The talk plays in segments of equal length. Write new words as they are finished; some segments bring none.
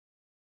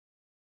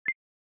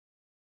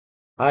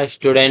Hi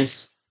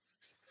students,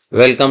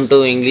 welcome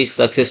to English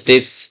Success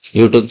Tips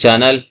YouTube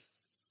channel.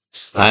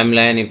 I am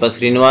Lion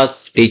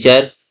Eppa.Srinivas,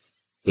 teacher,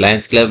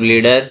 Lions Club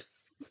leader.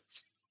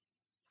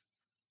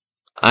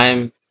 I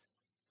am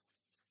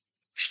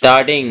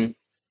starting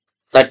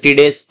 30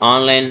 days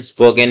online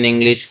spoken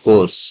English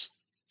course.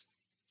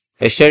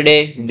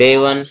 Yesterday, day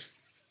 1,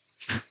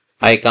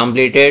 I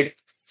completed.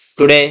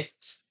 Today,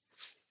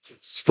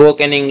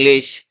 spoken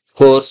English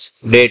course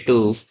day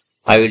 2.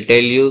 I will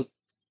tell you.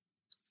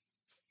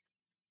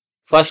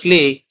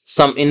 Firstly,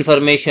 some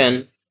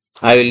information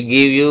I will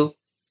give you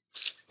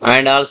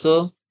and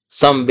also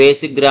some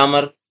basic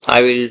grammar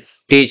I will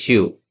teach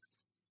you.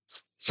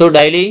 So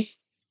daily,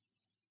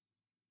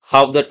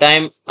 half the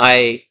time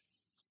I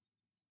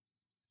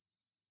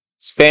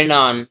spend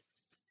on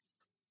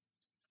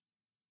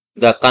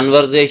the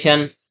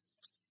conversation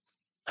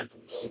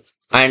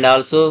and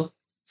also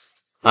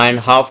and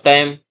half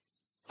time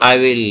I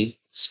will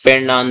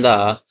spend on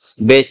the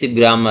basic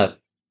grammar.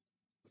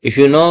 If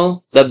you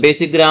know the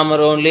basic grammar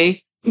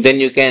only,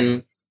 then you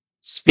can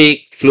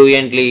speak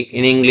fluently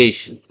in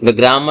English. The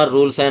grammar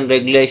rules and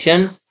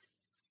regulations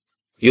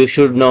you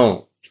should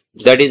know.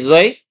 That is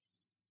why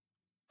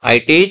I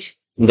teach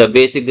the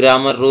basic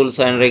grammar rules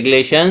and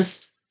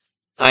regulations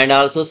and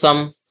also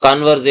some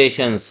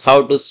conversations,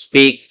 how to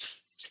speak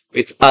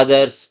with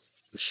others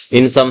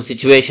in some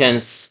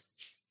situations.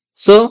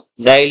 So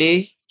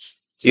daily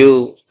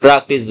you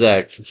practice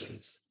that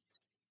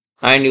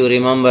and you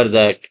remember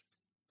that.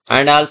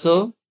 And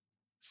also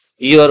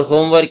your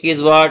homework is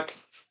what?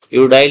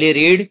 You daily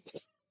read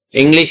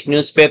English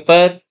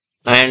newspaper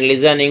and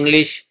listen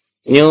English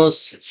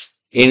news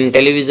in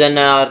television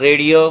or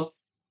radio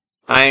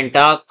and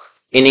talk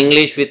in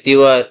English with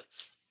your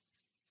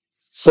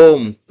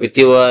home, with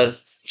your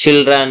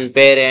children,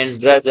 parents,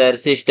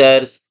 brothers,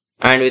 sisters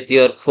and with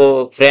your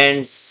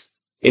friends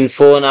in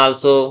phone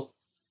also.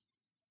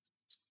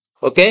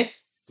 Okay?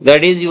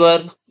 That is your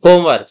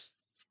homework.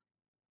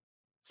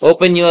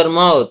 Open your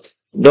mouth.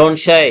 Don't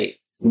shy.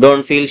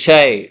 Don't feel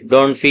shy.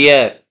 Don't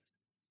fear.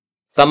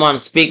 Come on,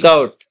 speak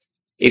out.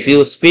 If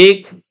you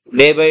speak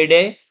day by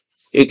day,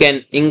 you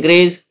can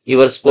increase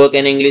your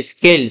spoken English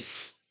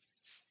skills.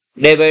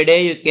 Day by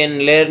day, you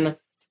can learn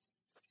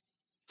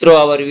through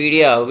our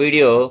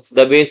video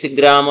the basic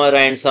grammar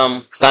and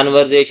some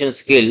conversation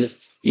skills.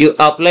 You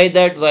apply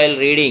that while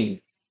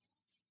reading.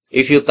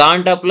 If you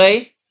can't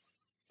apply,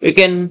 you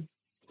can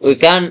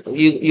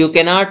you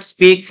cannot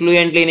speak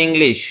fluently in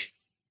English.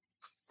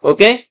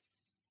 Okay?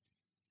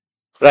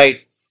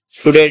 Right.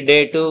 Today,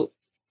 day 2,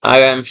 I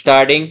am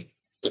starting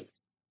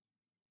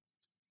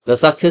the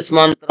success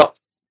mantra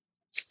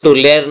to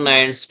learn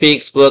and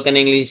speak spoken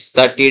English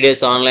 30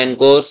 days online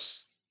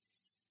course.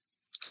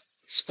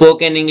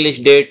 Spoken English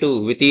day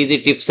 2 with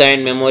easy tips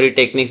and memory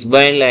techniques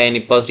by Lion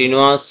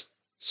Eppa.Srinivas.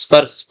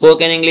 For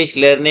spoken English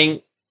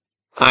learning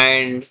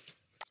and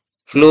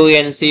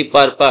fluency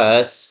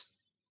purpose,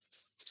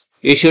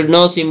 you should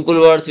know simple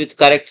words with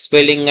correct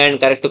spelling and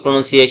correct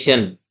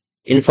pronunciation.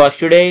 In first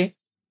day,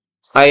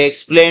 I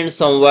explained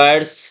some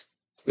words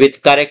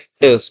with correct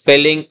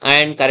spelling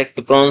and correct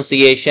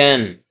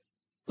pronunciation.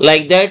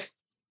 Like that,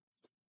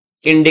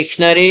 in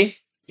dictionary,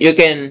 you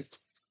can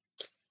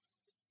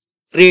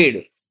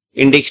read.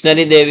 In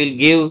dictionary, they will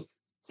give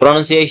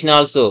pronunciation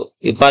also.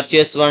 You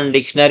purchase one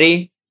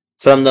dictionary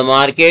from the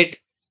market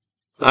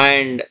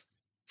and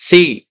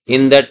see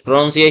in that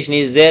pronunciation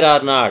is there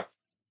or not.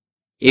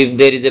 If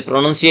there is a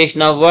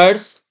pronunciation of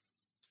words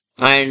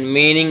and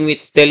meaning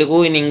with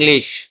Telugu in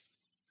English,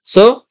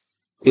 so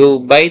you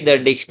buy the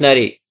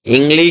dictionary,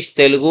 English,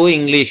 Telugu,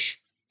 English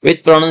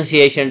with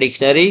pronunciation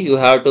dictionary you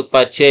have to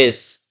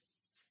purchase.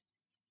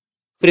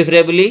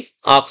 Preferably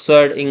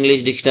Oxford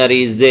English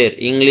Dictionary is there,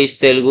 English,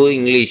 Telugu,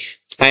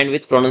 English and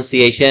with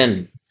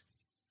pronunciation.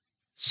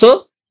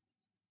 So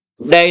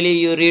daily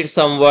you read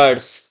some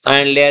words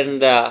and learn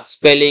the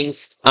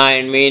spellings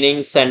and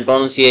meanings and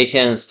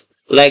pronunciations.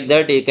 Like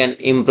that you can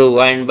improve,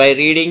 and by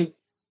reading,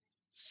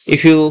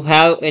 if you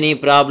have any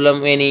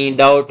problem, any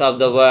doubt of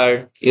the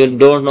word, you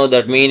don't know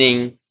that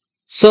meaning,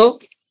 so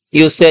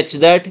you search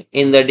that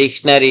in the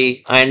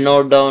dictionary and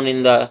note down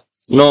in the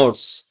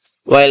notes.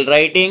 While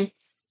writing,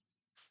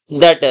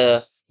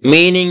 that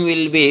meaning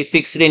will be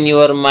fixed in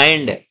your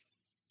mind.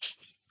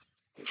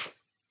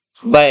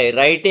 By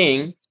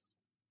writing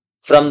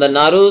from the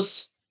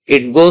narrows,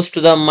 it goes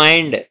to the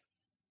mind.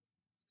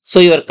 So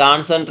your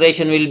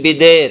concentration will be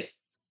there.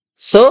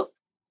 So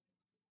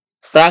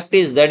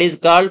practice, that is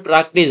called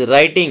practice.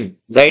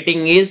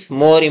 Writing is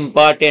more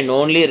important.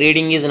 Only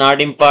reading is not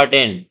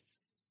important.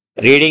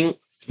 Reading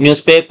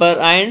newspaper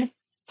and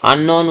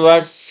unknown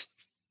words,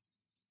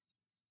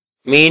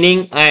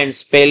 meaning and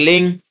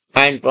spelling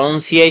and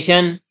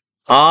pronunciation,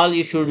 all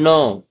you should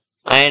know.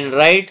 And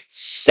write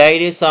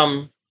daily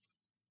some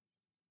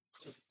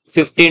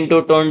 15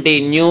 to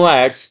 20 new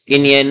words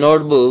in a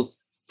notebook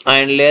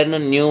and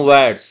learn new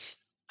words.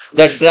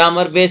 That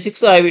grammar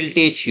basics I will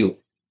teach you.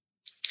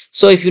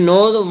 So if you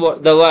know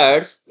the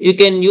words, you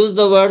can use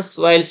the words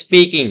while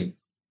speaking.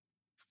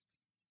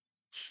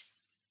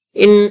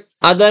 In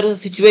other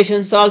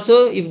situations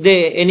also, if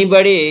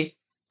anybody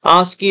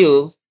ask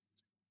you,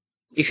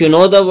 if you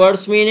know the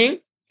words meaning,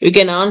 you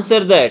can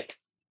answer that.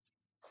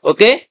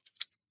 Okay?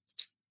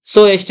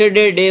 So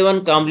yesterday day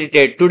 1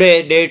 completed,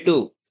 today day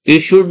 2. You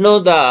should know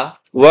the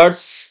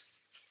words,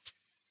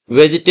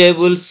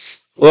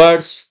 vegetables,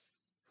 words,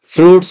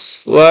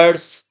 fruits,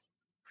 words,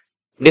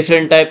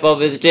 different type of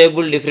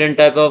vegetable, different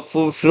type of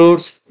food,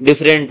 fruits,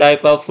 different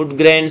type of food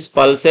grains,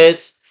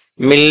 pulses,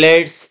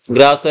 millets,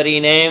 grocery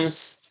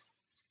names,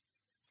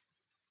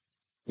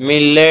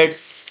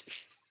 millets,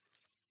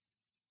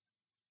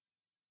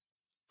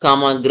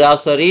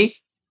 grocery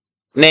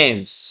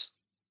names.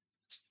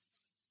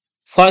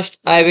 First,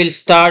 I will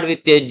start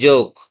with a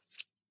joke.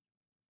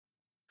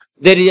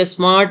 There is a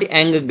smart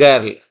young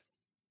girl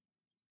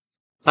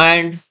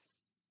and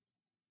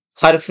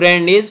her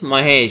friend is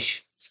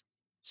Mahesh.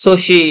 So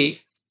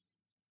she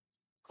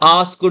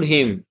asked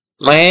him,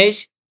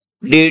 Mahesh,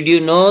 did you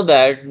know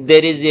that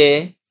there is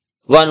a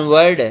one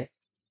word,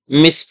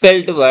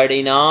 misspelled word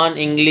in all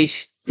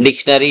English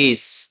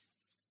dictionaries?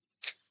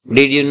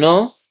 Did you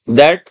know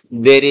that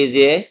there is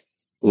a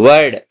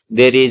word,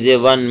 there is a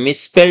one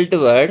misspelled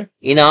word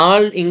in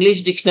all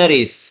English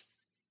dictionaries?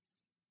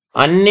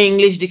 అన్ని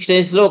English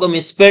dictionaries లో ఒక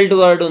misspelled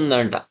word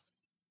ఉందంట.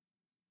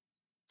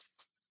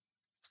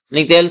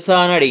 నీకు తెలుసా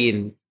అని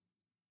అడిగింది.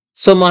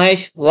 So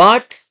Mahesh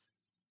what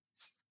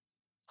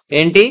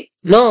ఏంటి?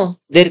 No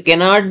there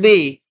cannot be.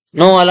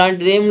 No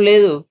అలాంటిది ఏం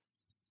లేదు.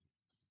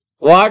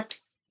 వాట్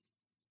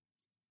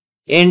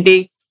ఏంటి?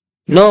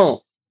 నో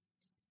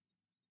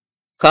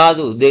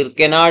కాదు, దేర్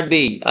కెనాట్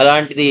బి,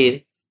 అలాంటిది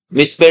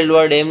మిస్పెల్డ్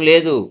వర్డ్ ఏం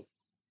లేదు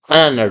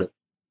అని అన్నాడు.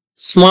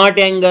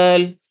 Smart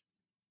angle,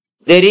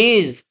 there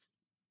is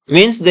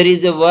means there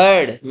is a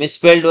word,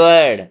 misspelled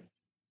word.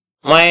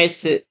 Mahesh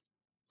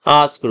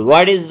asked,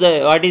 what is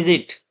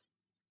it?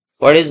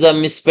 What is the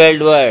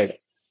misspelled word?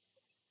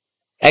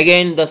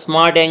 Again the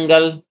smart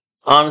angle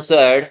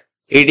answered,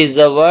 it is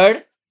the word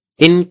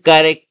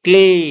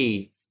incorrectly.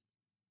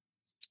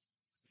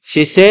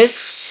 She says,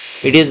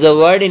 it is the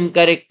word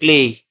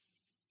incorrectly.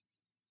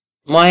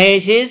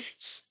 Mahesh is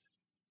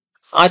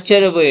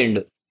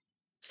ఆశ్చర్యపోయిండు.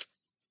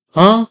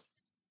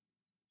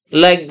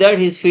 Like that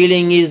his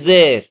feeling is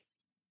there.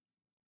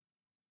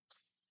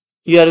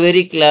 You are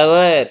very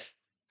clever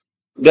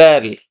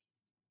girl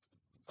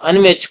అని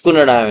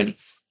మెచ్చుకున్నాడు ఆమెని.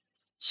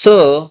 So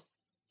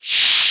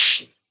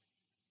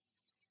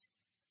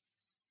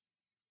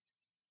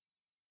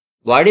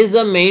what is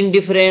the main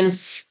difference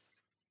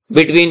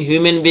between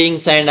human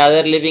beings and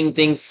other living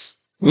things?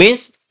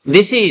 Means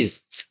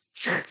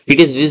it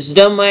is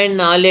wisdom and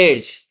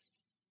knowledge.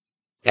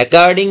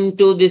 According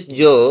to this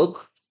joke,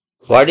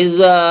 what is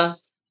the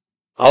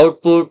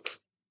output?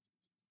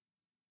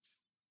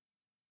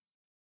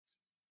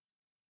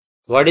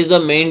 What is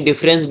the main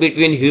difference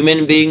between human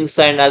beings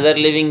and other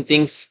living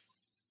things?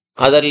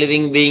 Other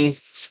living beings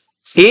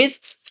is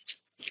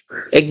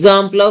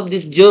example of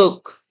this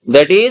joke,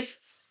 that is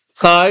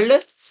called,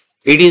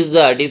 it is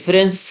the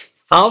difference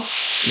of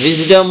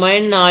wisdom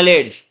and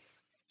knowledge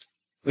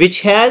which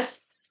have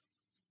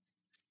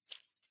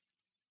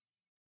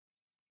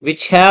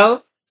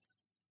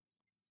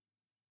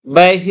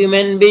by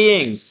human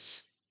beings.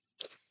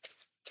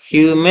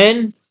 Human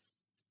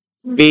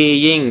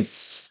beings.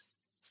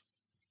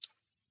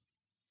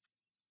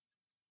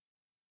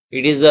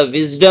 It is the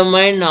wisdom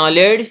and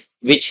knowledge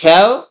which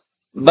have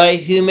by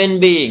human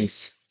beings.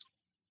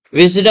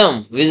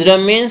 Wisdom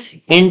means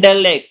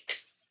intellect,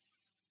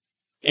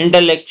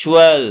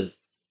 intellectual,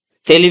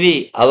 తెలివి,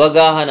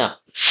 అవగాహన.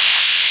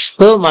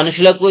 So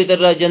మనుషులకు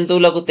ఇతర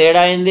జంతువులకు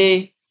తేడా ఏంది?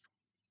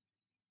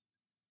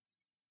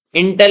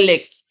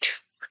 Intellect,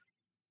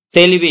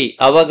 తెలివి,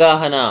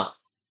 అవగాహన.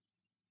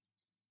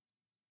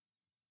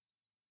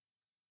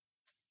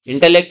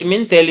 Intellect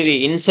means తెలివి,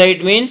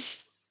 ఇన్సైట్ మీన్స్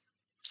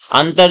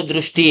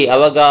అంతర్దృష్టి,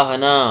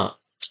 అవగాహన.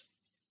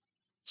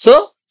 So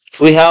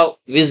we have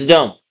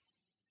wisdom,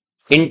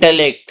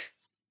 intellect,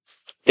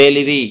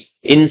 తెలివి,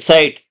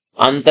 insight,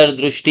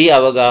 అంతర్దృష్టి,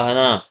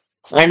 అవగాహన,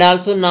 and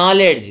also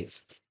knowledge.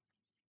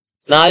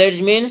 Knowledge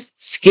means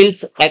skills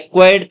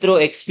acquired through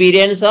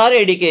experience or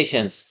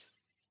educations.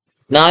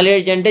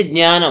 Knowledge అంటే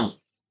జ్ఞానం.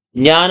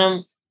 జ్ఞానం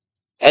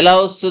ఎలా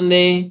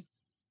వస్తుంది?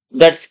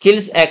 That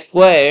skills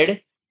acquired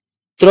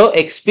through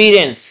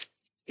experience.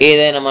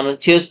 ఏదైనా మనం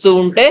చేస్తూ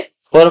ఉంటే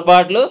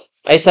పొరపాట్లు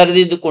అవి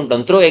సరిదిద్దుకుంటాం.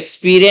 త్రూ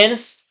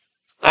ఎక్స్పీరియన్స్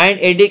అండ్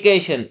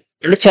ఎడ్యుకేషన్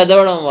అంటే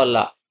చదవడం వల్ల.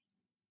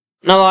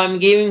 Now I'm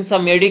giving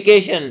some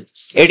education,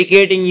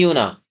 educating you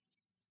నా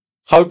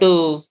how to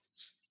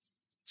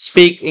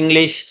speak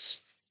English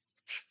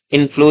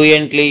in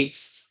fluently,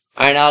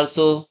 and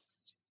also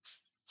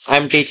I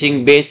am teaching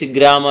basic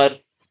grammar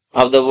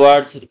of the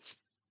words,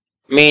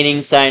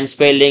 meanings and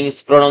spellings,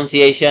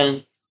 pronunciation.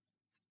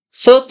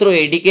 So through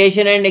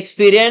education and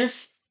experience,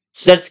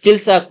 that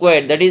skills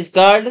acquired, that is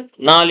called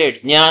knowledge,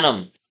 జ్ఞానం.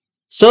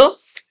 So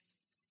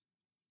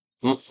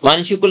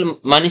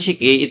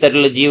మనిషికి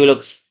ఇతరుల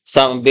జీవులకు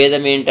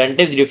భేదం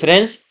ఏంటంటే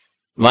difference,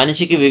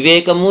 మనిషికి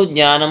వివేకము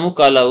జ్ఞానము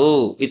కలవు,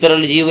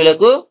 ఇతరుల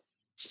జీవులకు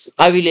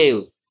అవి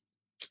లేవు.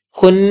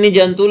 కొన్ని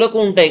జంతువులకు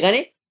ఉంటాయి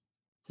కానీ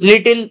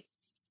లిటిల్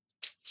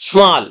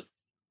స్మాల్.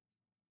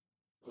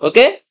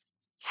 ఓకే,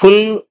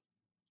 ఫుల్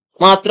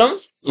మాత్రం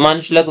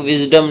మనుషులకు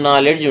విజ్డమ్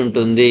నాలెడ్జ్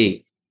ఉంటుంది.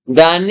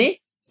 దాన్ని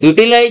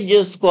యూటిలైజ్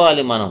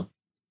చేసుకోవాలి. మనం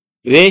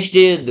వేస్ట్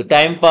చేయొద్దు,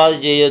 టైం పాస్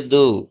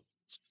చేయొద్దు.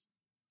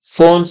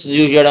 ఫోన్స్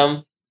చూడడం,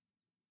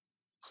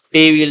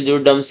 టీవీలు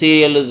చూడడం,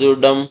 సీరియల్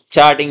చూడడం,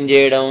 చాటింగ్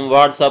చేయడం,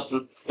 WhatsApp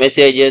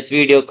messages,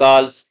 video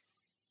calls,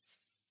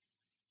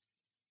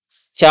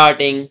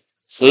 chatting,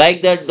 like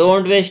that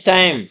don't waste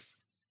time.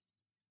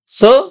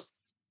 So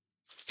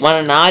మన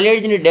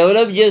నాలెడ్జ్ని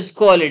డెవలప్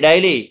చేసుకోవాలి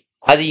డైలీ,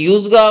 అది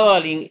యూజ్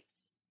కావాలి.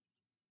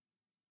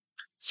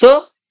 So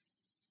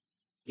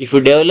if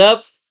you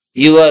develop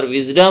your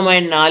wisdom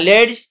and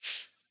knowledge,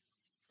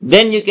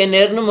 then you can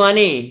earn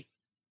money.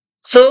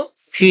 So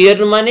if you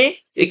earn money,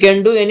 you can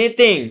do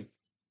anything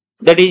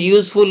that is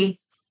useful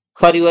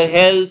for your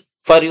health,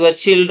 for your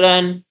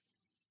children,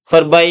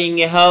 for buying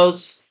a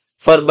house,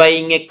 for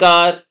buying a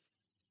car.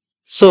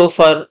 So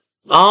for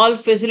all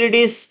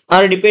facilities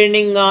are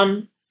depending on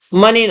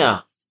money now.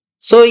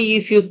 So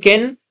if you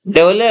can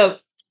develop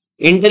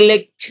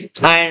intellect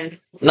and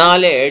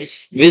knowledge,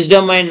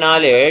 wisdom and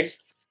knowledge,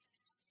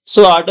 so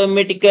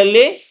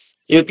automatically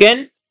you can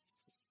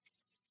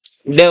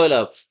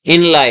develop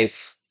in life.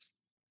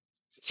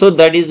 So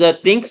that is the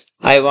thing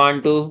I want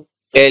to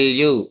tell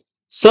you.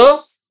 So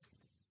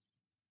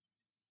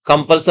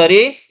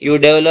compulsory you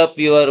develop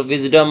your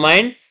wisdom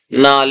and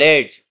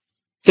knowledge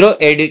through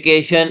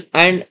education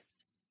and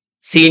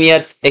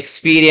seniors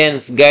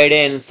experience,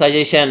 guidance,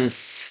 suggestions.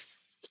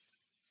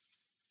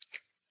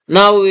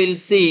 Now we will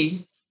see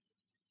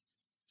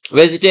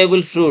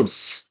vegetable fruits.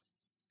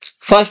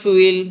 First we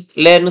will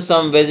learn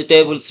some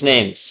vegetables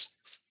names.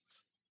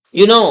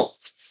 You know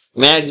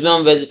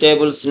maximum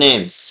vegetables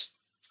names,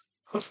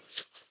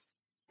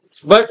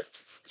 but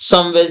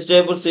some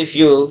vegetables if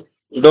you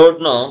don't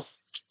know,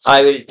 I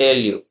will tell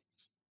you.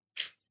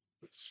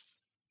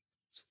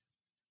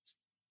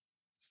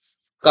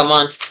 Come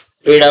on,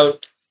 read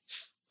out.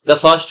 The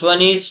first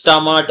one is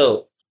tomato.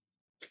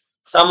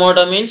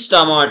 Tomato means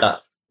tomato.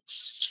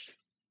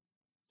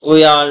 We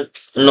all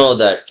know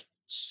that.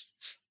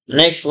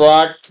 Next,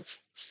 what?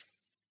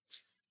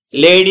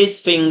 Lady's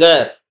finger.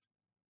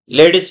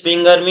 Lady's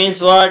finger means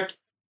what?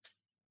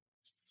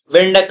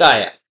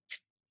 Bendakaya.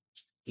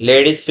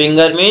 Lady's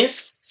finger means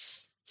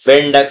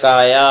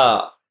Bendakaya.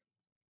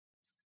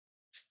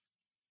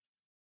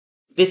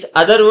 This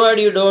other word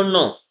you don't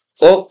know.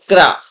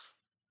 Okra.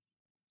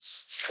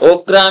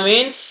 Okra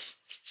means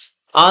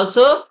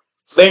also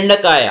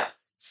Bendakaya.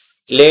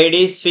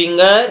 Lady's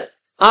finger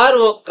or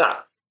okra.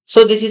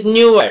 So this is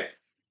new word.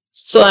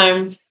 So I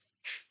am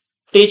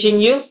teaching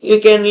you, you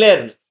can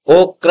learn.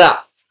 Okra.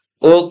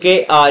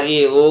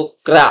 O-K-R-A.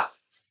 Okra.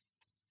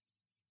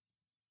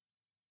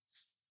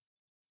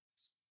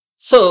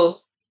 So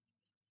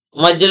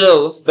మధ్యలో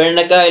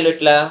బెండకాయలు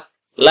ఇట్లా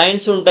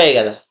lines ఉంటాయి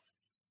కదా.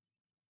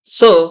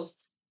 So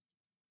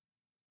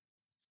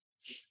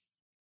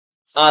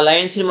ఆ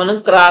lines ని మనం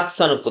cracks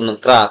అనుకుందాం.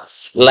 Cracks,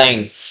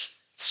 lines.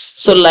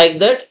 So like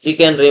that you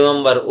can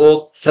remember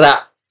okra.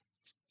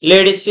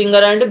 Ladies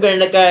finger అంటే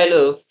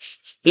బెండకాయలు,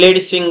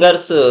 లేడీస్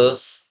ఫింగర్స్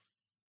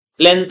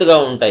లెంత్ గా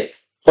ఉంటాయి,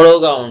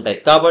 పొడవుగా ఉంటాయి.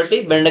 కాబట్టి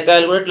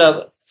బెండకాయలు కూడా ఇట్లా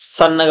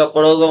సన్నగా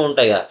పొడవుగా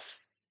ఉంటాయి కదా.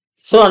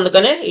 సో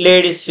అందుకనే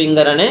లేడీస్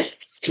ఫింగర్ అనే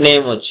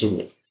నేమ్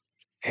వచ్చింది.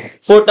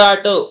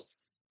 పొటాటో,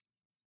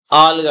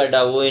 ఆలుగడ్డ,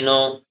 ఊయినో.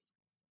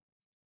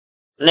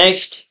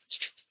 Next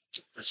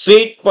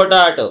sweet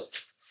potato.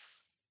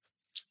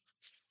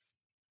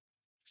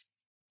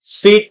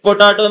 Sweet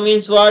potato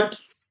means what?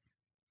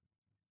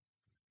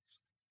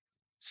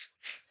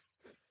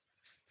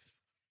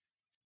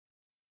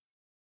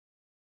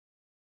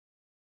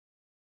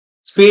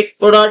 Sweet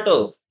potato.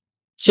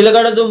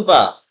 Chilagada dumpa.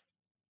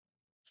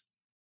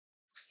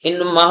 In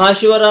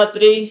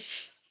Mahashivaratri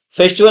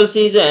festival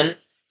season,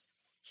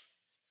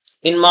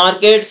 in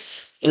markets,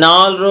 in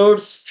all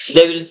roads,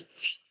 they will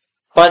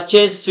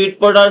purchase sweet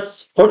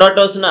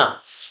potatoes na.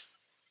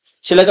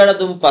 Chilagada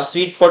dumpa,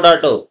 sweet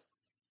potato.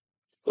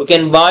 You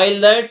can boil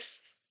that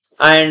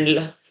and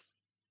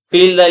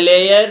peel the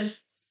layer.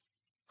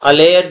 ఆ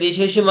layer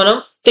తీసేసి మనం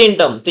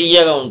తింటాం,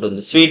 తీయగా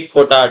ఉంటుంది. Sweet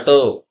potato,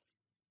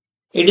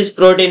 it is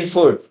protein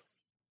food.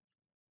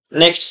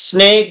 Next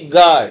snake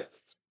gourd.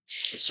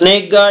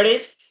 Snake gourd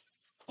is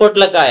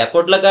పొట్లకాయ.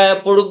 పొట్లకాయ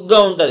పొడుగ్గా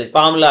ఉంటుంది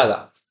పాములాగా,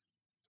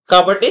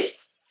 కాబట్టి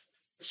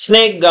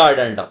స్నేక్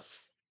గార్డ్ అంటాం.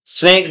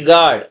 Snake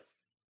gourd.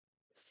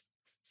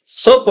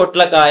 సో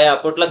పొట్లకాయ,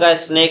 పొట్లకాయ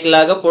స్నేక్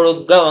లాగా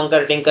పొడుగ్గా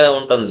వంకర టింకర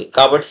ఉంటుంది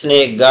కాబట్టి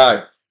స్నేక్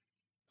గార్డ్.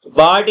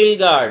 బాటిల్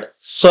గార్డ్,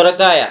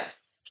 సొరకాయ.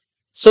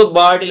 సో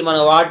బాటిల్, మన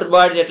వాటర్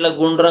బాటిల్ ఎట్లా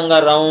గుండ్రంగా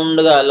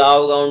రౌండ్గా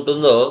లావుగా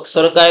ఉంటుందో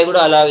సొరకాయ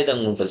కూడా అలా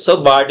విధంగా ఉంటుంది. So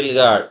bottle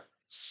gourd.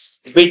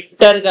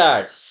 Bitter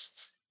gourd.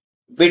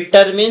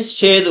 Bitter means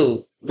చేదు.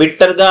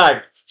 బిట్టర్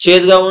గార్డ్,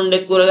 చేదుగా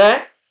ఉండే కూరగాయ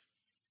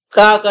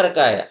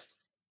కాకరకాయ.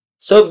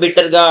 సో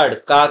బిట్టర్ గార్డ్,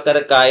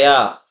 కాకరకాయ.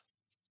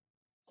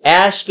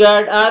 Ash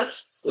gourd are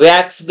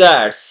wax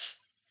guards,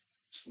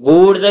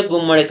 బూడిద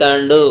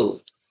గుమ్మడికాండు.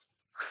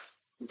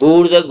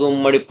 బూడిద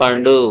గుమ్మడి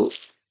పండు.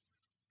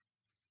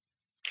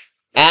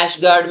 Ash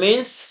gourd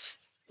means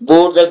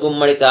బూడిద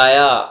గుమ్మడికాయ.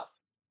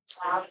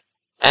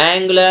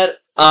 Angular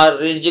or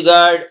ridge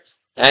gourd,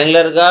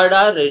 angular gourd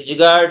or ridge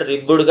gourd,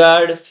 ribbed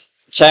gourd,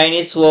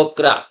 Chinese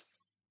okra.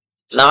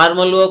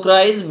 Normal okra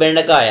is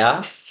bendakaya.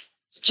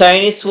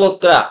 Chinese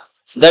okra,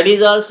 that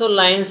is also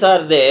lines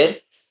are there,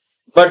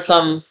 but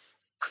some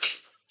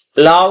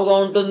లావుగా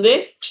ఉంటుంది,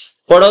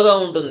 పొడవుగా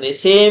ఉంటుంది,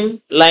 same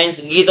lines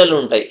గీతలు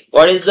ఉంటాయి.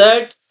 What is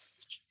that?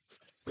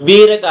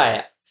 బీరకాయ.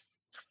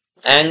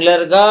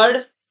 Angular gourd,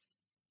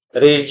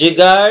 ridge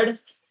gourd,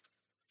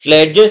 ఇట్లా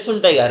edges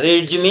ఉంటాయి కదా,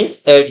 రిడ్జ్ మీన్స్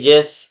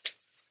ఎడ్జెస్,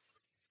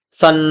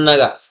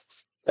 సన్నగా.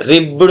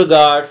 రిబ్బుడ్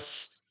guards,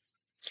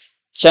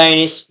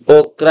 Chinese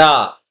okra.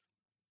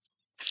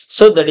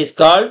 So that is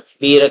called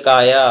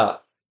బీరకాయ.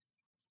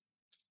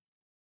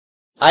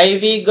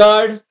 Ivy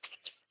gourd,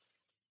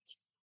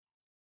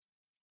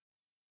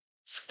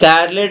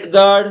 scarlet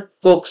gourd,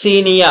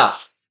 కొక్సీనియా.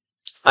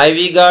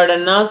 Ivy gourd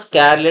అన్నా,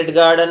 స్కార్లెట్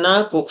గార్డ్ అన్నా,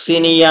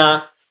 కొక్సీనియా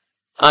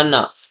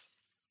అన్నా.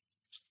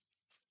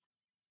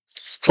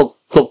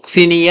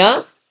 కొక్సినియా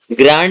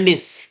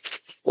grandis,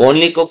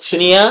 only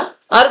కొక్సినియా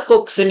are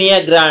కొక్సినియా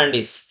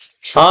grandis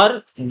are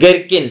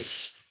gherkins.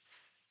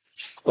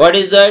 What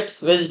is that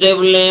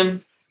vegetable name?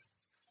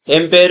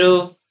 ఏం పేరు?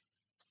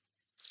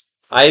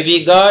 Ivy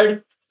gourd,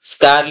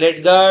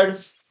 scarlet gourd,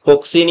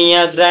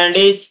 కొక్సినియా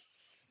grandis,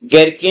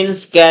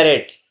 gherkins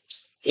carrot.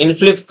 In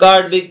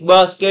Flipkart Big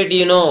Basket,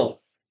 you know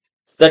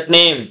that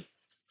name.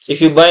 If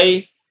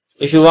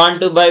you want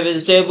to buy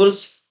vegetables,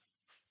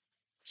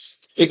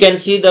 you can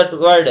see that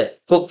word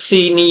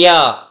Coccinia.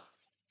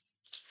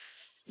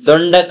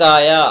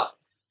 Dondakaya.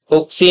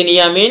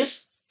 Coccinia means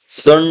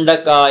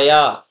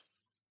Dondakaya.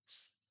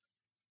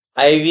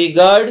 Ivy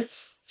gourd,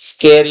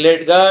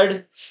 scarlet gourd,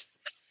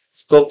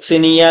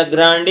 Coccinia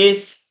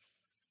grandis,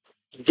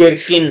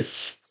 gherkins.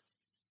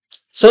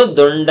 So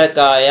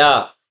Dondakaya.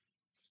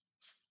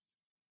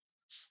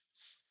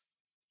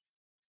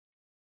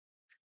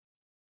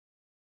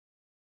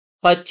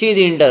 పచ్చి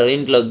తింటారు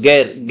ఇంట్లో.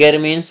 గెర్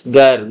means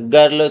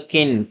గర్లో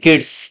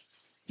kids.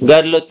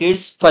 గర్లో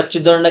kids పచ్చి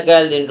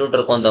దొండకాయలు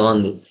తింటుంటారు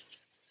కొంతమంది.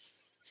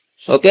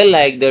 Okay,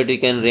 like that you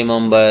can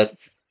remember.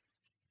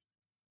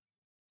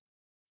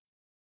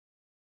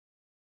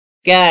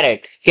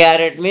 Carrot.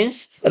 Carrot means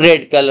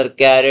red colour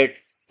carrot.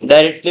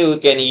 Directly we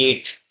can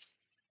eat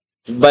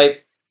by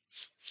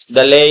the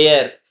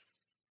layer,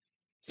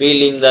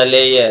 peeling the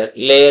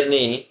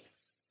లేయర్ని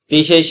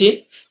తీసేసి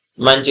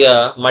మంచిగా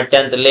మట్టి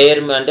అంత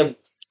లేయర్. అంటే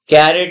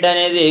క్యారెట్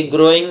అనేది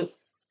growing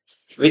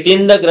with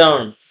in the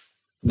ground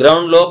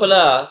లోపల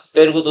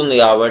పెరుగుతుంది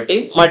కాబట్టి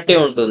మట్టి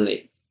ఉంటుంది.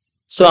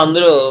 సో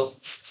అందులో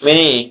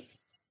మెనీ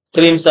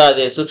క్రీమ్స్,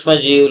 అదే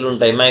సూక్ష్మజీవులు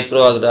ఉంటాయి,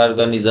 మైక్రో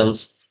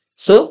ఆర్గానిజమ్స్.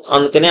 సో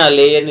అందుకనే ఆ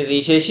లేయర్ని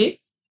తీసేసి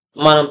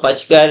మనం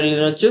పచ్చి క్యారెట్లు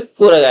తినొచ్చు,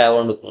 కూరగాయ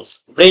వండుకోవచ్చు.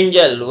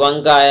 బ్రింజల్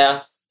వంకాయ,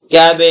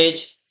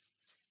 క్యాబేజ్,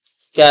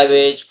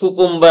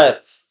 కుకుంబర్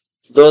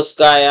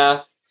దోసకాయ.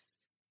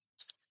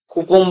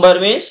 కుకుంబర్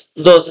మీన్స్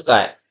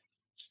దోసకాయ.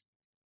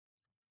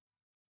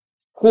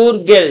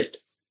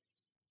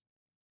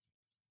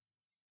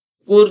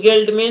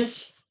 కూర్గెల్ట్ మీన్స్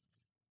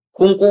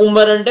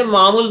కుంకుమర్ అంటే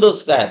మామూలు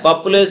దోసకాయ,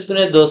 పప్పులు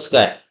వేసుకునే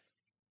దోసకాయ.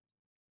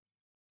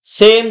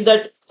 సేమ్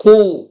దట్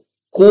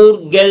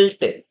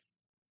కూర్గెల్ట్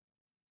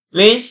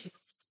మీన్స్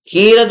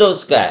కీర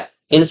దోసకాయ.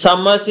 In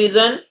summer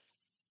season,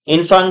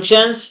 in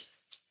functions,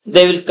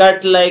 they will cut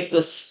like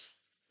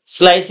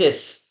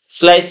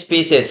slice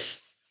pieces.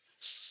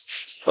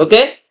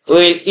 Okay, we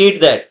will eat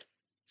that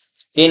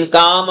in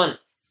common.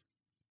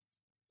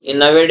 In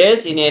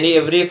nowadays, in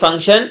every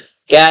function,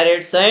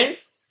 carrots and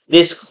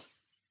this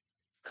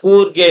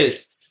కూర్గెల్ట్,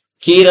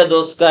 కీర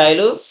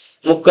దోసకాయలు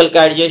ముక్కలు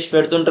కట్ చేసి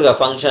పెడుతుంటారు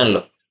ఫంక్షన్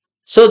లో.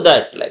 So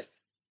that like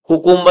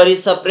cucumber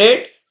is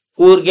separate,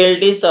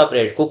 కూర్గెల్ట్ is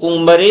separate.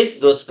 Cucumber is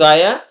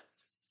దోసకాయ,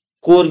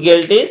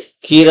 కూర్గెల్ట్ is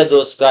కీర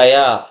దోసకాయ.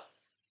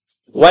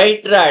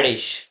 White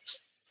radish,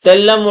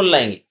 తెల్ల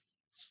ముల్లంగి.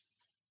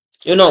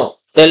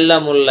 తెల్ల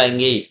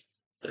ముల్లంగి.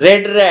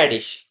 రెడ్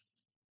రాడిష్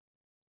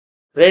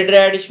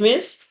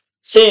మీన్స్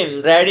సేమ్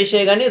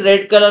రాడిషే కానీ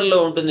రెడ్ కలర్ లో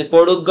ఉంటుంది,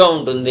 పొడుగ్గా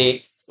ఉంటుంది.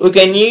 We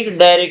can eat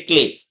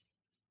directly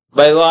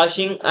by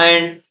washing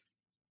and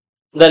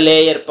the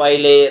layer, pi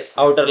layer,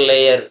 outer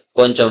layer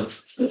కొంచెం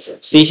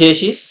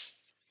తీసేసి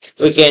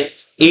we can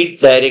eat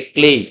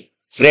directly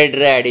red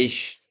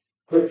radish.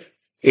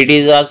 It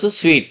is also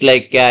sweet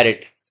like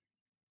carrot.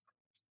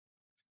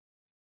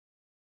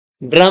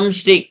 Drum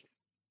stick,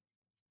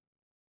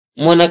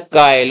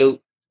 మునక్కాయలు.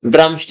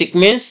 Drum stick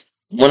means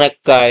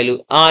మునక్కాయలు.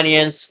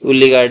 Onions,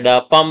 ఉల్లిగడ్డ.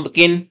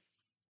 Pumpkin.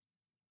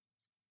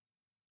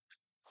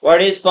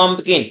 What is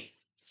pumpkin?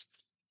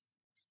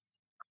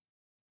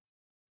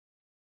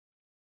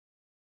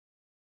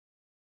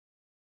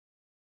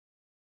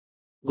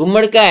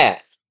 గుమ్మడికాయ.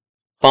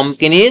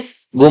 Pumpkin is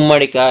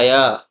గుమ్మడికాయ.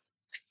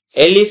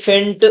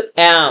 Elephant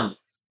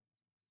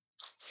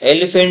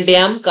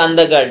yam.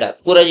 కందగడ్డ.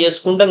 కూర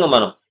చేసుకుంటాం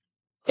మనం.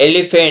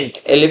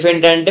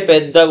 ఎలిఫెంట్ అంటే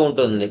పెద్దగా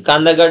ఉంటుంది.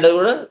 కందగడ్డ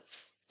కూడా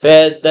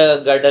పెద్ద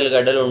గడ్డలు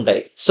గడ్డలు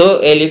ఉంటాయి. సో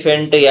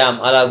ఎలిఫెంట్ యామ్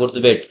అలా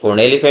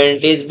గుర్తుపెట్టుకోండి.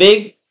 Elephant is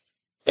big.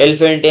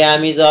 Elephant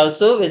am is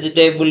also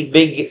vegetable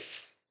big.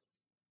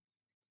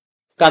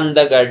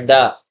 కందగడ్డ,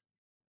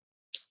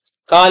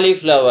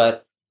 cauliflower,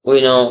 we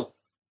know.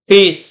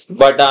 Peas,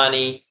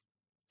 batani.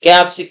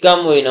 Capsicum,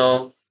 we know.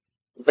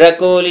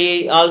 Broccoli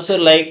also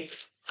like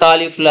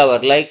cauliflower,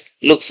 like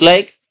looks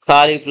like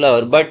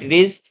cauliflower, but it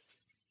is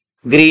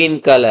green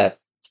color.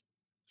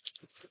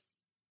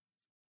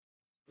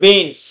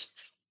 Beans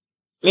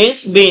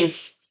means beans.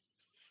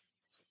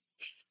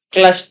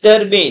 Cluster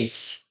beans.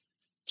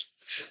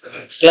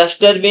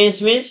 Cluster beans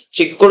means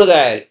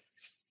చిక్కుడుగాయలు.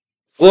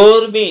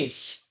 Gor beans.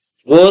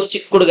 Gor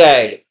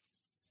చిక్కుడుగాయలు.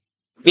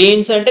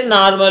 Beans అంటే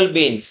normal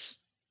beans.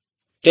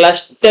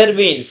 Cluster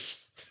beans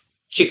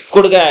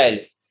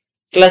చిక్కుడుగాయలు.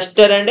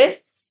 Cluster అంటే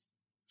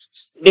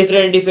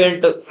different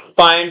different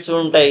points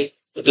ఉంటాయి.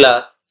 ఇట్లా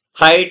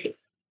height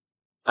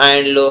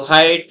and లో,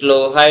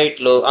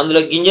 height లో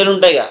అందులో గింజలు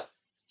ఉంటాయిగా.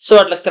 So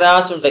అట్లా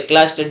క్రాస్ ఉంటాయి.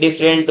 క్లస్టర్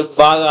డిఫరెంట్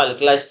భాగాలు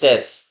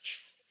క్లస్టర్స్.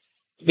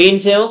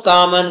 బీన్స్ ఏమో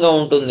కామన్ గా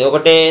ఉంటుంది,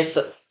 ఒకటే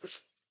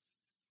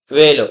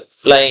వేలో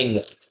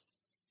ఫ్లయింగ్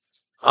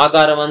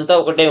ఆకారం అంతా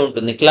ఒకటే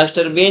ఉంటుంది.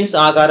 క్లస్టర్ బీన్స్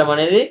ఆకారం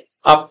అనేది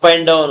అప్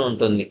అండ్ డౌన్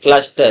ఉంటుంది.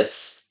 క్లస్టర్స్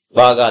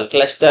భాగాలు.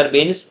 క్లస్టర్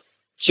బీన్స్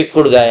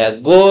చిక్కుడుగాయ.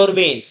 గోర్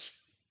బీన్స్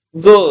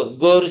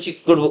గోరు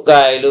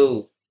చిక్కుడుకాయలు.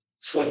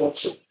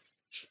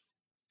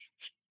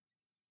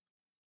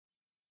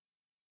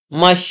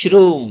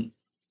 మష్రూమ్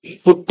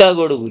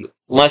పుట్టగొడుగులు.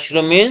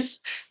 మష్రూమ్ మీన్స్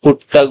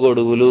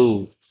పుట్టగొడుగులు.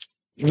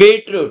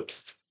 Beetroot,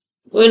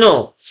 we know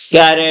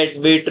carrot,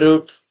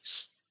 beetroot,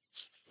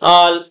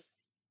 all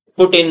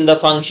put in the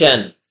function.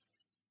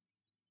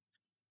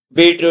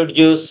 Beetroot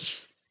juice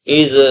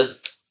is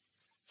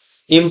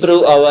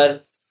improve our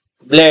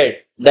blood.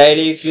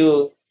 Daily if you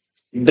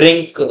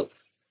drink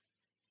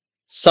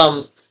some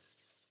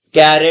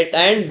carrot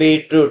and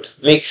beetroot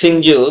mixing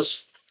juice,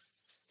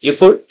 you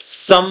put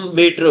some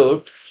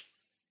beetroot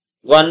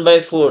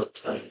 1/4.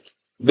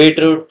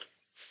 Beetroot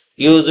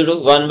used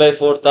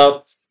 1/4 of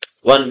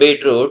one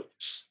beetroot,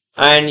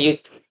 and you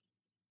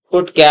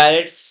put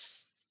carrots,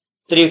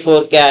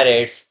 3-4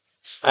 carrots,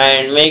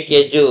 and make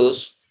a juice,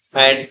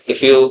 and if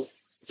you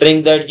drink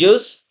that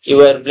juice,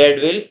 your blood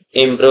will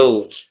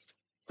improve.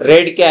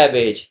 Red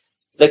cabbage,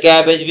 the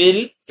cabbage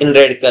will in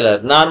red color,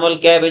 normal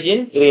cabbage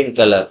in green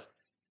color.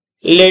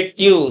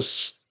 Lettuce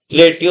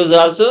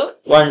also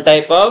one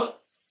type of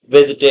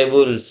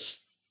vegetables.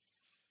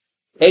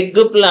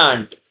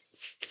 Eggplant,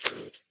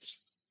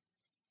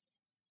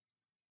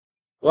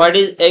 what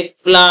is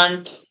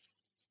eggplant?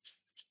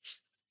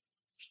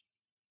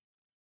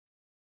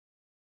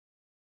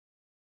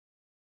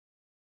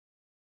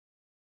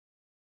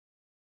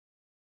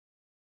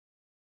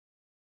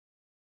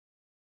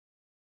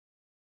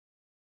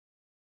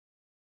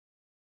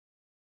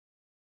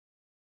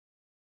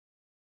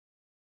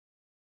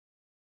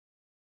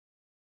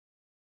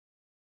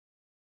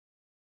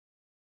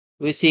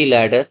 We see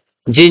ladder.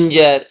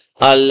 Ginger,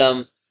 allam,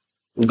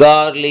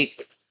 garlic,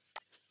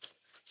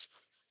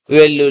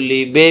 వెల్లుల్లి,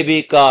 baby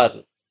corn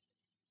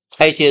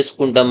fry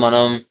చేసుకుంటాం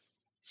మనం.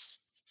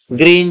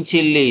 Green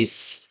chillies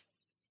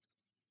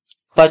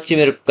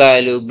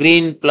పచ్చిమిరపకాయలు.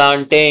 Green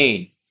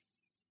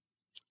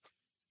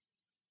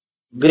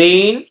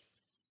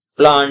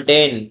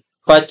plantain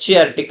పచ్చి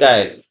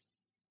అరటికాయలు.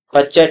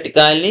 పచ్చి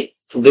అరటికాయల్ని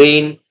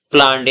green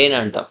plantain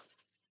అంటాం.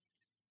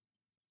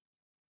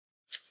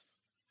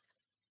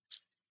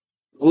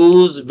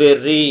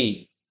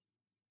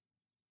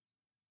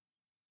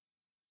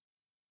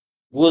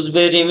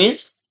 Gooseberry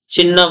means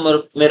చిన్న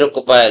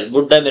మిరపకాయలు,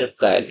 బుడ్డ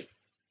మిరపకాయలు.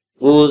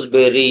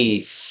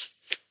 gooseberries.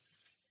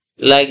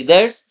 Like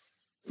that,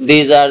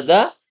 these are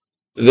the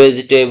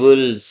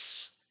vegetables.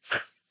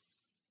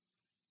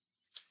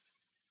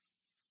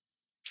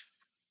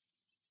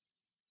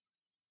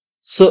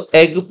 So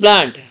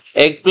eggplant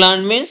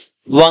means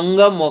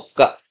vanga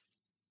mokka.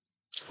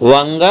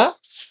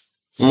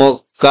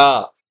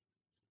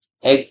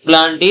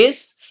 Eggplant is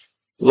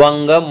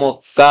vanga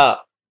mokka.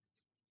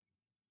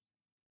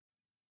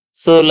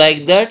 So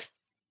like that,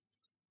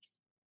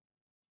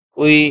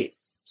 we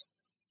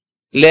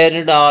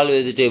learned all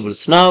vegetables.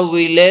 Now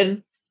we learn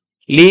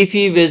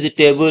leafy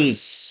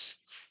vegetables.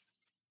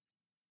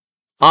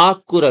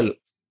 Akuralu,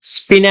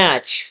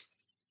 spinach,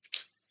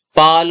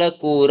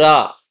 palakura.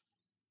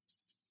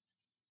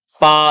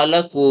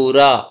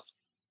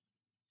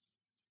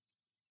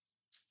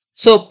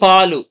 So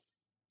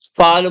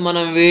పాలు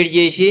మనం వేడి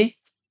చేసి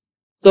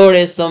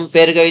తోడేస్తాం,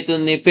 పెరుగు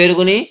అవుతుంది.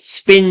 పెరుగుని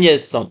spin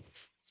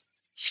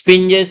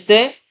చేస్తే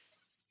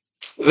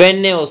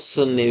వెన్నె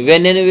వస్తుంది.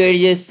 వెన్నెను వేడి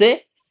చేస్తే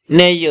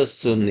నెయ్యి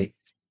వస్తుంది.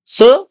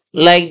 So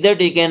like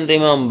that you can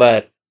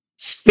remember.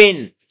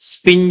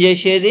 Spin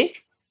చేసేది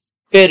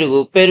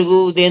పెరుగు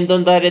దేంతో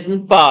తయారవుతుంది?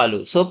 పాలు.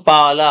 సో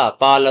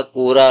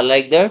పాలకూర.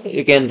 Like that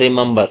you can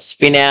remember.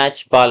 Spinach,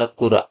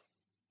 పాలకూర.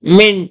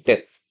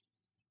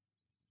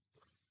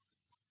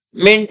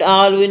 Mint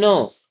all we know.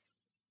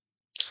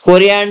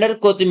 Coriander,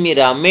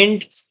 కొత్తిమీర.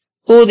 మింట్,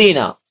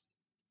 పుదీనా.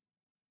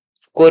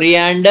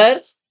 కొరియాండర్,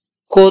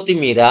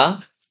 కొత్తిమీర.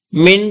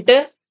 mint,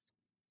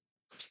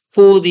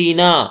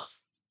 pudina,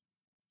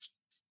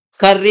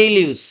 curry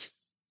leaves.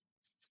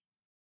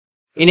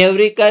 In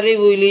every curry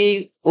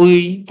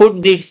we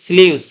put these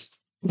leaves.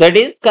 That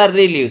is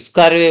curry leaves,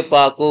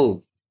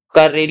 karivepaku.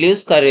 Curry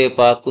leaves,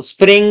 karivepaku.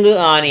 Spring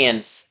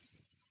onions.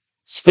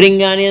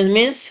 Spring onions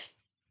means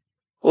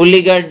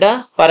ఉల్లిగడ్డ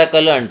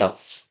పరకలు అంటాం.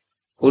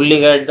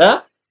 ఉల్లిగడ్డ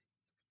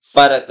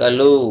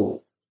పరకలు.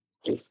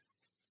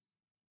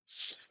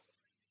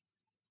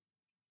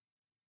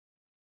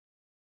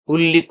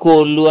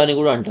 ఉల్లికోళ్ళు అని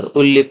కూడా అంటారు.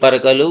 ఉల్లి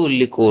పరకలు,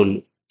 ఉల్లికోళ్ళు.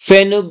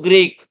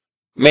 ఫెనుగ్రీక్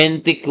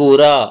మెంతి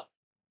కూర.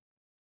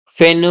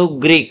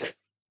 ఫెనుగ్రీక్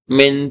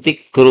మెంతి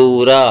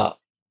కూర.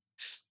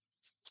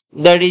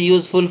 That is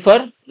useful for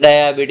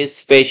diabetes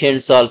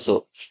patients also.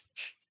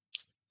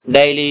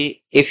 Daily,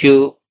 if you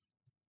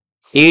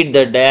eat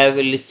the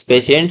diabetes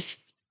patients,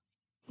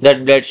 that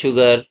blood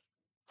sugar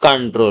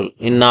control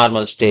in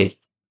normal stage.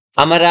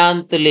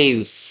 Amaranth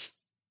leaves,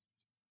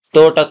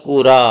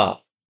 totakura.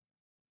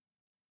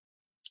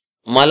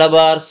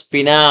 Malabar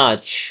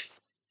spinach.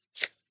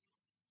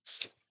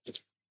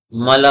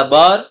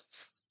 Malabar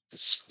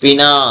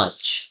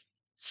spinach.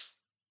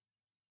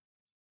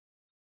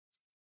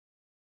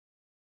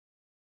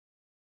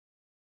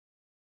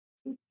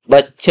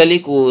 బచ్చలి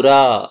కూర.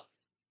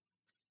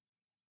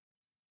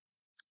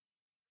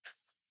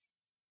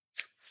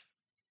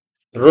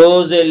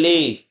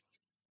 రోజెల్లి,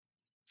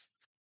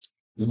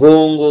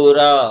 గోంగూర.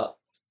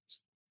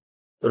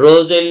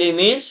 Roselli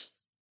means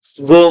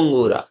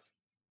gongura.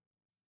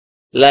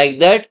 Like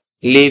that,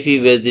 leafy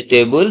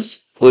vegetables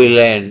we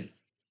learn.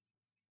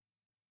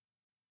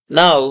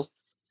 Now,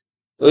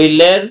 we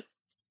learn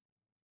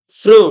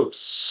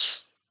fruits.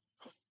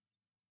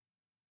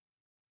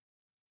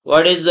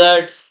 What is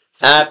that?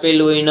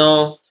 Apple we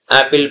know,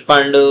 apple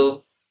pandu.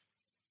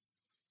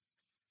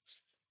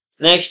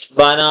 Next,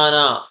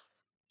 banana,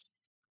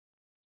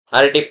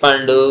 arati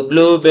pandu,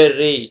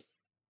 blueberry,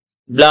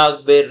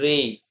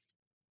 blackberry.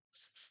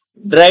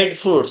 Dried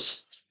fruits.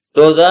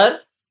 Those are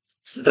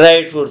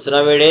dried fruits.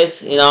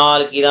 Nowadays, in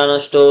all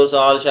kirana stores,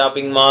 all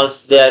shopping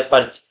malls, they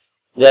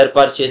are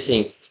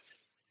purchasing.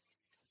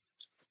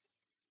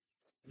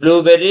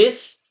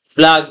 Blueberries,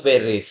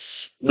 blackberries.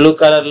 Blue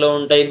color lo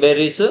untai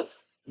berries,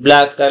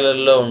 black color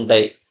lo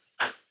untai.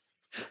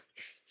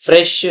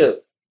 Fresh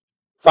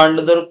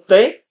పండ్లు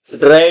దొరుకుతాయి,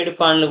 dried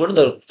పండ్లు కూడా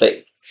దొరుకుతాయి.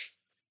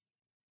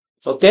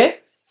 Okay.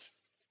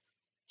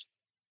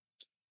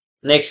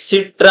 Next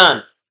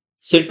Citroen.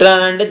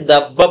 Citroen అంటే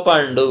దబ్బ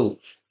పండు.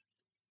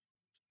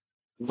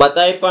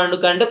 బతాయి పండు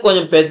కంటే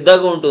కొంచెం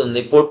పెద్దగా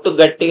ఉంటుంది, పొట్టు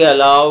గట్టిగా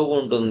లావుగా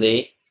ఉంటుంది,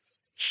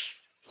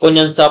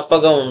 కొంచెం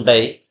చప్పగా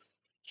ఉంటాయి.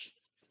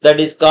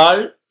 దట్ ఈస్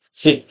కాల్డ్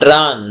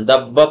సిట్రాన్,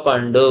 దబ్బ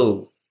పండు.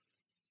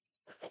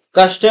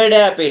 కస్టర్డ్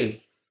యాపిల్,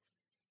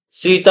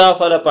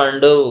 సీతాఫల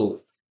పండు.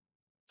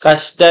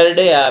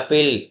 కస్టర్డ్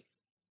యాపిల్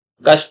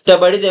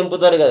కష్టపడి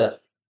తెంపుతారు కదా,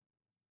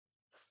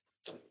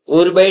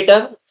 ఊరి బయట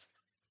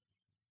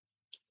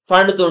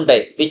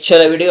పండుతుంటాయి,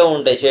 పిచ్చల విడిగా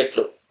ఉంటాయి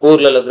చెట్లు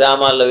ఊర్లలో,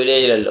 గ్రామాల్లో,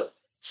 విలేజ్లలో.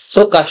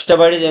 సో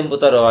కష్టపడి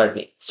తెంపుతారు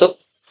వాటిని. So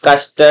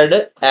custard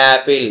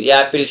Apple,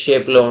 Apple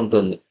shape లో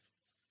ఉంటుంది.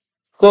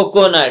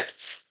 కోకోనట్,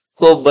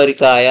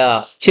 కొబ్బరికాయ.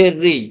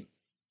 చెర్రీ,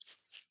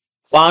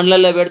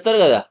 పాన్లలో పెడతారు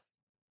కదా,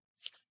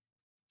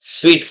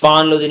 స్వీట్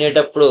పాన్లు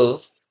తినేటప్పుడు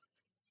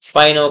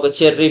పైన ఒక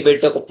చెర్రీ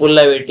పెట్టి ఒక పుల్ల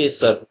పెట్టి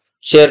ఇస్తారు,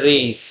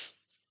 చెర్రీస్.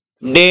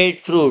 డేట్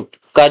ఫ్రూట్,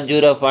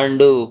 ఖర్జూర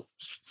పండు.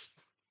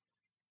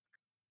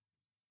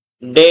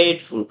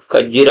 డేట్ ఫ్రూట్,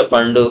 ఖర్జూర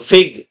పండు.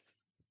 ఫిగ్,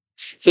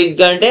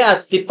 ఫిగ్ అంటే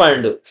అత్తి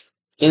పండు.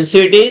 In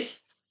cities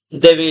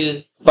they will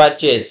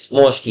purchase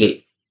mostly.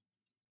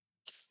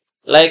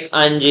 Like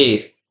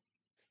అంజీర్,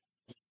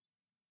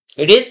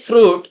 it is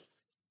fruit,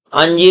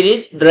 అంజీర్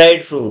is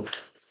dried fruit.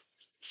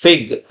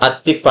 Fig,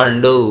 అత్తి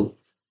పండు.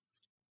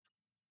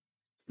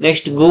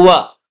 నెక్స్ట్ గువా,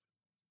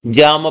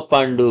 జామ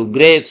పండు.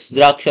 గ్రేప్స్,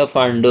 ద్రాక్ష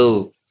పండు.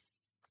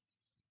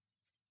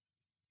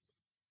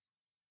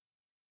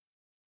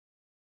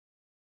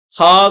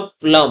 Hog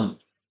plum.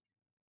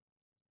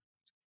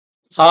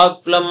 హాగ్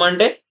ప్లమ్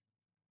అంటే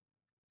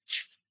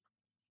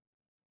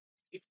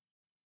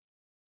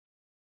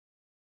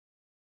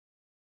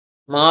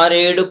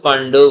మారేడు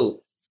పండు.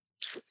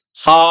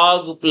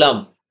 Hog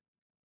plum,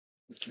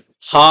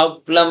 hog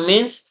plum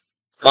means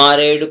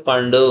మారేడు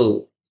పండు.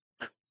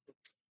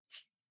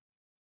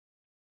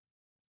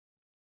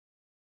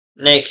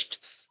 నెక్స్ట్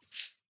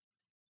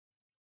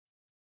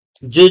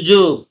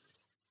జుజు,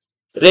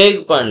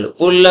 రేగు పండ్లు,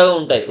 పుల్లగా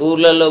ఉంటాయి,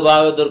 ఊర్లలో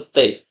బాగా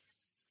దొరుకుతాయి.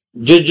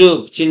 జుజు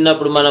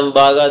చిన్నప్పుడు మనం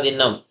బాగా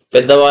తిన్నాం,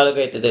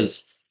 పెద్దవాళ్ళకైతే తెలుసు.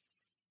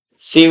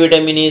 C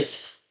vitamin is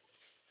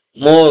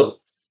more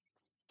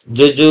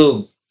జుజు.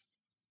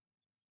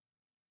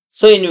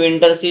 So in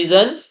winter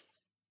season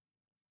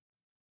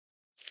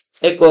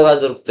ఎక్కువగా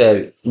దొరుకుతాయి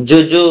అవి.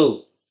 జుజు,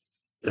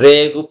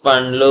 రేగు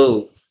పండ్లు.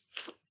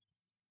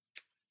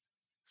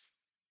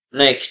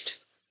 నెక్స్ట్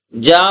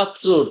జాక్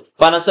ఫ్రూట్,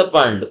 పనస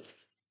పండు.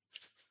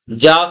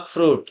 జాక్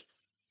ఫ్రూట్,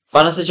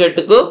 పనస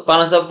చెట్టుకు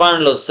పనస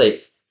పండ్లు వస్తాయి,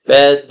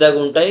 పెద్దగా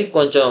ఉంటాయి,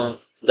 కొంచెం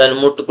దాన్ని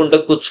ముట్టుకుంటే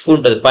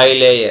కుచ్చుకుంటది పై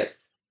లేయర్.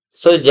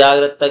 సో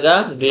జాగ్రత్తగా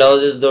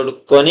గ్లౌజెస్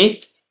తొడుక్కొని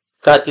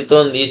కత్తితో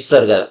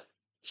తీస్తారు కదా.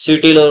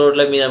 సిటీలో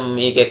రోడ్ల మీద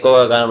మీకు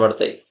ఎక్కువగా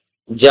కనబడతాయి.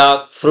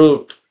 జాక్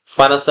ఫ్రూట్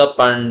పనస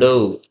పండు,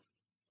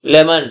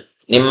 లెమన్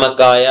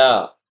నిమ్మకాయ,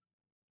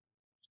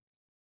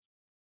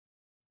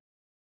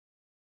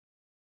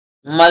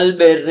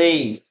 mulberry.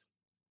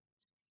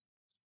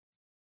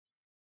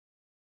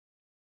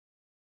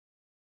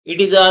 It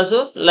is also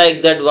like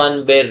that one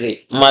berry,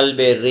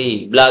 mulberry,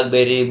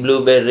 blackberry,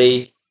 blueberry,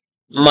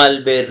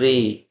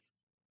 mulberry.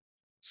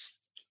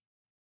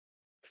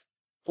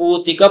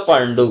 Puthika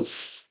పండు.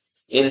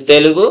 ఇన్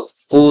తెలుగు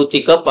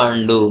పూతిక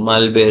పండు,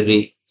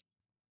 మల్బెర్రీ.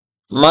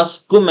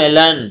 మస్క్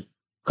మెలన్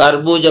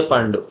కర్బూజ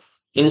పండు.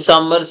 In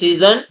summer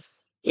season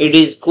it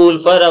is cool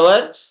for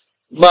our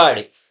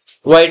body.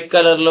 White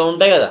colour లో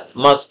ఉంటాయి కదా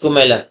Musk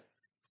melon.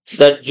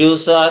 That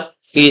juice are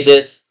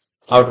pieces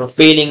after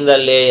peeling the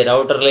layer,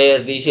 outer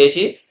layer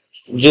తీసేసి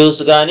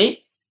juice కానీ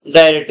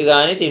direct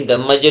కానీ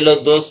తింటాం. మధ్యలో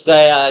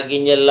దోసకాయ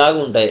గింజల్లాగా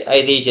ఉంటాయి,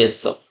 అవి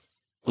తీసేస్తాం.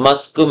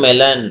 మస్క్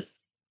మెలన్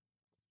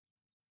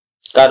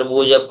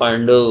కర్బూజ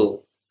పండు.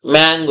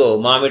 మ్యాంగో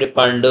మామిడి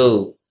పండు.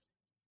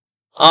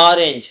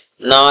 ఆరెంజ్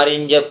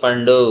నారింజ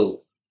పండు.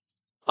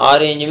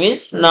 ఆరెంజ్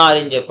మీన్స్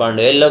నారింజ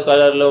పండు, ఎల్లో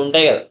కలర్ లో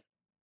ఉంటాయి కదా.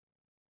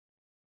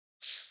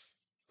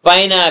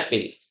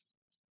 పైనాపిల్.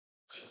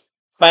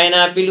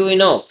 పైనాపిల్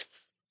వినో,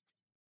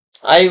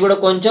 అవి కూడా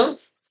కొంచెం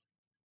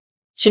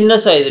చిన్న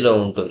సైజులో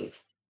ఉంటుంది.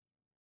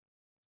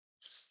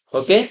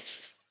 ఓకే.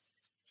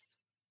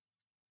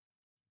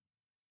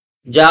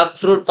 జాక్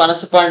ఫ్రూట్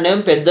పనస పండు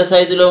ఏమో పెద్ద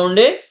సైజులో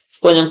ఉండి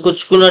కొంచెం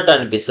కుచ్చుకున్నట్టు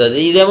అనిపిస్తుంది.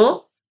 ఇదేమో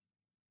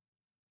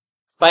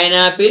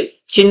పైనాపిల్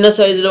చిన్న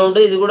సైజులో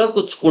ఉంటుంది, ఇది కూడా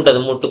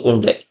కుచ్చుకుంటుంది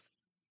ముట్టుకుంటే.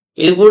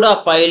 ఇది కూడా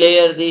పై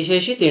లేయర్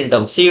తీసేసి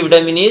తింటాం. C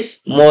vitamin is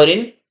more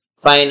in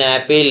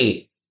pineapple.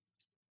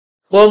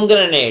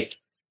 పోమ్గ్రనేట్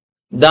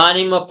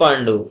దానిమ్మ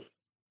పండు.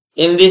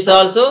 In this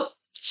also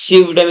see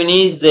vitamin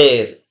is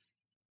there.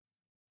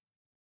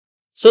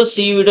 So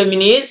C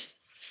vitamin is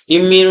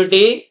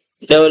immunity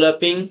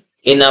developing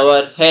in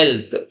our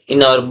health, in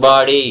our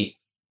body.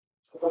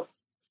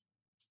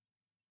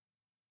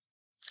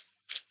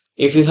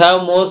 If you have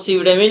more C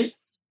vitamin,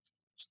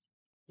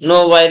 no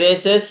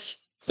viruses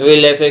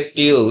will affect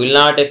you, will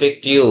not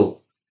affect you.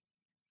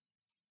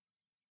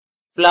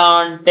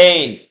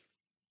 Plantain,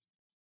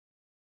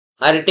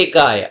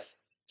 aratikaya.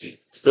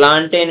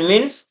 Plantain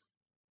means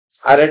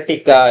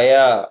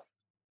aratikaya.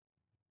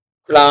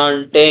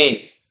 Plantain,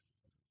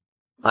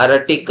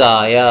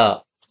 aratikaya.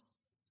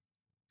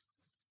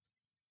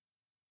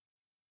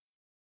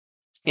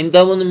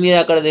 ఇంతకుముందు మీరు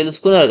అక్కడ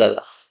తెలుసుకున్నారు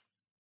కదా,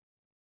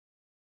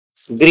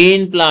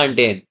 green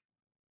plantain,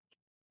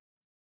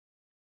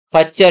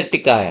 పచ్చి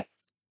అరటికాయ.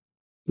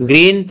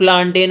 Green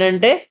plantain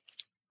అంటే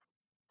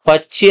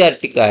పచ్చి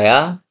అరటికాయ.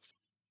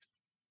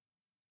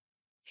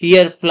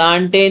 Here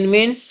plantain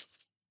means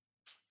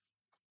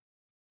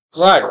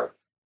what?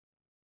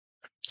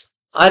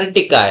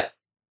 అరటికాయ.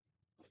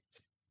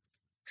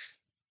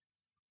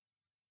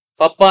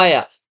 పప్పాయ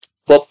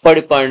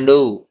పొప్పడి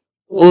పండు.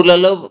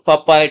 ఊర్లలో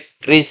papaya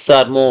trees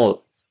are more.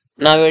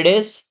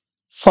 Nowadays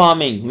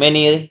farming,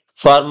 many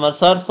farmers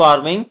are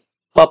farming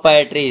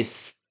papaya trees.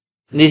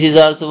 This is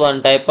also one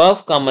type of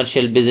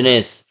commercial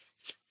business.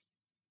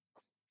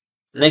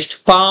 Next,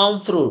 palm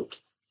fruit,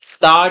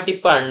 తాటి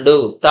పండు.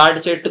 తాటి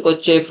చెట్టుకు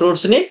వచ్చే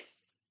ఫ్రూట్స్ ని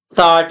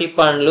తాటి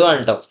పండ్లు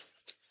అంటాం.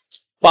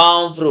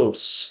 Palm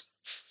fruits.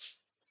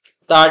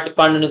 తాటి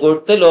పండుని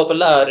కొడితే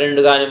లోపల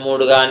 2 గాని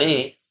 3 గాని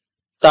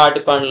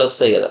తాటి పండ్లు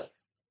వస్తాయి కదా.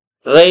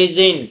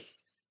 రైజిన్.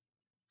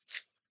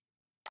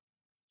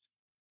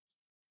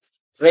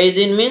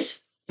 రైజిన్ మీన్స్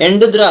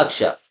ఎండు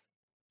ద్రాక్ష.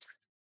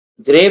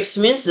 గ్రేప్స్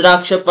మీన్స్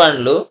ద్రాక్ష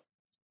పండ్లు.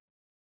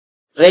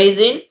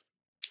 Raisin,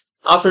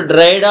 after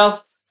dried off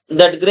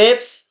that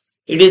grapes,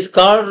 it is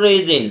called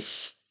raisins.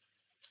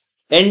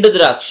 ఎండు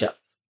ద్రాక్ష,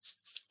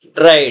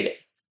 dried.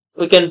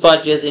 We can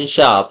purchase in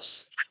shops.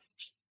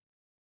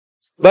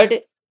 But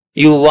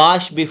you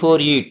wash before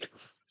eat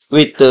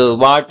with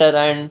water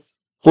and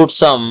put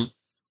some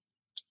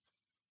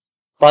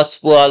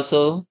pasupu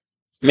also,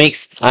 mix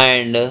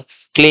and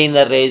clean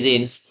the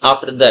raisins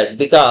after that,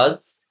 because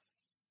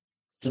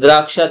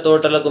ద్రాక్ష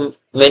తోటలకు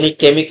many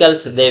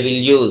chemicals they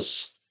will use.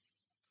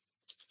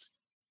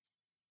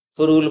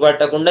 పురుగులు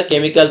పట్టకుండా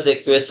chemicals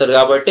ఎక్కువ వేస్తారు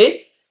కాబట్టి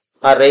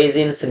ఆ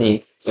raisins ని,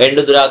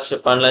 ఎండు ద్రాక్ష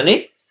పండ్లని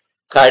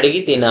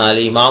కడిగి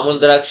తినాలి. మామూలు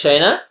ద్రాక్ష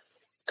అయినా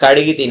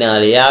కడిగి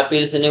తినాలి.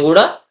 యాపిల్స్ ని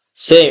కూడా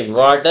సేమ్,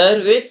 వాటర్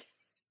విత్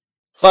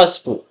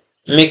పసుపు,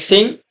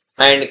 mixing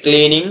and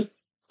cleaning.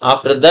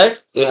 After that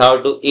you have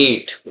to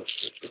eat.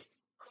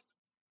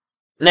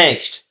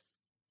 Next,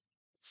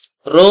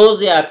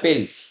 rose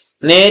Apple,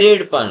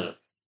 నేరేడు పండ్లు.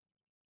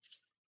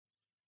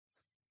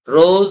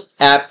 రోజ్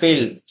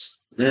యాపిల్,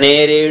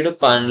 నేరేడు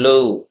పండ్లు.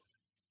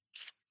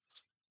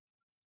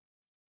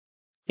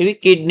 ఇవి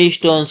కిడ్నీ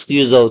స్టోన్స్ కి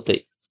యూజ్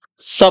అవుతాయి.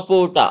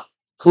 సపోటా,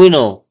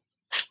 no.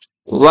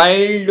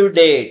 Wild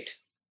date,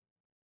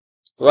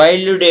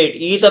 wild date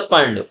ఈత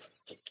పండు.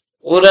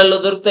 ఊరల్లో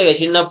దొరుకుతాయి కదా,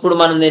 చిన్నప్పుడు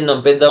మనం తిన్నాం,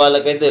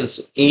 పెద్దవాళ్ళకైతే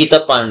తెలుసు ఈత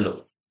పండ్లు.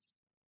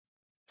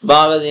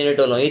 బాగా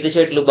తినేటోళ్ళం. ఈత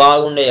చెట్లు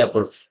బాగుండేవి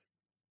అప్పుడు.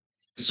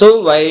 సో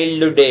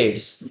వైల్డ్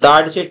డేట్స్,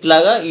 తాటి చెట్లు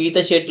లాగా ఈత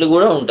చెట్లు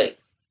కూడా ఉంటాయి.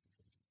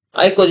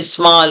 అవి కొద్ది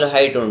స్మాల్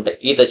హైట్ ఉంటాయి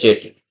ఈత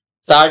చెట్లు.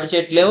 తాటి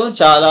చెట్లు ఏమో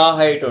చాలా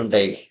హైట్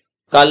ఉంటాయి.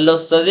 కళ్ళు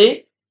వస్తుంది,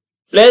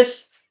 ప్లస్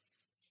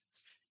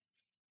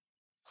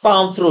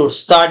పామ్ ఫ్రూట్స్,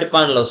 తాటి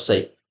పండ్లు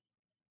వస్తాయి.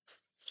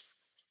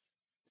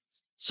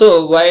 సో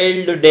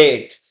వైల్డ్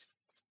డేట్,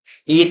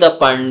 ఈత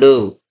పండు.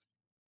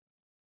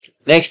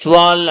 Next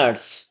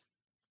walnuts.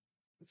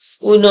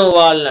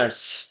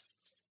 Walnuts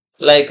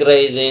like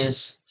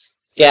raisins,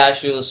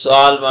 cashews,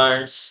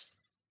 almonds.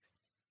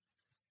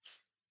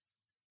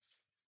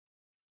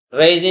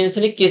 Raisins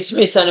ని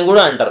కిస్మిస్ అని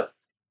కూడా అంటారు.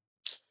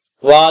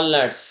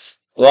 Walnuts,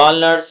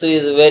 walnuts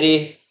is very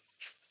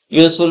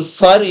useful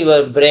for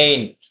your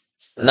brain.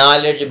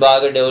 Knowledge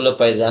బాగా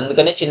డెవలప్ అయింది.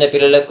 అందుకనే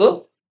చిన్నపిల్లలకు,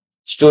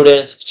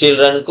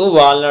 చిల్డ్రన్కు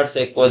వాల్నట్స్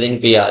ఎక్కువ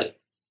తినిపించాలి.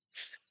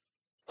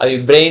 అవి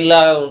బ్రెయిన్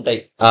లాగా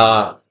ఉంటాయి.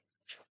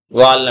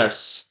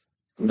 Walnuts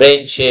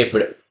brain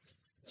shaped.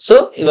 So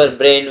your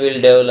brain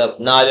will develop,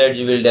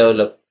 knowledge will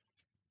develop.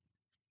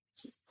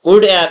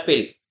 Would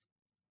Apple,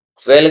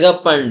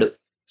 వెలగపండు.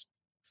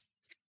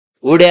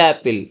 Would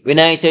Apple,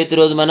 Vinayaka Chavithi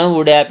రోజు మనం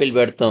వుడ్ యాపిల్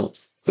పెడతాం,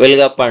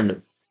 వెలగపండు.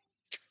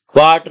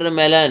 వాటర్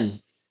మెలన్,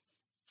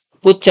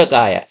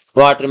 పుచ్చకాయ.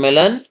 వాటర్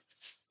మెలన్,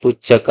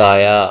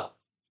 పుచ్చకాయ.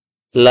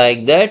 Like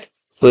that,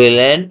 we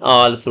learn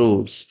all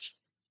fruits.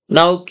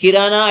 Now,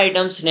 kirana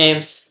items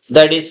names,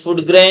 that is food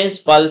grains,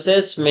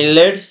 pulses,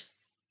 millets,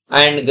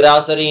 and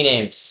grocery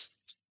names.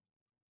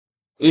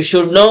 You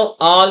should know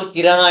all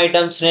kirana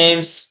items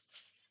names,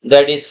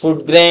 that is food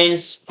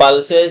grains,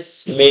 pulses,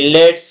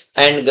 millets,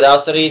 and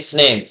groceries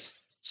names.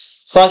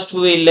 First,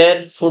 we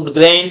learn food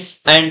grains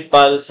and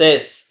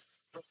pulses.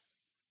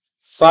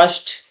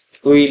 First,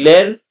 we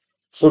learn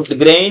food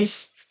grains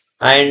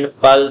and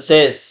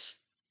pulses.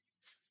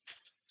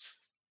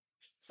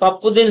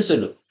 పప్పు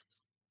దినుసులు,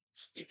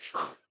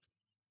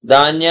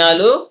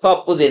 ధాన్యాలు,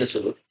 పప్పు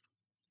దినుసులు.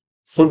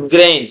 Food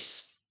grains,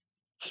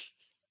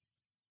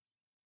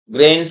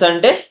 grains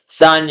అంటే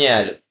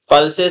ధాన్యాలు.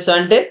 Pulses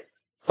అంటే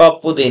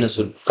పప్పు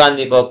దినుసులు,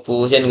 కందిపప్పు,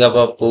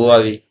 శనగపప్పు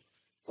అవి.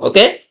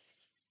 Okay.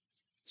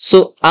 So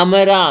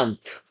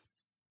amaranth,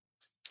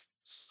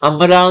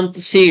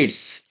 amaranth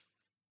seeds,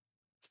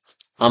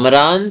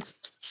 amaranth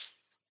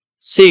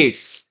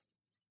seeds.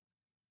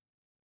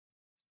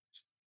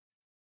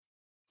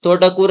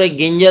 తోటకూర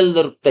గింజలు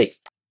దొరుకుతాయి.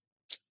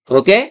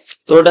 ఓకే.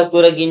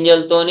 తోటకూర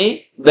గింజలతోని,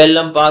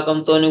 బెల్లం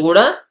పాకంతోని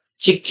కూడా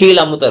చిక్కీలు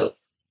అమ్ముతారు.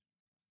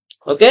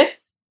 Okay.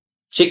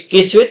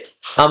 Chickies with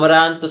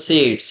amaranth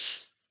seeds,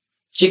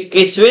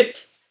 chickies with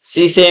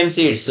sesame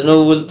seeds,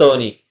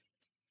 నువ్వులతోని.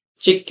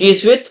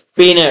 Chickies with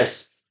peanuts,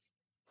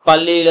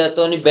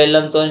 పల్లీలతోని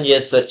బెల్లంతోని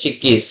చేస్తారు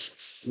చిక్కీస్,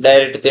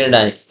 డైరెక్ట్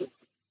తినడానికి.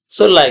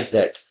 So like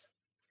that.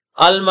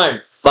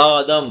 ఆల్మండ్,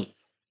 బాదం.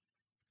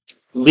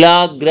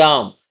 Black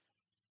gram.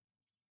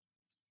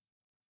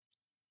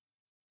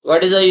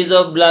 What is the use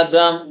of black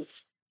gram?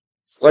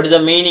 What is the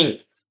meaning?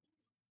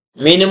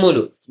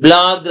 మినుములు,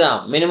 black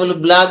gram. మినుములు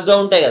black గా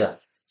ఉంటాయి కదా.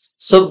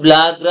 So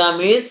black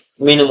gram is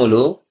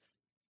మినుములు.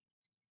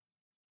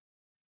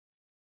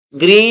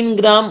 Green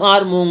gram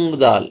are moong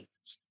dal,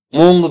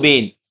 moong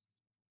been.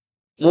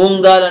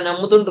 Moong dal అని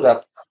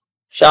అమ్ముతుంటారు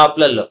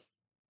షాప్లలో.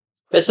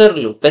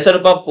 పెసర్లు,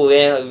 పెసరపప్పు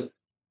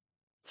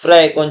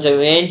ఫ్రై కొంచెం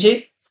వేయించి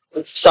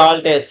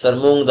సాల్ట్ వేస్తారు,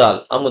 మూంగ్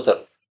దాల్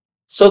అమ్ముతారు.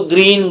 So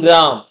green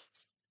gram.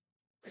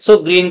 So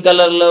green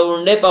colour లో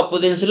ఉండే పప్పు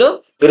దినుసులు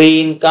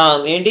గ్రీన్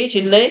కామ్. ఏంటి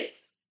చిన్నవి?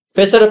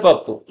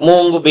 పెసరపప్పు,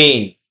 moong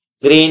been.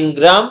 Green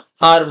gram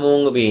are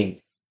moong been.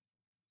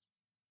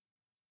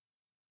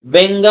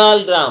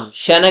 Bengal gram,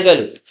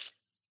 శనగలు,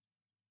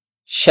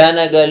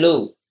 శనగలు.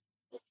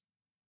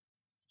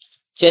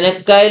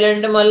 శనక్కాయలు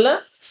అంటే మళ్ళా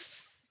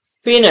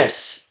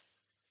పీనట్స్.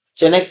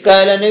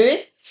 శనక్కాయలు అనేవి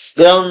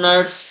గ్రౌండ్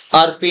నట్స్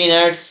ఆర్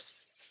పీనట్స్,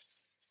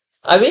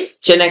 అవి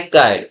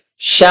శనక్కాయలు.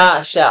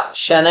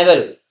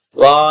 శనగలు.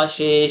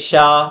 వాశేష,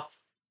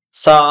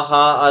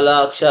 సాహా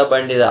అలాక్ష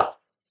బండిరా.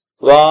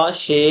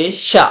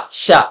 వాశేష,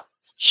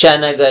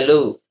 శనగలు.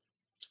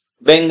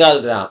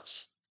 బెంగాల్ గ్రామ్స్.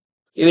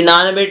 ఇవి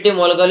నానబెట్టి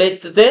మొలకలు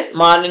ఎత్తితే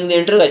మార్నింగ్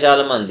తింటారు కదా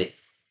చాలా మంది,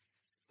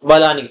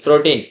 బలానికి,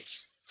 ప్రోటీన్.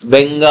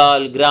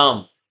 బెంగాల్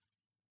గ్రామ్.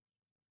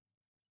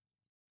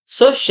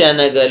 సో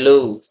శనగలు.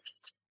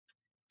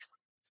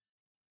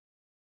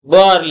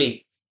 Barley.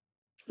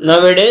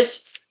 Nowadays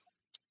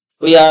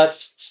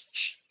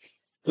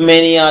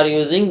many are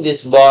using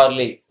this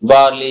barley.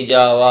 Barley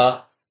java,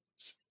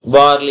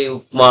 barley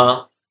upma,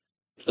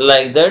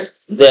 like that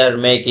they are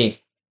making.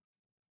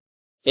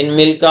 In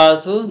milk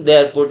also they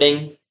are putting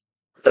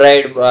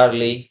dried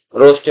barley,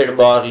 roasted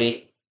barley.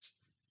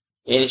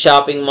 In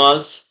shopping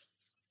malls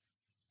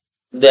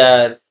they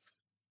are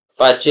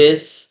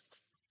purchase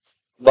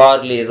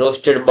barley,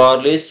 roasted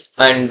barleys,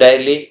 and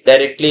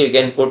directly you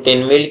can put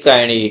in milk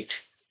and eat.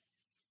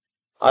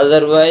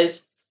 Otherwise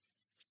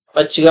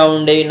పచ్చిగా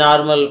ఉండే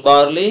normal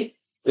barley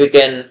we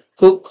can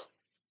cook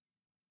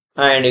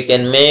and you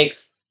can make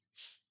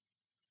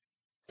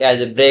as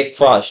a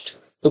breakfast.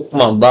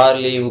 Upma,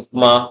 barley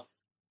upma,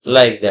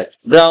 like that.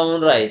 Brown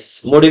rice,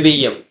 ముడి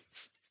బియ్యం.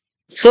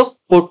 So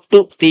పొట్టు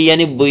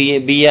తీయని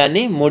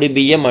బియ్యాన్ని ముడి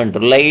బియ్యం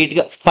అంటారు. లైట్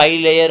గా 5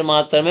 లేయర్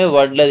మాత్రమే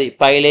వడ్లది,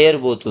 5 లేయర్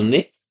పోతుంది.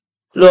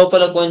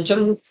 లోపల కొంచెం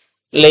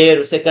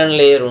లేయర్, సెకండ్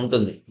లేయర్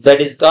ఉంటుంది.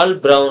 That is called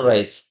brown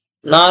rice.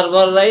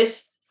 Normal rice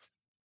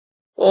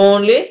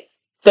only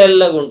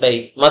తెల్లగా ఉంటాయి,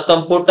 మొత్తం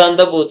పుట్టు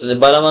అంతా పోతుంది,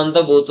 బలం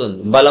అంతా పోతుంది.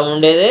 బలం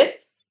ఉండేదే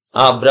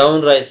ఆ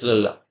brown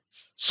రైస్లలో.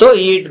 So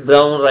eat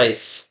brown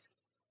rice.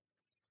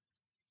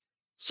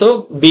 So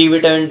B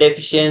vitamin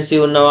deficiency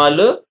ఉన్న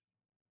వాళ్ళు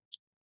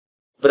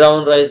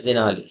బ్రౌన్ రైస్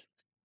తినాలి.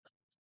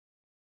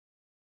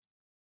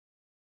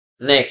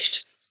 Next,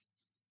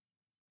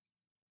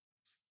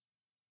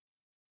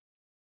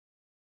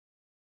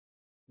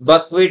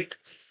 buckwheat,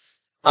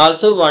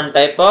 also one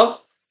type of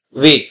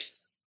wheat.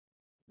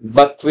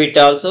 Buckwheat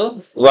also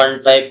one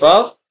type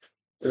of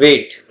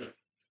wheat.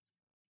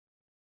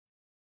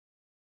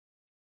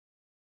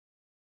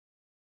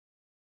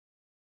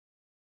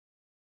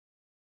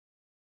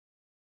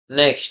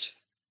 Next,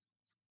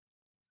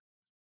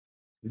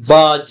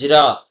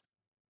 bajra,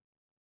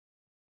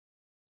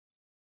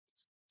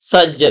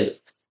 సజ్జలు.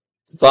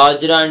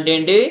 బాజ్రా అంటే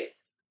ఏంటి?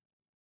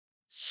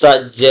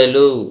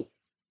 సజ్జలు.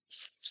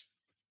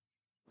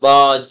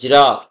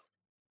 బాజ్రా,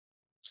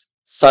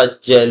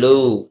 సజ్జలు.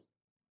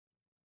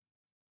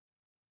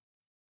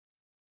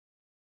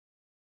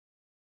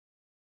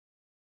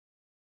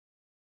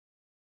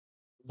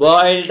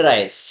 బాయిల్డ్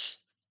రైస్,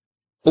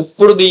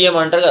 ఉప్పుడు బియ్యం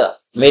అంటారు కదా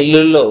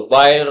మిల్లుల్లో,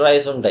 బాయిల్డ్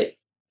రైస్ ఉంటాయి.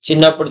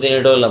 చిన్నప్పుడు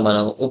తినేటోళ్ళం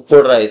మనం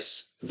ఉప్పుడు రైస్,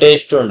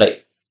 టేస్ట్ ఉంటాయి,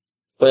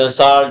 కొంచెం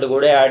సాల్ట్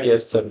కూడా యాడ్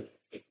చేస్తారు.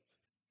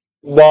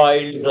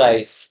 Boiled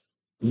rice.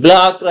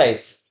 Black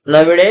rice,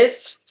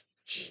 nowadays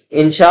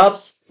in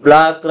shops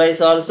black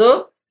rice also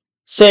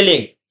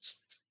selling.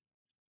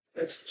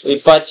 We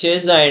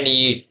purchase and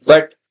eat,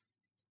 but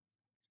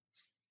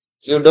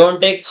you don't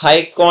take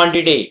high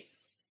quantity,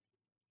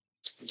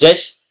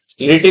 just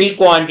little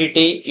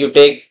quantity you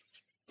take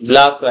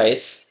black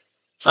rice,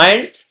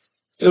 and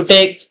you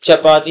take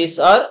chapatis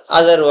or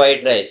other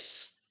white rice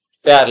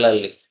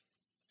parallelly.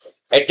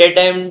 At a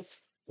time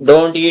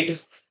don't eat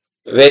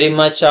very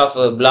much of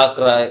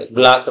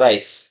black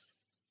rice,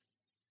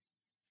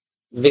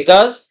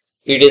 because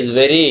it is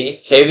very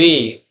heavy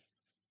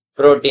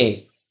protein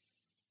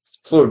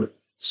food.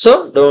 So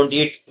don't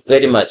eat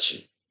very much,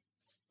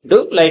 do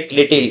like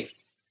little,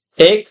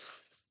 take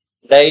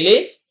daily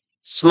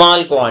small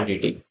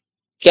quantity.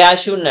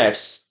 Cashew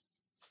nuts.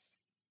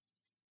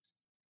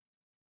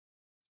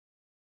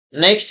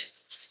 Next,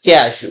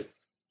 cashew,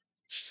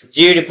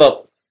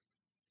 జీడిపప్పు.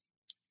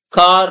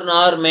 Corn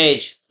are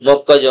maze,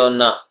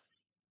 మొక్కజొన్న.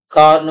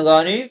 Corn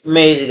గాని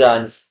maze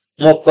గాని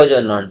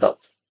మొక్కజొన్న అంటాం.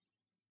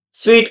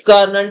 Sweet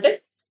corn అంటే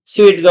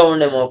sweet గా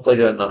ఉండే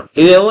మొక్కజొన్న.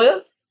 ఇవేమో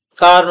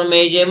కార్న్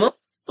మేజ్ ఏమో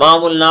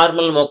మామూలు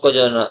నార్మల్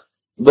మొక్కజొన్న,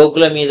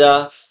 బొగ్గుల మీద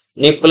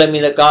నిప్పుల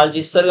మీద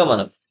కాల్చిస్తారుగా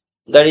మనం,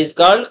 that is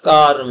called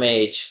corn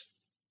maze.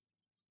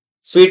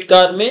 Sweet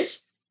corn means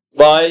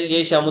boil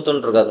చేసి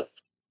అమ్ముతుంటారు కదా,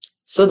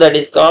 so that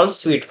is called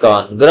sweet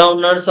corn.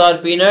 Ground nuts are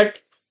peanut,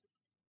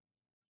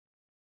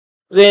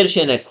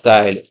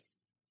 వేరుశెనక్కాయలు.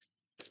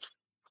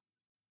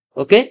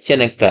 Okay,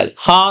 శనక్కాయలు.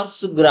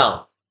 Horse gram,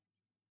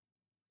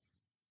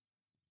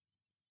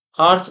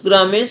 horse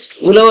gram means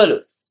ఉలవలు.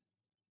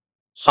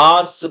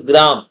 హార్స్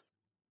గ్రామ్,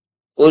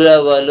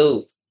 ఉలవలు.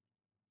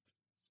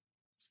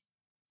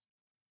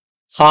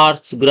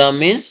 హార్స్ గ్రామ్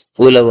మీన్స్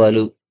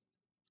ఉలవలు.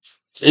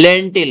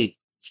 Lentil,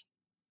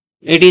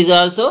 it is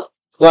also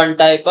one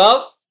type of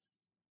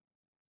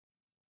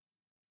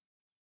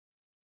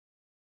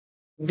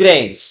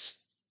grains.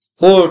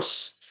 Oats,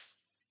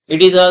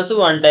 it is also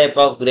one type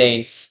of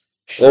grains.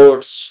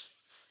 Oats.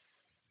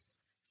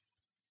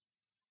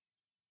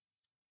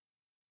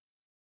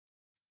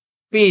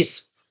 Peas,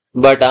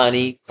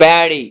 batani.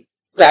 Paddy,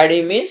 paddy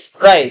means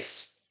rice.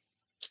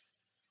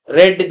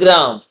 Red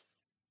gram,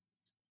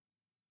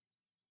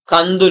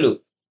 కందులు.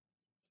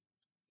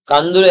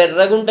 కందులు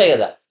ఎర్రగా ఉంటాయి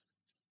కదా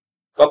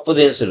పప్పు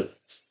దినుసులు.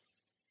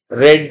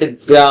 Red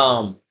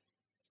gram,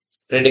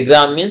 red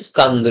gram means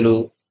కందులు.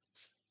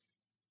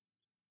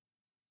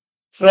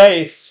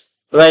 Rice,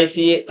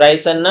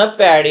 rice అన్న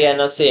paddy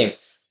అన్న సేమ్.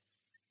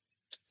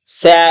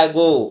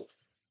 సాగు,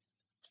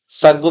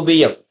 సగ్గు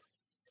బియ్యం.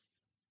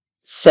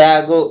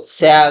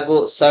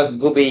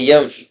 సగ్గు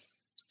బియ్యం.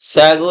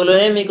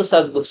 సాగులోనే మీకు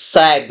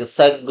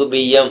సగ్గు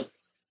బియ్యం.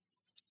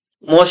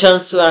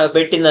 మోషన్స్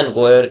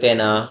పెట్టిందనుకో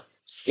ఎవరికైనా,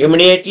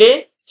 ఇమీడియట్లీ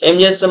ఏం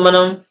చేస్తాం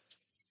మనం,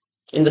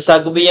 ఇంత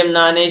సగ్గు బియ్యం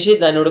నానేసి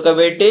దాన్ని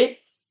ఉడకబెట్టి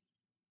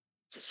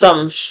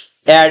some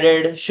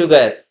added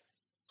sugar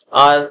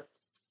or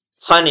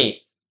honey,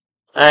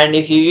 and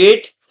if you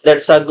eat that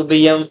saggu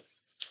biyam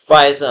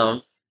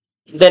payasam,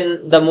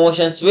 then the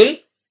motions will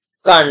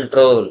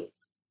control.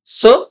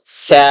 So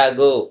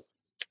sagu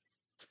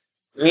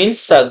means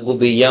saggu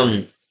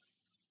biyam.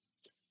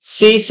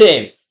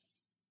 Sesame,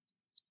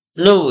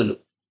 నువ్వులు.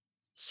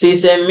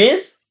 Sesame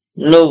means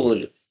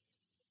నువ్వులు.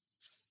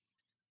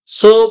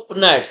 Soap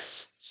nuts,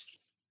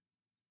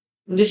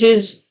 this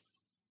is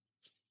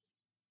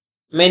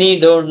many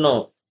don't know.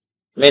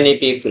 many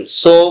people.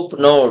 Soap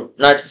note,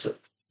 nuts,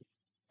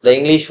 the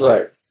English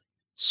word.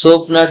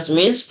 Soap nuts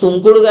means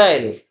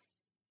కుంకుడుగాయలు.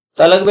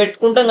 తలకు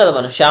పెట్టుకుంటాం కదా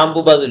మనం shampoo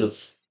బదులు.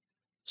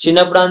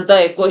 చిన్నప్పుడు అంతా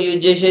ఎక్కువ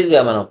యూజ్ చేసేది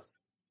కదా మనం.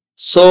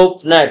 Soap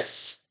nuts.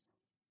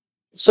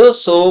 So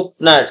soap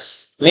nuts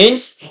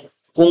means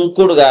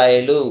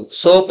కుంకుడుగాయలు.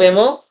 Soap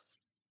ఏమో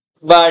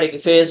బాడీకి,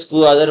 ఫేస్ కు,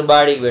 అదర్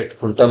బాడీకి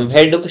పెట్టుకుంటాం.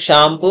 హెడ్ కు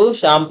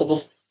షాంపూకు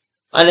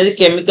అనేది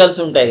కెమికల్స్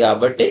ఉంటాయి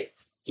కాబట్టి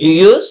యు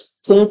యూస్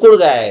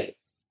కుంకుడుగాయలు.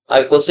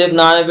 అవి కొద్దిసేపు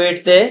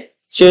నానబెడితే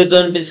చేతితో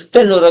పిసికితే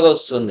నురగ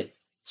వస్తుంది.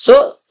 So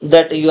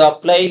that you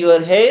apply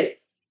your hair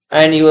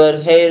and your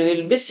hair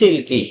will be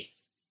silky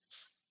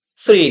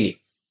freely.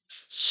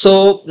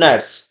 Soap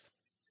nuts,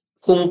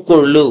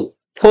 కుంకుళ్ళు.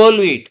 Whole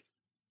wheat.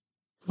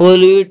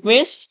 Whole wheat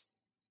means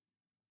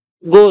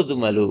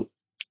గోధుమలు.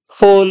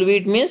 హోల్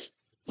వీట్ మీన్స్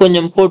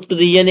కొంచెం పొట్టు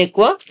తీయని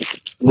ఎక్కువ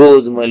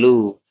గోధుమలు.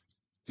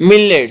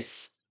 Millets.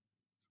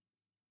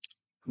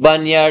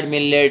 Barnyard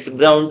millet,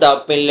 brown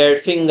top millet,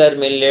 finger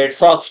millet,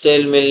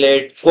 foxtail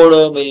millet, kodo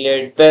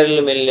millet, pearl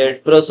millet,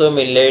 proso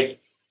millet.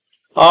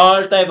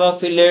 All type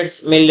of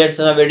millets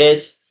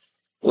nowadays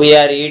we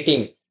are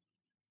eating.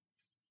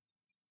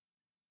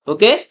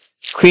 Okay?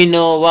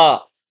 Quinoa.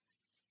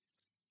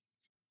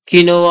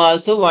 Quinoa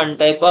also one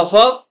type of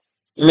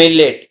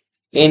millet.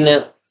 In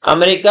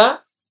America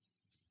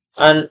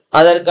and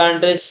other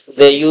countries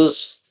they use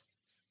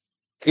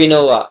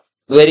quinoa.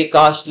 Very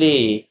costly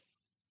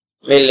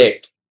millet.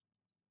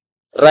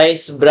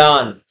 Rice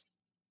bran,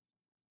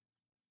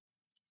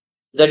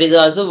 that is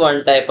also one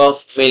type of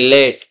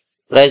millet.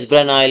 Rice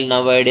bran oil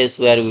nowadays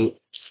we are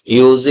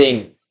using.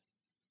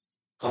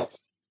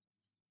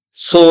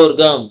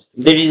 Sorghum,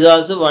 that is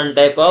also one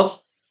type of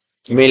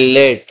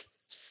millet.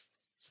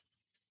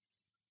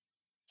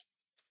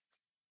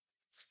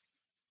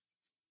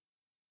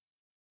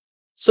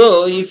 So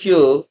if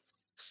you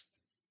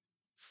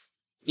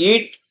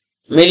eat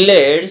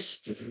millets,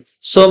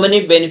 so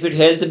many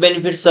health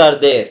benefits are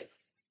there.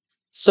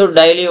 So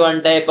daily one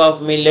type of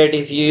millet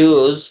if you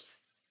use,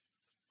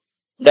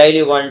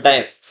 daily one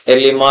time,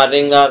 early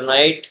morning or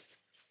night,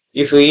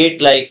 if you eat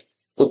like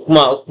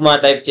upma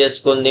type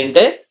cheskoni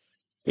tinte,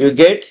 you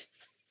get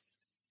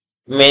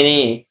many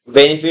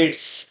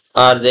benefits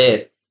are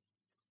there.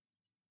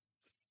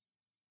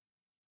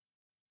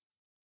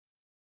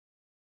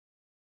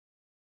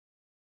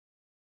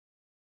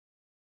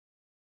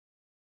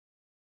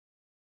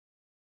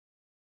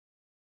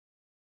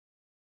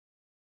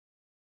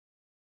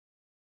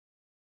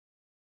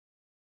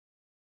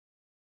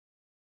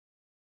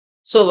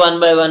 So one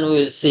by one we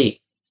will see.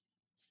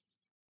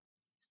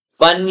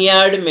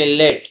 Barnyard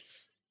millet.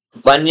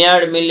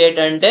 Barnyard millet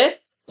ante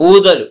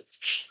ఊదలు.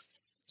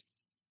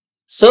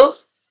 So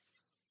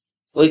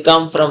we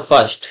come from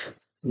first.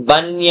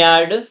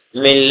 Barnyard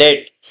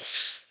millet.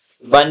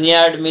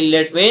 Barnyard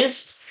millet means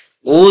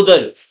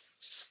ఊదలు.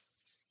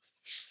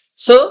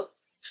 So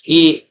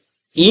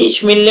each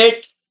millet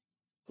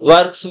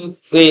works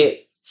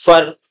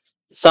for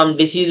some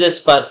diseases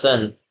person.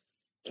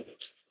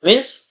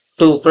 Means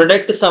to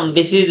protect some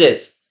diseases.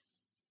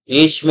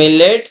 Each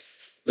millet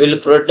will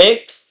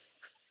protect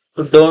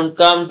to don't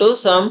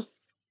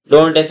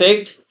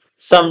affect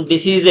some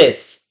diseases.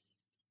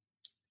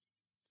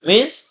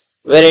 Means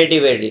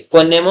variety.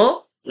 కొన్నేమో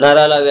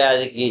నరాల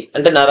వ్యాధికి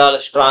అంటే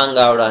నరాలు strong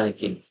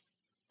కావడానికి,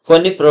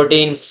 కొన్ని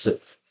proteins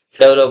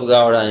develop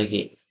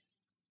కావడానికి,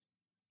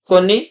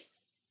 కొన్ని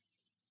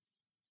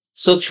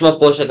సూక్ష్మ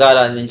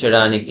పోషకాలు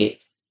అందించడానికి,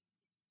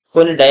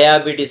 కొన్ని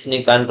డయాబెటీస్ ని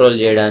కంట్రోల్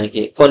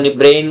చేయడానికి, కొన్ని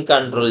బ్రెయిన్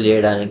కంట్రోల్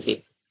చేయడానికి,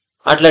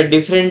 అట్లా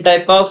డిఫరెంట్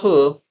టైప్ ఆఫ్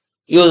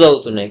యూజ్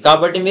అవుతున్నాయి.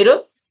 కాబట్టి మీరు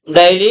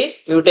daily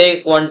you take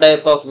one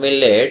type of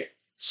millet,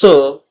 so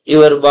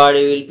your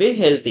body will be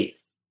healthy.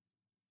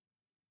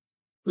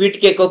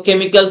 వీటికి ఎక్కువ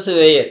కెమికల్స్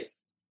వేయరు,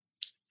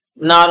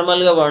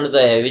 నార్మల్ గా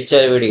వండుతాయి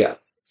విచ్చలవిడిగా.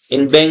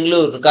 In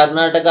Bengaluru,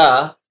 Karnataka,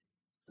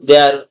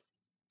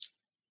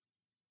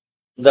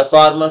 the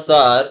farmers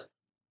are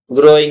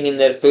growing in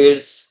their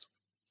fields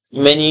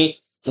many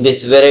this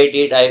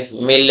variety type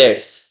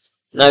millets.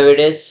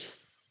 Nowadays,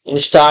 in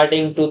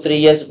starting 2-3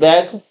 years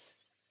back,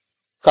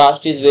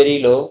 cost is very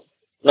low.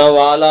 Now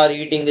all are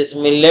eating these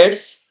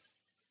millets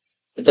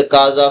with the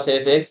cause of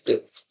effect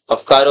of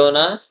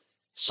corona.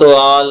 So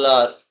all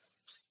are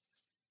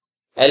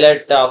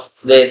alert of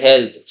their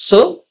health. So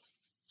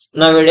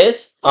nowadays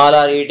all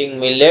are eating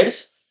millets.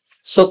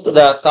 So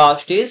the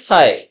cost is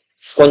high.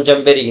 కొంచెం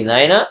పెరిగింది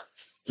అయినా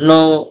no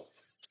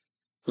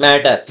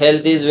matter,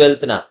 health is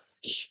wealth na.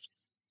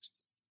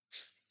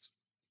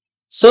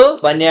 So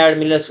barnyard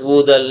millets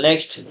ఊదల్.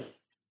 Next,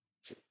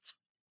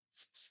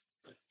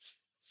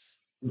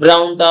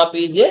 brown top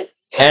is a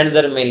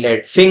another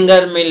millet.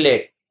 Finger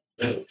millet,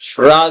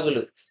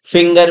 రాగులు.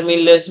 Finger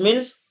millets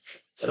means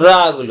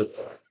రాగులు.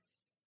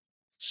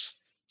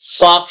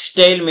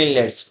 Foxtail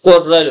millets,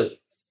 కొర్రలు.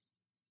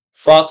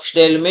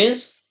 Foxtail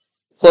means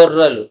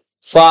కొర్రలు.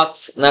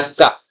 Pox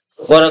నక్క,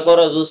 కొర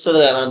చూస్తుంది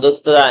కదా మనం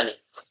దొక్కుతుందా అని.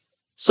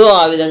 సో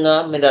ఆ విధంగా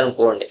మీరు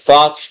అనుకోండి.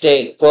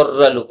 ఫాక్స్టైల్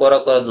కొర్రలు, కొర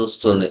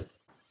చూస్తుంది.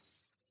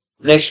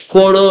 Next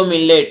kodo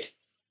millet,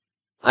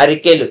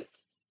 అరికెలు.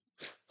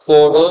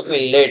 Kodo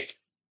millet.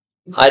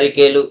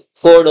 అరికెలు.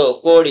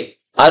 Kodo కోడి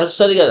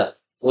అరుస్తుంది కదా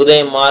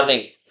ఉదయం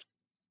మార్నింగ్.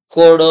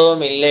 కోడో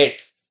మిల్లెట్.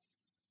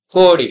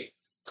 కోడి.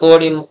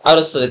 కోడి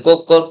అరుస్తుంది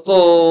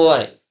కొక్కో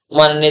అని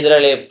మన నిద్ర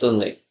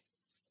లేపుతుంది.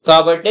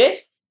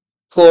 కాబట్టి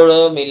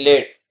కోడో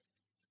మిల్లెట్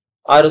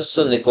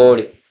అరుస్తుంది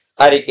కోడి.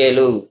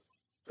 అరికెలు.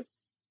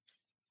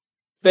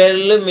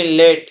 పెర్లు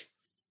మిల్లెట్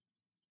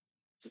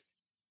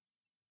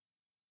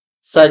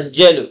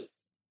సజ్జలు.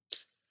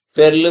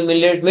 పెర్లు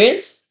మిల్లెట్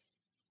మీన్స్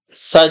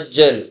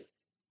సజ్జలు.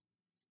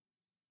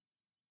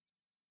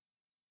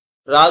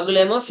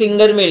 రాగులేమో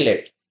ఫింగర్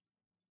మిల్లెట్.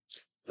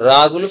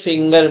 రాగులు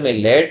ఫింగర్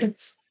మిల్లెట్.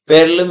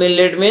 పెర్లు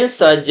మిల్లెట్ మీన్స్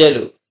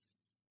సజ్జలు.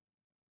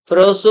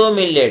 Proso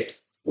millet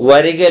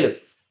వరిగెలు.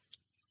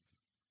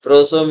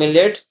 Proso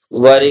millet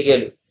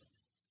వరిగెలు.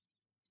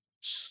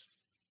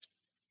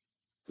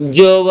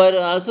 Jowar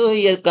also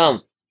here come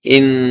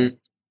in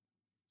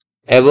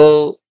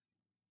above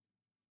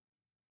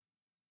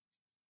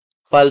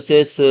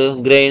pulses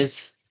grains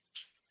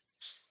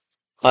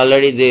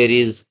already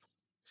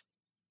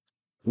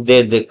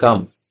there they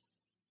come.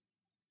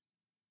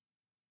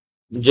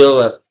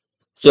 Jowar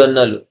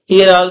జొన్నలు.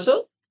 Here also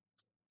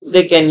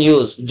they can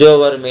use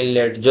jowar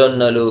millet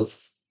జొన్నలు.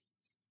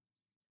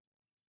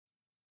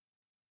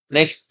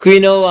 Next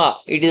quinoa.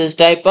 It is a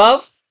type of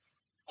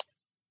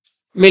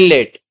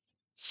millet.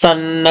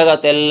 సన్నగా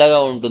తెల్లగా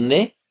ఉంటుంది.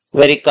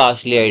 Very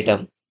costly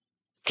item.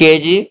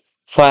 KG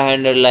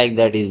 500 like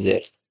that is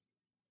there.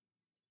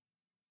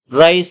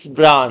 Rice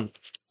bran.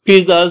 It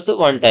is also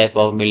one type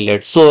of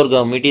millet.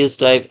 Sorghum. It is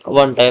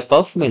one type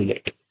of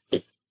millet.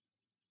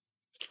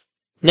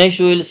 Next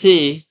we will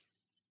see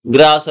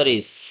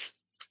groceries.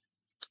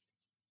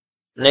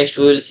 Next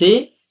we will see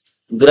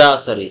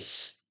groceries.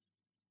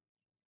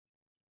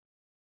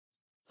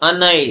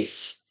 Anise.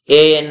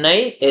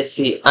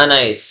 ANISE.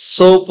 Anise.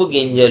 సోపు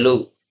గింజలు.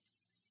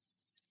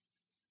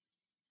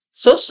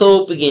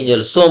 సోపు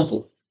గింజలు సోంపు.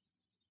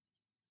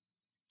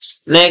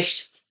 Next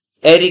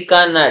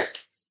Erika నట్.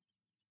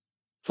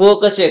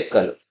 పోక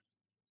చెక్కలు.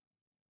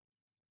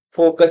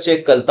 పోక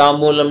చెక్కలు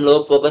తాంబూలంలో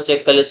పోక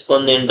చెక్కలు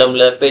వేసుకొని తింటాం.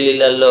 లేదా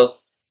పెళ్లిళ్ళల్లో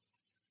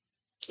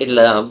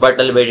ఇట్లా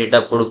బట్టలు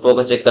పెట్టేటప్పుడు పోక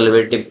చెక్కలు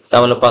పెట్టి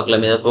తమలపాకుల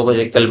మీద పోక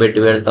చెక్కలు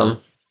పెట్టి పెడతాం.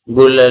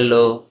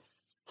 గుళ్ళల్లో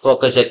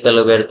పోక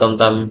చెక్కలు పెడతాం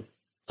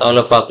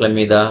తమలపాకుల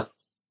మీద.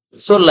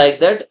 సో లైక్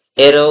దట్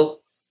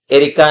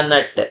ఎరికా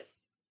నట్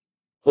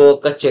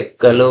పోక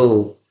చెక్కలు.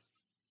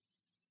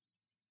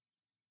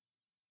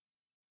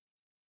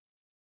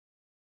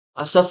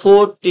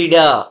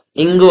 అసఫోటిడా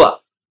ఇంగువ.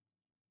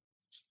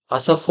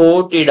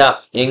 అసఫోటిడా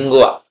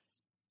ఇంగువ.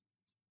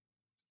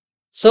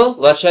 సో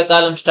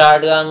వర్షాకాలం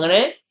స్టార్ట్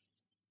కాగానే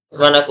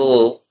మనకు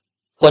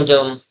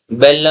కొంచెం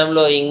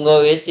బెల్లంలో ఇంగువ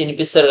వేసి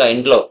తినిపిస్తారు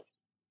ఇంట్లో.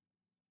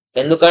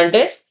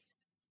 ఎందుకంటే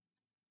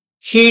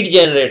హీట్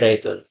జనరేట్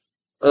అవుతుంది.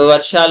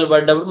 వర్షాలు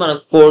పడ్డప్పుడు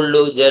మనకు కోల్డ్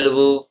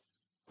జలుబు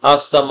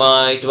ఆస్తమా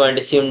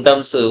ఇటువంటి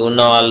సిమ్టమ్స్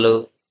ఉన్నవాళ్ళు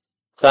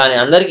కానీ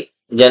అందరికి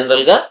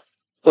జనరల్గా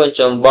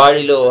కొంచెం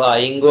బాడీలో ఆ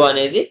ఇంగువ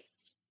అనేది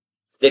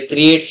they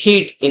create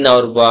heat in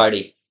our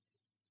body.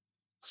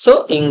 So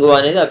ఇంగువ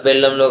అనేది ఆ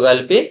బెల్లంలో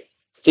కలిపి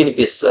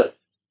తినిపిస్తారు.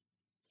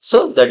 So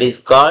that is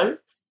called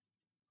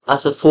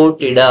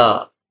asafoetida.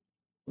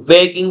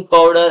 Baking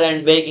powder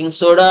and baking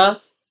soda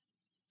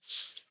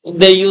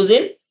they use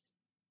in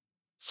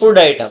food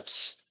items.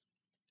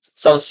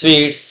 Some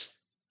sweets,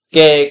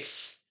 cakes,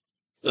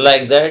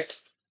 like that.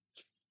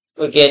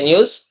 We can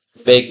use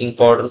baking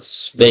powders,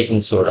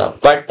 baking soda.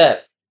 Butter.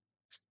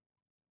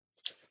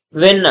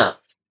 Venna.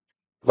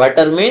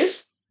 Butter means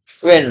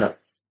వెన్న.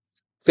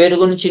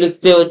 పెరుగుని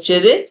చిలికితే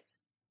వచ్చేది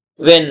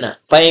వెన్న.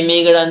 పై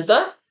మీగడంతా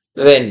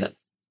వెన్న.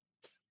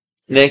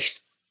 Next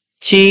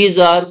cheese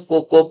are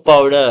cocoa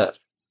powder.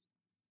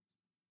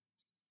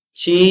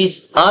 Cheese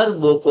are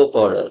cocoa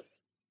powder.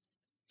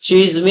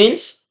 Cheese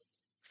means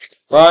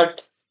what?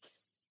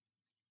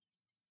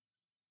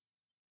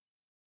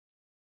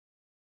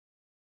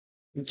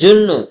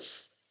 Junnu.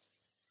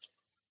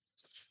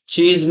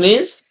 Cheese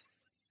means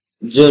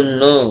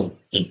junnu.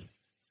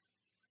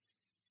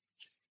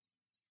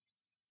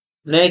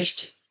 Next,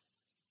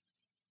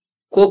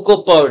 cocoa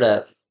powder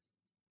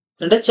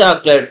and a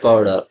chocolate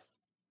powder.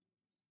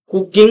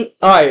 Cooking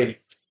oil.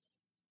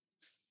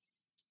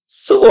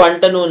 So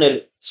వంట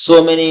నూనెలు. So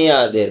many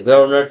are there.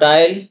 Groundnut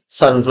oil,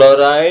 sunflower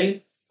oil,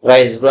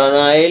 rice bran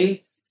oil,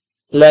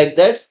 like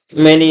that.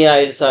 Many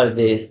oils are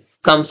there.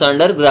 Comes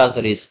under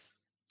groceries.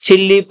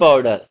 Chilli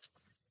powder,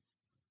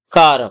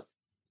 karam.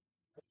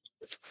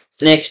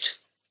 Next,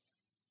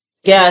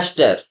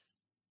 castor.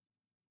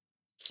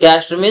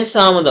 Castor means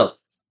samudam.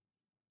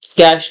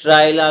 Castor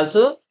oil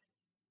also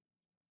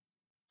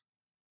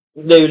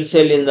they will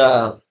sell in the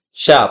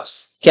shops.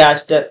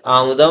 Castor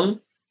amudam,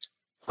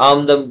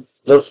 amudam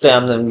దొరుకుతాయి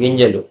amudam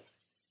గింజలు.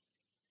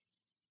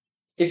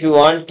 If you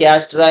want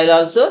castor oil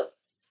also,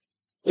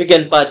 you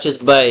can purchase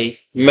by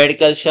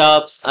medical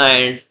shops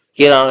and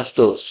kirana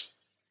stores.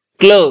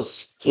 Cloves,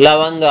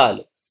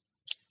 lavangalu.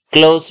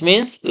 Cloves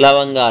means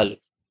lavangalu.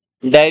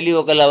 Daily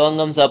oka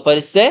lavangam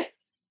sapariస్తే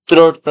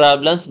throat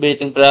problems,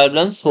 breathing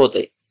problems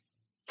పోతాయి.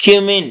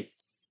 Cumin,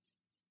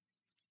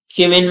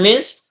 Cumin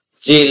means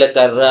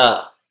జీలకర్ర.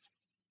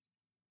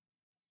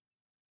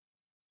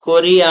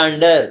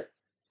 Coriander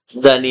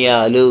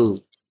ధనియాలు.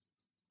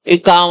 ఈ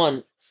common.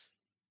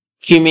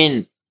 Cumin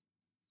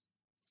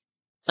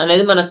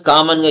అనేది మనకు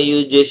common గా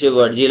use చేసే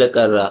word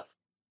జీలకర్ర.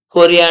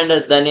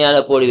 Coriander ధనియాల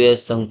పొడి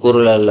వేస్తాం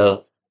కూరలలో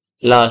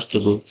లాస్ట్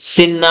కు.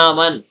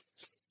 సిన్నామన్.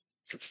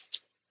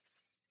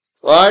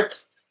 What?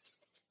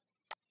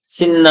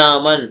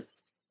 సిన్నామన్.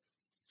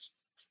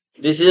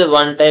 This is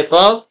one type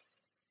of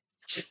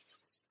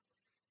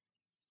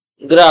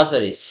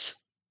groceries.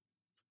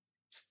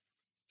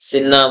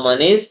 Cinnamon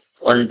is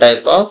one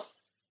type of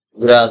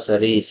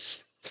groceries.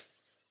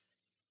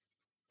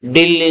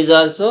 Dill is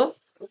also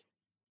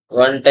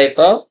one type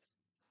of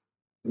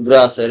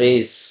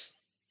groceries.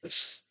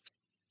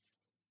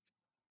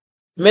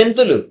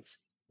 మెంతులు.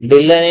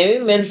 డిల్ అనేవి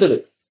మెంతులు.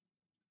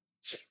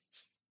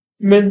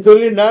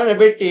 మెంతుల్ని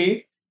నానబెట్టి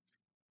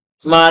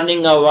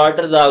మార్నింగ్ ఆ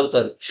వాటర్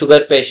తాగుతారు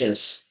sugar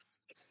patients.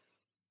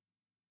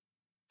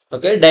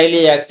 Okay,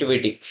 daily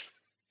activity.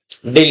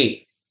 Drill.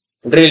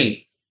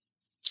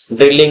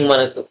 Drilling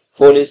మనకు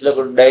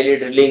పోలీసులకు డైలీ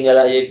డ్రిల్లింగ్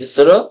ఎలా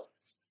చేపిస్తారో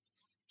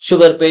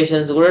షుగర్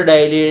పేషెంట్స్ కూడా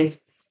daily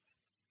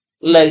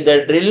like the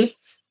drill.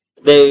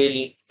 They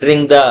will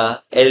drink the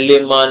early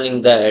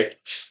morning that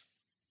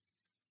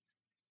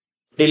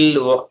drill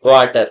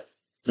water.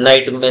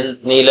 Night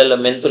నీళ్ళలో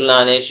మెంతులు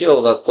నానేసి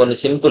కొన్ని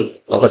సింపుల్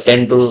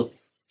 10 to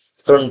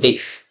 20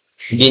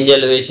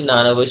 గింజలు వేసి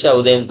నానబోసి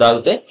ఉదయం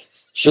తాగితే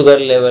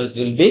sugar levels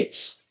will be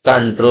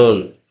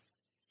control.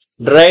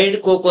 Dried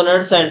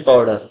coconuts and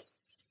powder.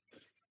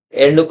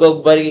 ఎండు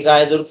కొబ్బరికి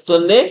కాయ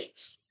దొరుకుతుంది,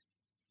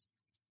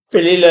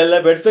 పెళ్లిళ్ళల్లో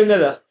పెడతాం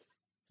కదా,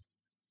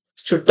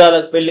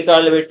 చుట్టాలకు పెళ్లి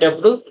కాళ్ళు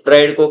పెట్టేప్పుడు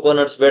డ్రైడ్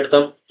కోకోనట్స్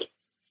పెడతాం.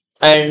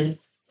 అండ్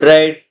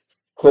డ్రైడ్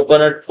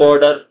కోకోనట్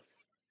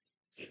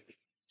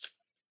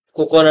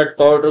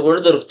పౌడర్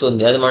కూడా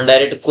దొరుకుతుంది. అది మనం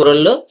డైరెక్ట్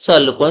కూరల్లో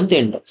చల్లుకొని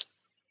తింటాం.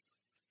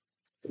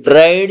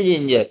 Dried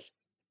ginger.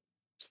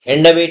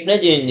 ఎండబెట్టిన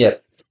జింజర్.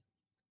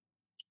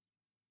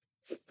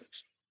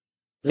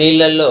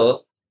 నీళ్ళల్లో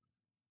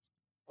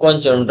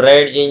కొంచెం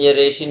డ్రైడ్ జింజర్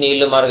వేసి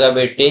నీళ్లు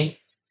మరగబెట్టి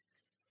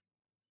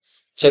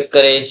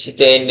చక్కెర వేసి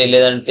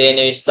లేదంటే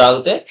తేనె వేసి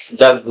తాగితే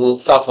దగ్గు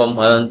కఫం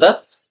అదంతా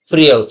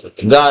ఫ్రీ అవుతుంది.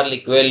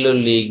 గార్లిక్,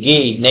 వెల్లుల్లి, గీ,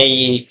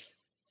 నెయ్యి.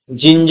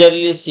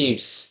 Gingelly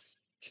seeds.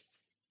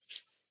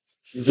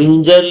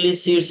 Gingelly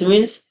seeds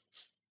means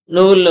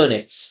నువ్వుల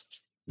నూనె.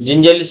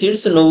 జింజర్లీ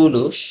సీడ్స్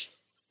నువ్వులు.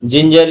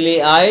 జింజర్లీ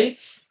ఆయిల్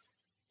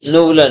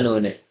నువ్వుల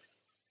నూనె.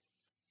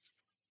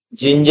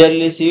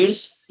 జింజర్లీ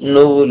సీడ్స్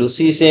నువ్వులు.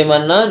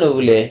 సీసేమన్నా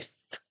నువ్వులే.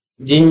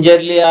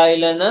 జింజర్లీ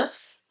ఆయిల్ అన్న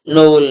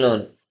నువ్వుల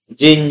నూనె.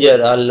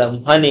 జింజర్, అల్లం,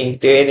 హనీ,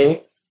 తేనె,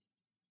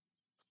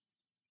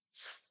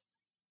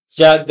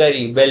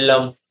 జాగరి,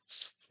 బెల్లం.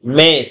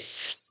 మేస్,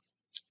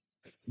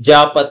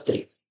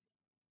 జాపత్రి.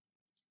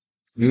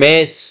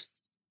 మేస్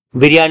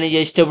బిర్యానీ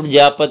చేసేటప్పుడు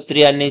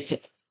జాపత్రి అన్ని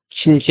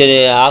చిన్న చిన్న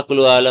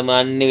ఆకులు, అల్లం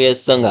అన్ని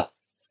వేస్తాంగా.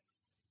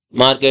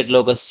 మార్కెట్లో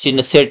ఒక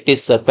చిన్న సెట్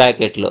ఇస్తారు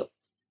ప్యాకెట్లో.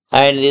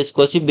 ఆయన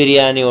తీసుకొచ్చి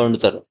బిర్యానీ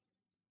వండుతారు.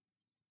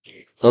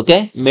 ఓకే,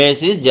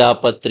 మేస్ ఇస్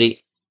జాపత్రి.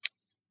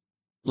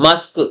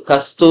 మస్క్,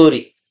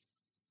 కస్తూరి.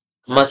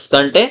 మస్క్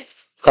అంటే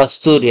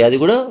కస్తూరి, అది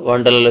కూడా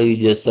వంటలలో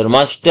యూజ్ చేస్తారు.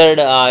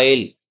 మస్టర్డ్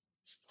ఆయిల్,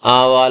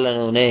 ఆవాల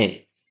నూనె.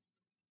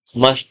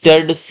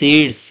 మస్టర్డ్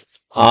సీడ్స్,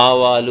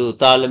 ఆవాలు,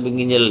 తాలింపు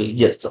గింజలు యూజ్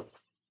చేస్తాం.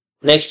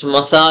 Next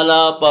masala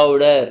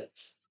powder.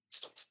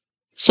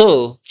 So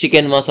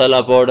chicken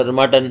masala powder,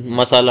 mutton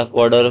masala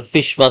powder,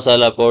 fish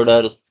masala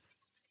powder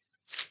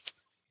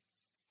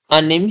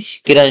అన్ని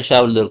కిరాణా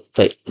షాపులు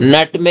దొరుకుతాయి.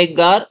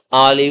 Nutmeg are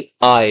olive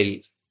oil.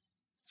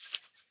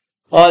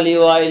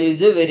 Olive oil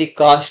is a very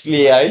costly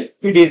oil.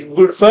 It is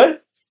good for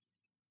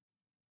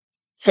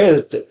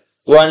health.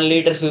 1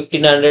 liter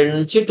 1500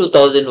 నుంచి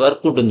 2000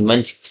 వరకు ఉంటుంది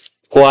మంచి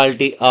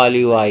quality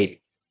olive oil.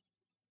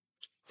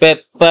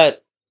 Pepper.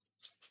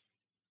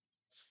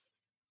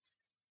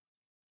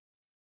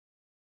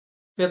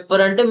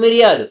 Pepper అంటే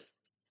మిరియాలు.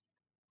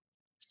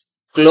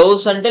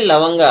 Cloves అంటే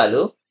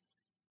లవంగాలు.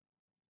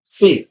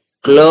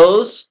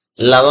 క్లోవ్స్,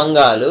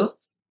 లవంగాలు,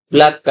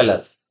 black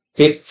colour.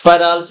 Pepper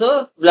also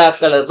black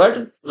color but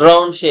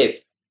round shape.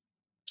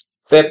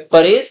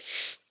 Pepper is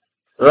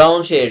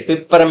round shape,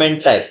 peppermint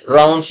type.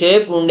 Round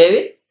shape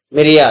ఉండేవి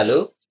మిరియాలు.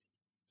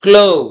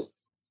 క్లోవ్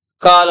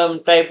కాలం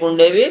టైప్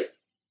ఉండేవి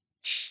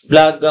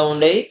బ్లాక్ గా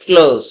ఉండేవి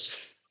క్లోవ్స్,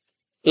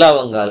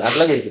 లవంగాలు.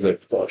 అట్లా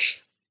గుర్తుపెట్టుకోవాలి.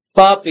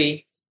 పాపి,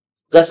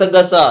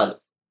 గసగసాలు.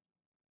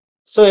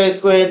 సో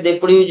ఎక్కువ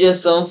ఎప్పుడు యూజ్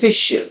చేస్తాం?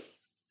 ఫిష్,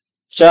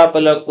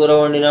 చేపల కూర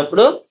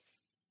వండినప్పుడు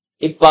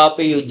ఈ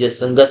పాపి యూజ్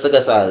చేస్తాం,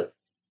 గసగసాలు.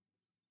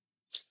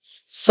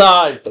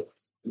 సాల్ట్,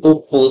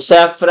 ఉప్పు.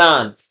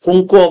 సాఫ్రాన్,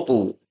 కుంకుమ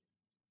పువ్వు.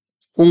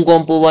 కుంకుమ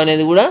పువ్వు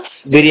అనేది కూడా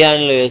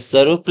బిర్యానీలో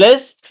వేస్తారు.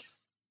 Plus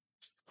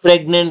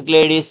pregnant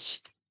ladies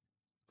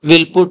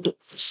will put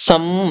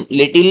some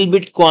little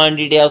bit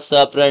quantity of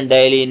saffron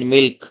daily in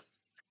milk.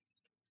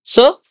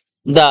 So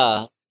the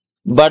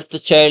birth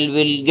child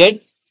will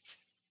get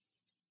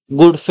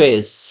good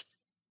face.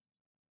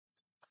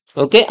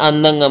 Okay,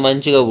 అందంగా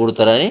మంచిగా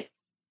పుడతారని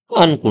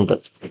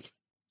అనుకుంటారు.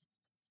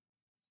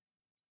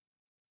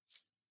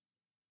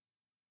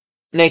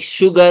 Next,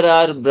 sugar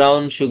or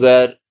brown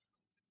sugar.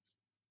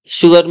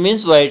 Sugar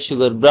means white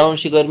sugar. Brown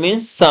sugar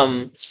means some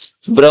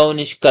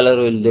brownish color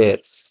will there.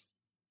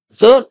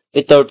 So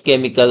without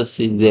chemicals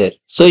is there.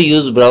 So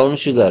use brown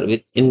sugar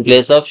with in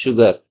place of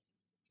sugar.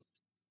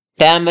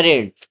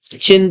 Tamarind,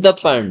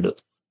 chintapandu,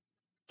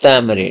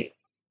 tamarind.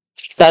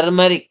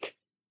 Turmeric,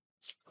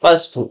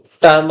 pasupu.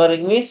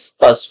 Turmeric means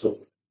pasupu.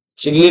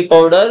 Chili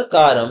powder,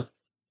 karam.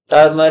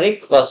 Turmeric,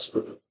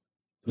 pasupu.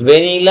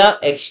 Vanilla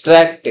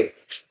extract.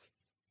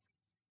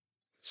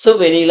 So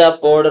vanilla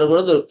powder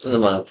కూడా దొరుకుతుంది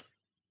మనకు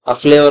ఆ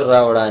flavour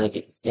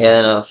రావడానికి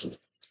ఏదైనా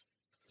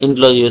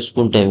ఇంట్లో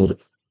చేసుకుంటే మీరు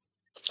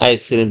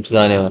ice creams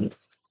కానివ్వండి.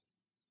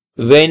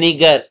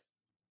 వెనిగర్,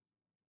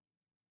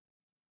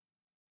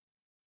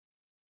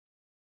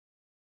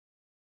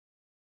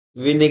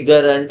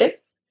 వినిగర్ అంటే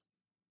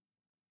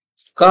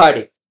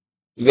కాడి.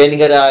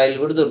 వెనిగర్ ఆయిల్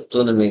కూడా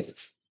దొరుకుతుంది మీకు.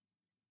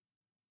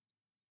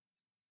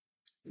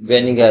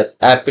 వెనిగర్,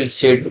 యాపిల్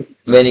సీడ్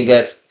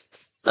వెనిగర్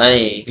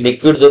అని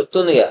లిక్విడ్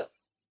దొరుకుతుంది కదా.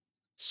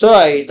 సో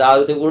అవి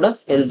తాగితే కూడా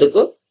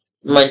హెల్త్కు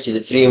మంచిది,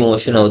 ఫ్రీ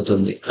మోషన్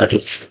అవుతుంది అట్లా.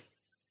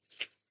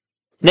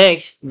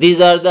 Next,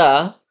 these are the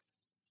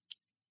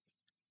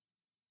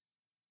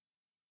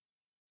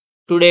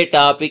today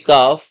topic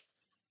of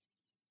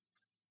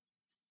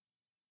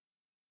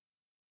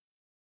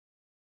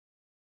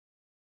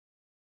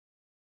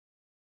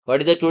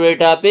what is the today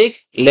topic?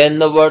 Learn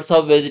the words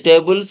of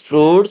vegetables,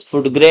 fruits,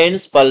 food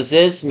grains,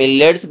 pulses,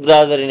 millets,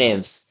 grocery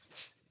names.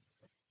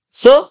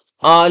 So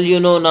all you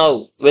know now,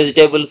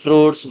 vegetable,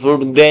 fruits,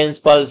 food grains,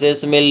 pulses,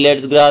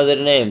 millets,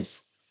 grocery names.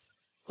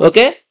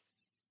 Okay?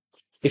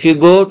 If you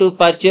go to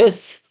purchase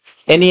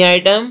any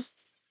item,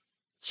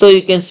 so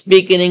you can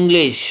speak in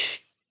English.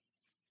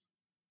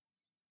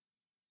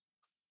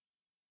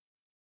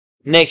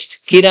 Next,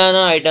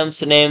 kirana items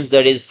names,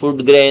 that is food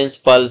grains,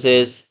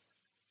 pulses,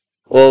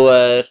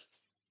 over,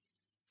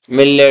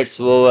 millets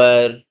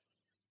over.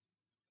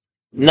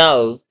 Now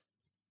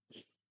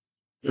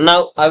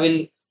I will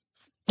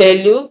tell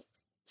you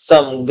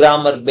some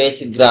grammar,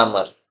 basic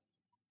grammar.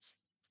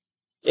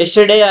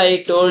 Yesterday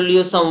I told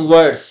you some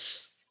words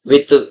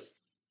with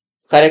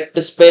correct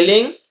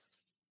spelling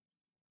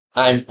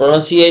and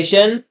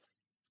pronunciation,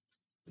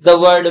 the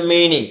word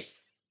meaning.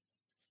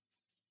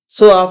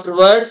 So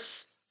afterwards,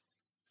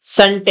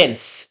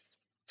 sentence,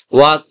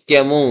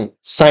 vakyamu.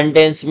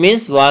 Sentence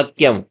means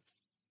vakyam.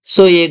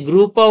 So a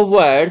group of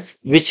words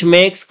which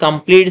makes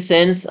complete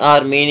sense or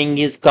meaning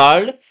is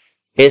called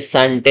a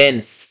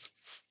sentence.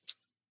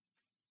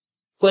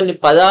 కొన్ని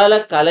పదాల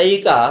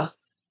కలయిక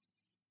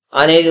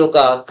అనేది ఒక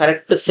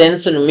correct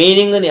sense,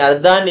 meaning ని,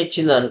 అర్థాన్ని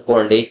ఇచ్చింది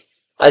అనుకోండి,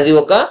 అది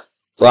ఒక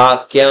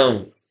వాక్యం.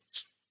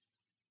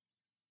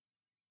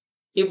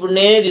 ఇప్పుడు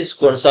నేనే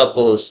తీసుకోండి,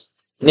 సపోజ్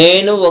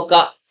నేను ఒక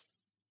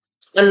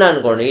అన్నా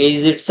అనుకోండి,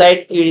 is it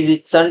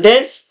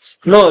sentence?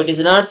 No, it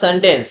is not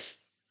sentence.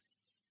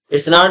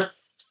 It's not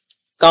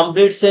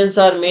complete sense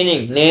are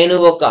meaning. నేను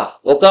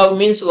ఒక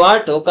మీన్స్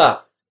వాట్?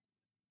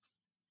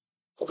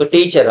 ఒక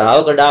టీచరా,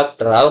 ఒక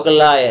డాక్టరా, ఒక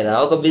లాయరా,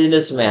 ఒక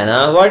business మ్యానా,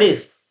 what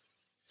is?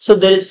 So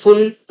there is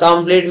full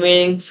complete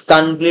meanings,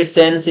 complete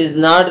sense is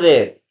not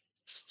there.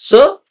 So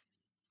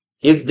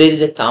if there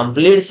is a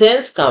complete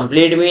sense,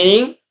 complete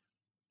meaning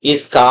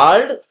is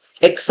called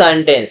a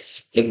sentence.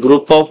 A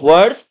group of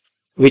words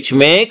which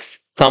makes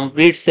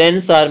complete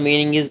sense or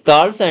meaning is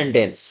called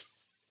sentence.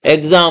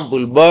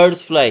 Example,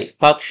 birds fly.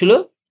 పక్షులు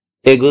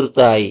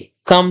ఎగురుతాయి.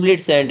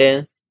 Complete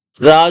sentence,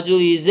 Raju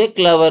is a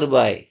clever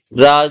bye.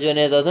 రాజు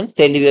అనేది అతను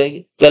తెలివి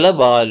గల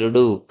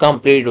బాలుడు.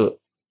 Complete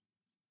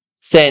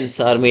sense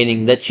are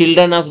meaning, the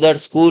children of that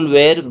school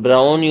where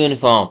brown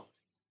uniform.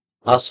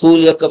 ఆ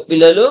school యొక్క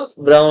పిల్లలు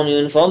brown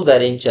uniform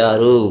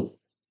ధరించారు.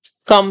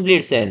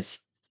 Complete sense,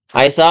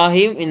 I saw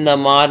him in the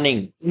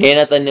morning.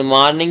 నేను అతన్ని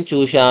మార్నింగ్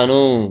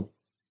చూశాను.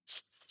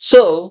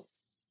 So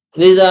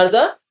these are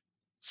the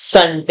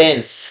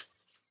sentence.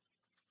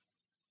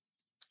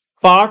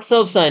 Parts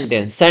of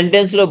sentence.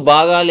 Sentence లో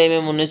భాగాలు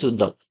ఏమేమి ఉన్నాయో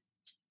చూద్దాం.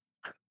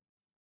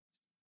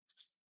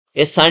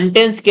 A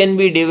sentence can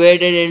be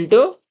divided into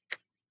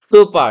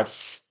two parts.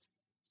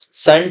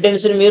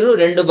 Sentence ని మీరు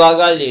రెండు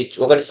భాగాలు చేయొచ్చు,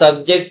 ఒకటి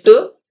సబ్జెక్ట్,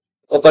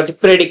 ఒకటి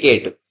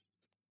predicate.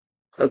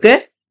 Okay,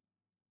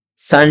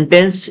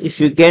 sentence if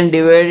you can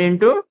divide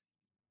into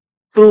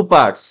two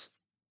parts,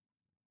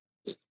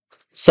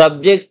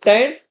 subject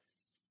and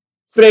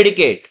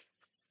predicate.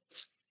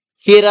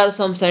 Here are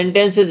some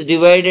sentences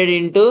divided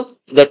into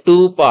the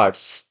two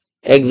parts.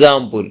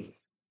 Example,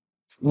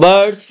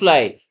 birds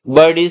fly.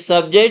 Bird is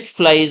subject,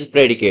 fly is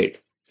predicate.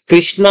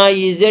 Krishna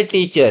is a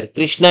teacher.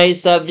 Krishna is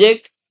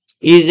subject,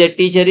 is a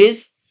teacher is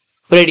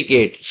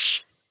predicate.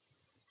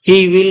 He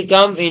will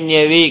come in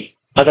a week.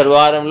 అతడు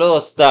వారంలో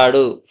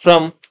వస్తాడు.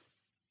 From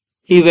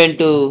he went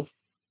to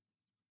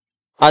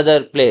other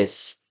place.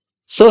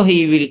 So he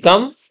will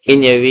come in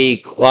a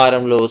week.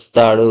 వారంలో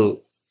వస్తాడు.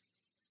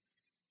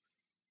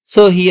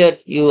 So here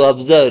you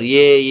observe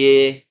a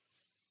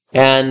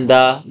and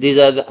these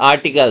are the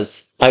articles.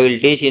 I will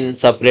teach in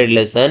separate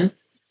lesson,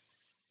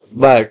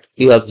 but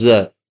you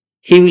observe.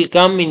 He will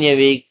come in a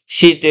week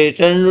She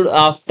returned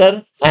after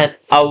an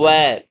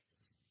hour.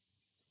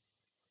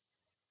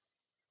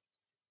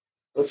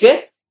 Okay?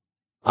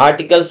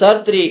 Articles are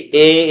three.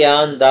 A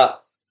and the.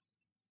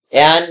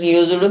 An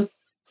used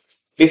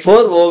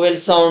before vowel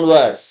sound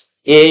words.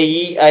 A,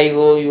 E, I,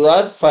 O, U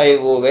are five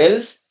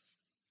vowels.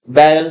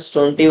 Balance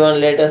 21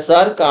 letters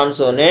are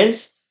consonants.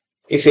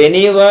 If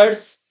any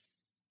words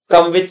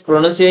come with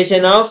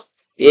pronunciation of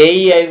A,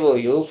 E, I, O,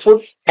 U,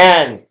 put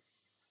an.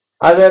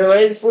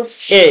 Otherwise, put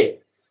A.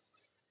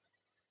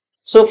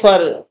 So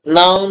for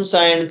nouns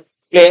and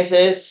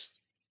places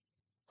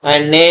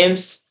and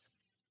names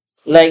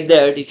like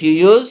that, if you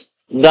use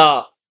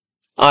the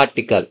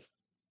article,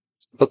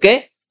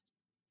 okay?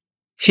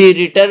 She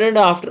returned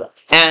after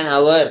an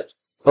hour.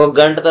 ఒక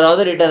గంట తర్వాత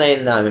return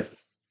అయింది ఆమె.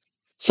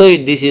 So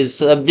this is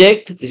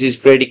subject, this is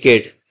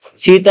predicate.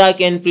 Sita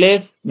can play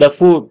the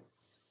flute.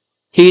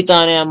 Sita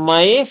అనే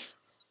అమ్మాయి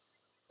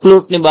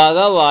flute ని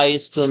బాగా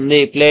వాయిస్తుంది,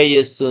 play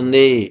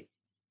చేస్తుంది.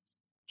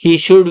 He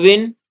should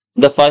win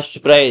the first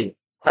prize.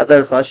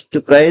 అతడు ఫస్ట్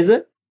ప్రైజ్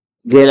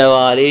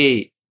గెలవాలి.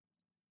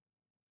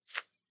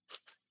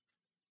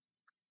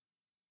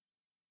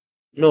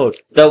 Note,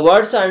 the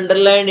words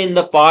underlined in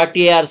the part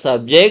A are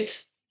subjects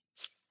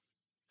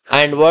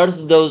and words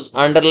those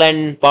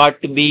underlined in part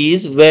B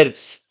is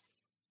verbs.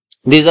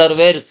 These are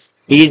verbs.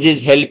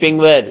 Is helping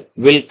verb,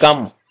 will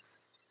come.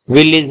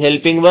 Will is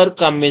helping verb,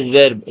 come is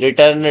verb.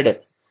 Returned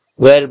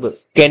verb.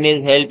 Can is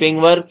helping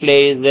verb,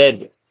 play is verb.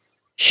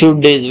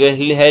 Should is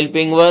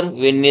helping verb,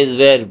 win is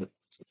verb.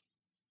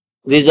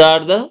 These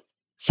are the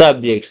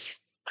subjects.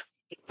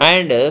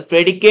 And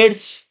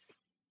predicates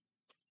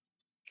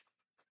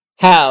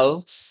have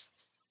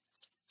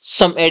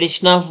some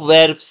addition of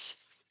verbs.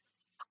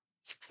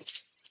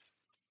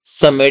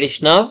 Some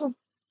addition of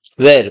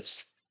verbs.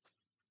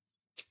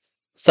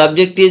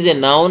 Subject is a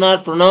noun or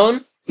pronoun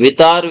with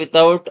or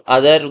without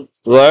other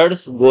words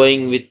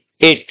going with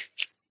it.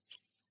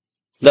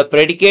 The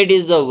predicate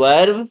is a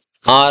verb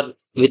or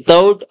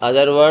without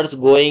other words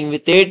going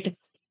with it,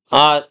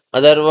 or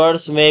other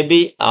words may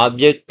be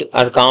object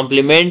or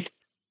complement,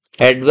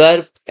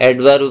 adverb,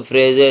 adverb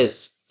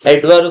phrases.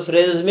 Adverb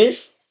phrases means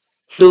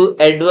two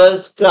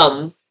adverbs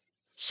come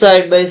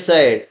side by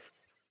side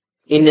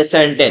in a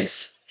sentence.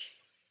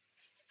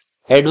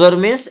 Adverb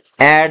means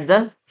add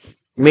the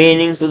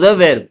meaning to the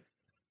verb.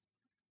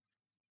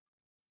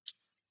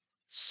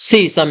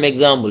 See some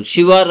example.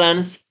 Shiva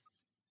runs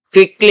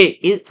quickly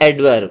is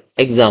adverb.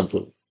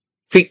 Example.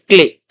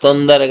 Quickly,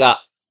 tondaraga.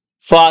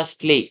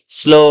 Fastly,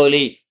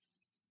 slowly.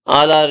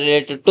 All are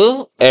related to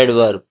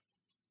adverb.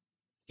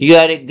 You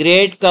are a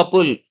great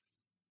couple.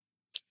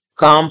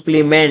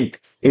 Compliment.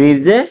 It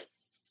is a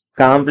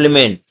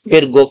compliment.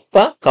 You're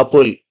goppa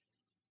couple.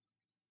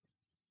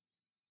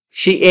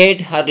 She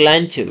ate her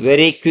lunch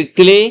very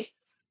quickly.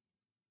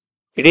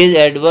 It is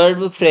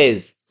adverb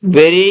phrase.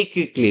 Very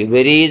quickly.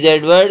 Very is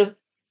adverb.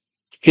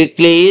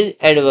 Quickly is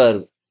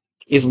adverb.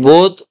 If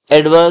both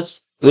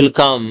adverbs will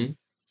come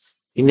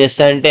in a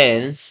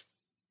sentence,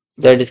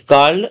 that is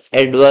called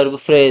adverb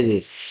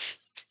phrases.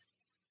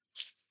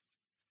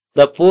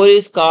 The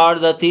police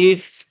caught the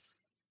thief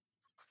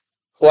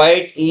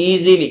quite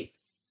easily.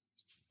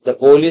 The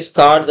police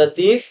caught the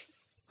thief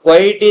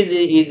quite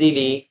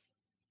easily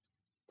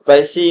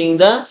by seeing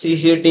the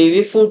CCTV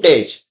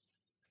footage.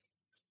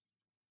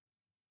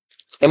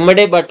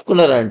 ఎమ్మడే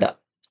పట్టుకున్నారంట.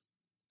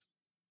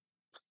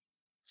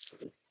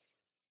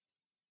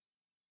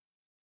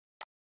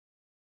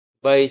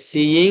 By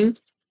seeing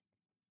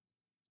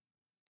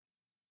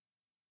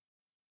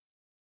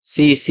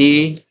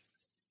CCTV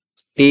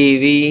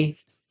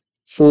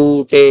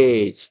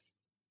footage.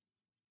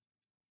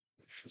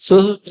 So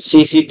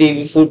CCTV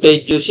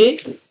footage చూసి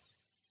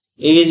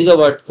ఈజీగా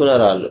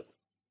పట్టుకున్నారు వాళ్ళు.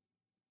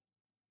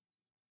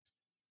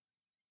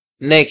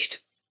 Next,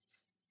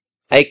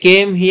 I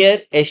came here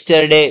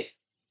yesterday.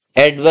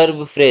 Adverb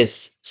phrase.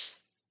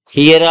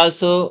 Here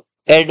also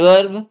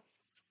adverb.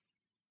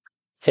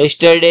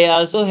 Yesterday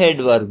also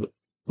adverb.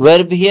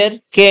 Verb here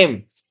came.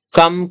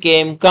 Come,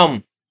 came, come.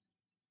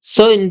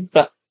 So in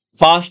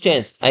past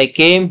tense, I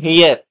came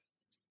here.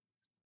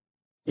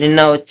 నిన్న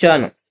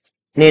వచ్చాను.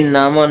 నిన్న,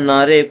 మొన్న,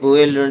 రేపు,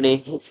 ఎల్లుండి.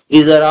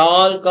 These are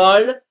all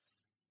called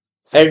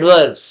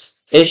adverbs.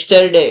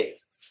 Yesterday.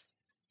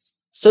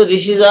 So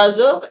this is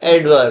also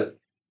adverb.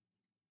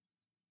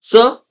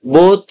 So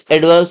both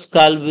adverbs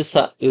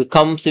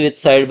comes with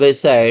side by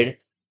side.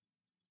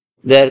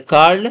 They are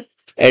called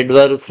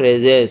adverb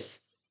phrases.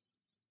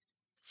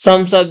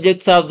 Some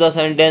subjects of the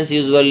sentence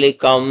usually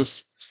comes,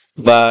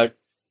 but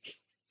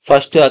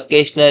first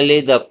occasionally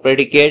the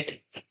predicate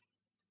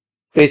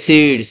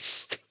precedes.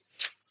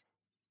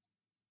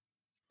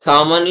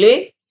 Commonly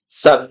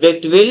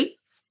subject will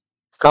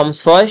comes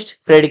first,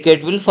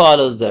 predicate will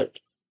follows that.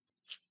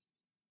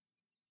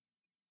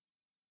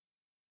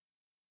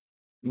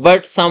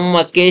 But some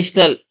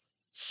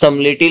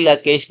little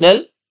occasional,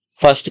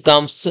 first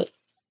comes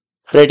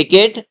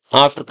predicate,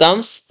 after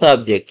comes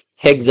subject.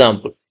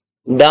 Example,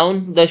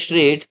 down the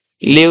street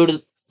lived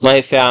my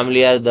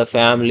family or the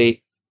family.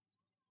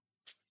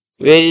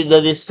 Where is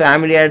this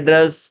family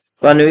address?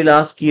 One will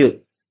ask you,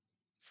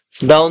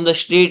 down the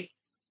street,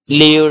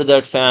 lived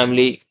that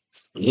family.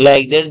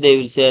 Like that, they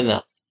will say, na.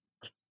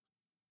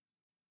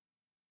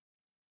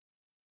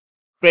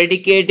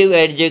 Predicative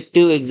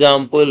adjective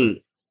example.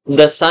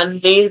 The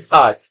sun is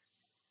hot.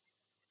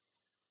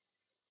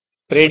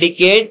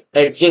 Predicate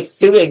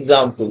adjective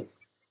example.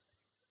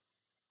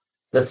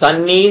 The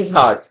sun is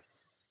hot.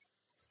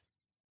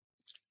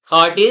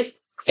 Hot is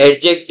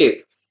adjective.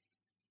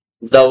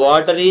 The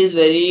water is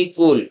very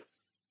cool.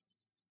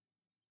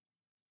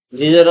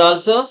 These are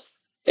also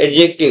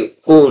adjective.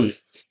 Cool.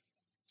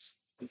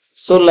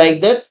 So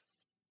like that,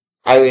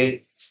 I will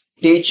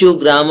teach you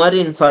grammar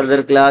in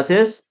further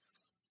classes.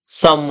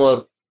 Some more.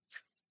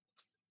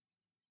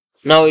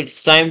 Now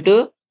it's time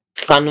to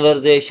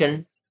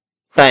conversation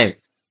time.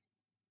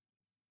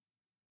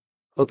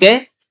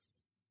 Okay?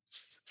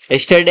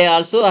 Yesterday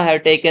also I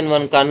have taken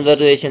one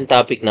conversation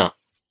topic now.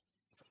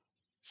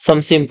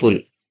 Some simple.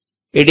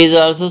 It is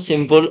also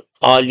simple,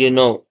 all you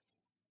know.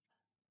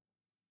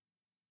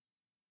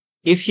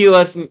 If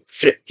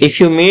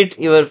you meet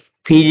your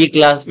PG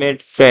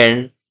classmate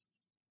friend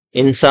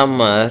in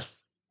summer,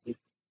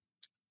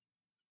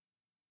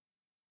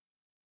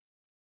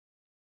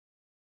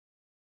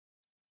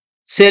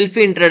 self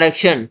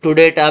introduction.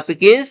 Today topic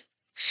is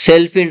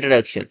self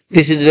introduction.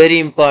 This is very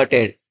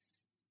important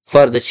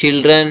for the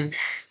children,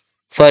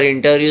 for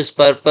interviews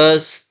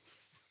purpose,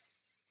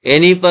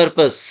 any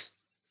purpose.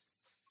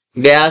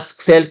 They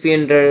ask self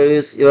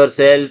introduce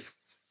yourself.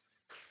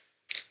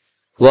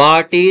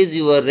 What is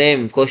your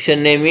name?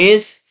 Question name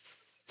is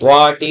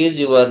what is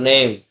your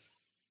name?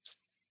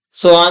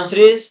 So answer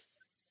is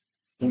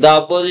the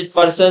opposite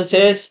person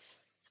says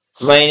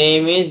my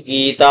name is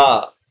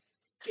Geeta.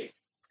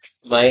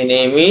 My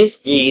name is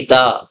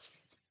Geeta.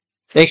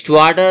 Next,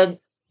 what are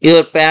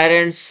your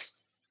parents?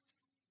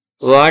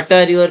 What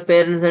are your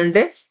parents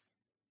అంటే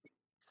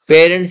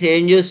parents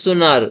ఏం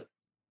చేస్తున్నారు?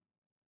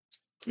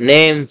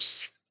 Names.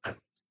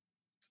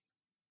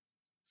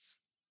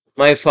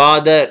 My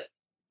father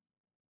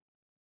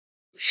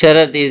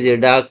Sharat is a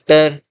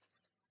doctor.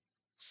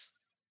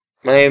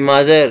 My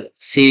mother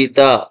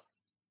Sita.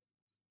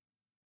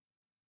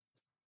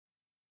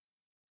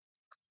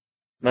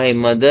 My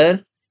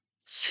mother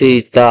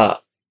Sita.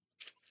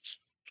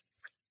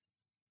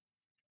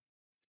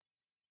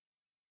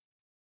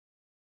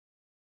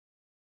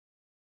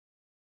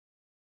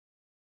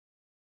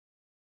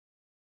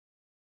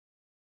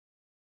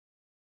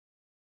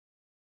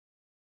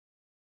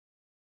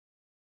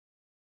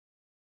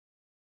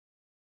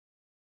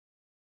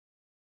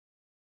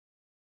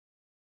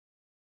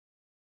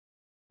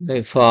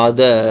 My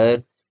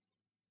father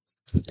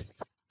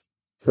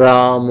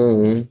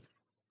Ramu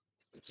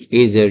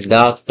is a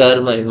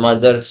doctor. My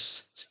mother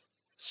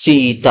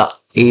Sita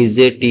is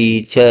a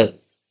teacher.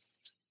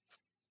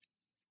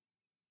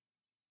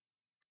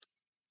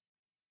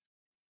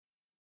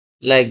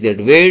 Like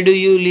that. Where do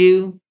you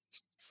live?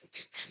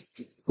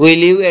 We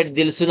live at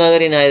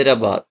Dilsunagar in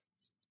Hyderabad.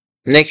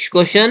 Next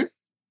question.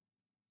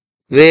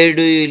 Where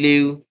do you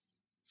live?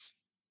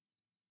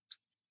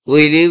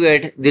 We live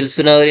at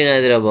Dilsunagar in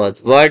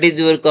Hyderabad. What is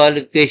your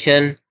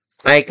qualification?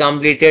 I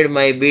completed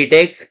my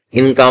BTech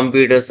in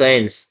computer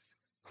science.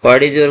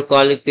 What is your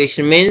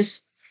qualification means?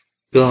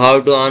 You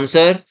have to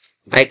answer.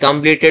 I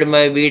completed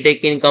my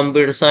BTech in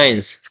computer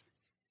science.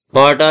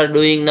 What are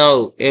doing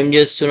now? I'm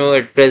just to know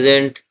at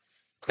present.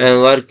 I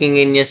am working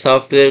in a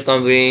software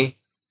company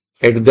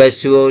at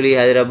Gachibowli,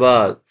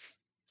 Hyderabad.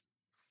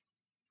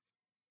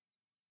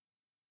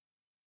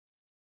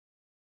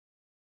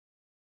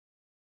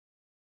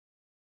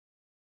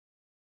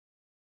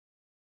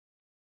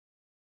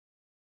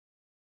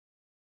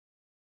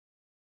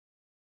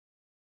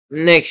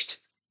 Next,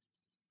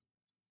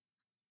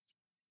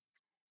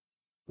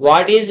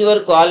 what is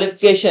your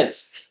qualification?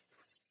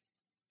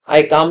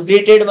 I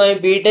completed my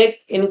BTech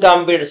in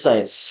computer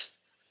science.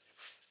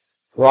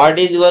 What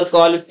is your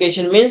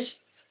qualification means?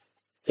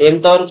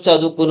 ఎంతవరకు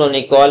చదువుకున్నావు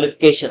నీ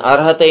qualification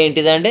అర్హత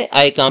ఏంటిదంటే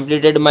I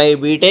completed my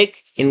BTech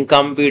in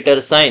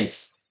computer science.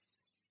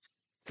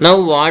 Now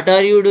what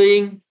are you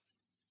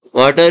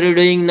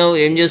doing now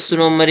ఏం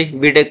చేస్తున్నావు మరి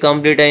BTech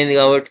complete అయింది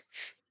కాబట్టి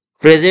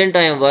present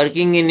I'm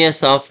working in a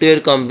software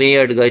company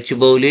at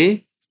Gachibowli.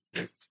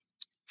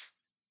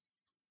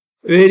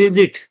 Where is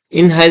it?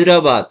 In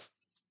Hyderabad.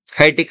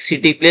 Hitech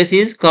city place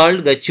is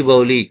called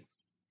Gachibowli.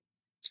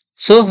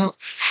 So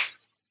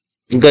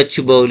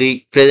Gachibowli.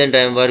 Present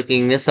I am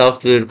working in a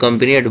software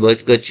company at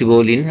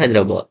Gachibowli in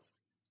Hyderabad.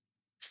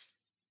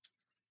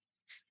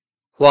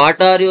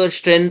 What are your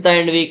strengths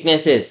and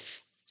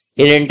weaknesses?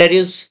 In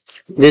interviews,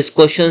 these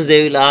questions they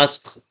will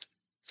ask.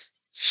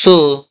 So,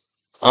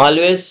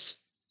 always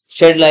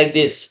said like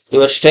this.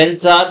 Your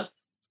strengths are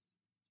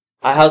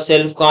I have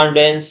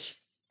self-confidence,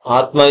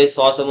 Atma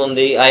Viswasam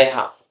undi,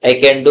 I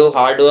can do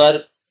hard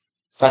work,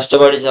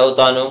 కష్టపడి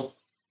చదువుతాను.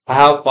 I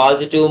have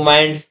positive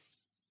mind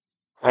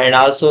and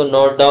also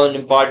note down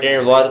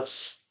important works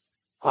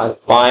or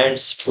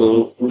points to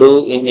do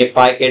in a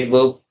pocket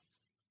book.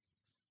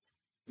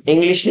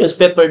 English news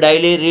paper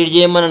daily read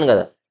చేయమన్నాను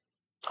కదా.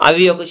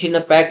 అవి ఒక చిన్న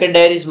packet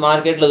diaries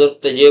మార్కెట్లో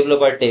దొరుకుతాయి జేబులో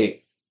పట్టేవి.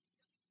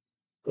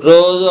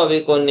 రోజు అవి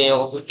కొన్ని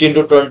ఒక 15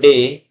 to 20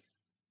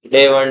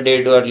 డే 1 డే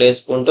 2 అట్లా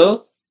వేసుకుంటూ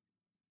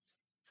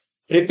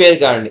ప్రిపేర్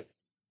కాండి.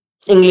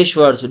 English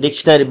words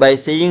dictionary by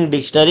seeing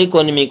dictionary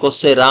కొన్ని మీకు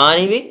వస్తాయి,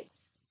 రానివి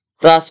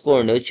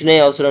రాసుకోండి,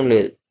 వచ్చినాయి అవసరం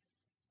లేదు.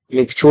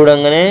 మీకు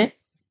చూడంగానే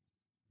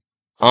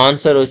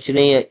ఆన్సర్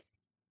వచ్చినాయి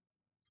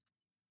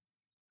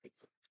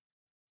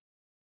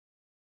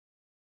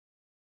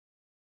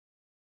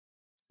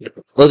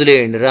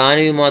వదిలేయండి,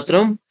 రానివి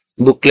మాత్రం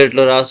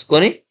బుక్లెట్లో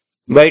రాసుకొని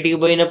బయటికి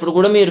పోయినప్పుడు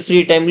కూడా మీరు ఫ్రీ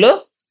టైంలో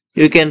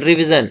you can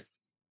revision.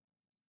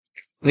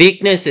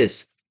 Weaknesses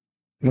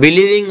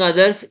believing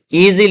others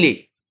easily,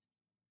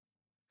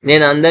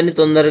 నేను అందరిని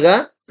తొందరగా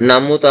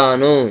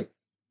నమ్ముతాను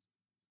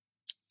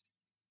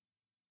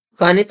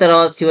కానీ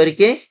తర్వాత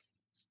చివరికి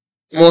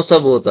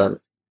మోసపోతాను.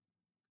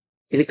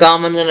 ఇది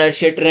కామన్గా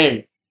నడిచే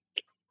ట్రెండ్.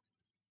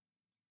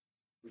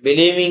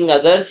 బిలీవింగ్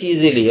అదర్స్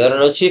ఈజీలీ,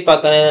 ఎవరైనా వచ్చి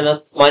పక్కన ఏదైనా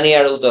మనీ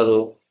అడుగుతారు,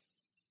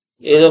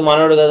 ఏదో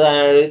మనోడు కదా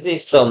అని అడిగితే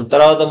ఇస్తాం,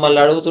 తర్వాత మళ్ళీ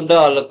అడుగుతుంటే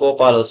వాళ్ళ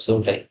కోపాలు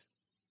వస్తుంటాయి.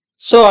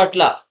 సో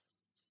అట్లా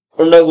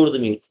ఉండకూడదు.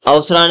 మీరు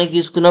అవసరానికి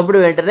తీసుకున్నప్పుడు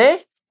వెంటనే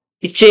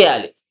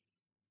ఇచ్చేయాలి.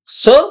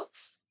 So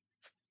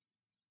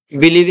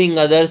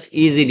believing others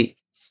easily.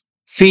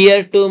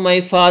 Fear to my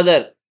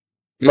father,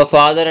 మా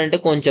ఫాదర్ అంటే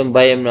కొంచెం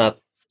భయం నాకు.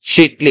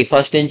 షిట్లీ,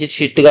 ఫస్ట్ నుంచి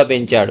షిట్గా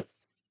పెంచాడు.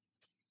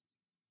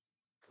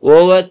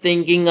 Over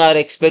thinking or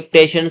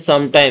expectation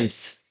some times,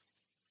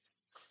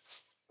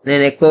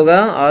 నేను ఎక్కువగా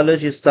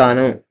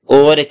ఆలోచిస్తాను,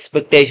 ఓవర్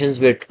ఎక్స్పెక్టేషన్స్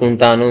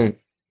పెట్టుకుంటాను.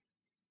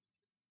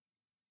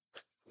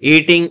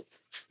 ఈటింగ్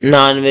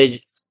నాన్ వెజ్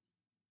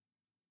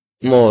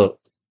మోర్,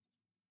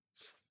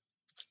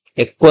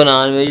 ఎక్కువ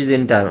నాన్ వెజ్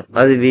తింటాను,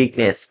 అది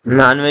వీక్నెస్.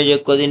 నాన్ వెజ్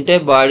ఎక్కువ తింటే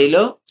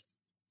బాడీలో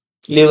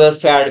లివర్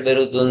ఫ్యాట్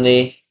పెరుగుతుంది,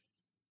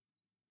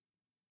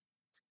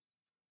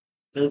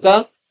 ఇంకా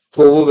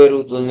కొవ్వు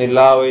పెరుగుతుంది,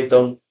 లావ్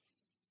అవుతాం,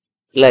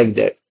 like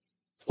that.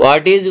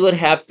 What is your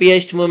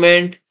happiest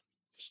moment?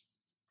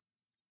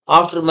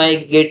 After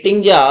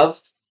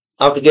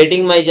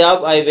getting my job,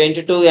 I went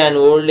to an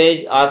old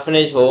age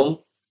orphanage home.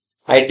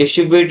 I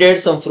distributed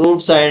some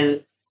fruits and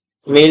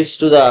meals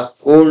to the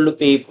old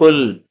people.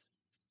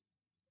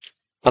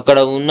 అక్కడ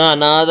ఉన్న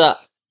అనాథ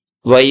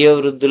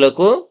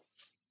వయోవృద్ధులకు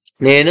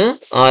నేను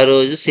ఆ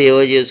రోజు సేవ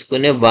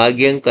చేసుకునే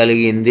భాగ్యం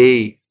కలిగింది.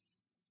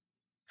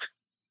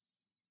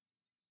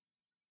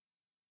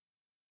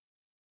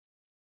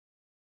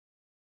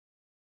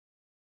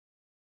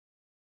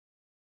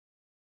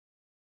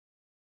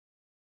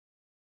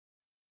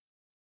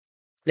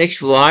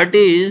 Next, what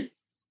is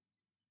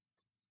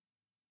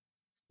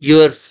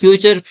your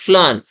future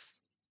plan?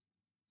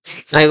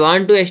 I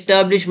want to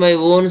establish my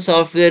own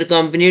software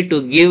company to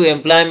give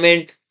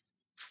employment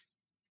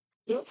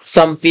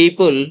some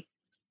people.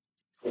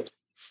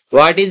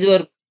 What is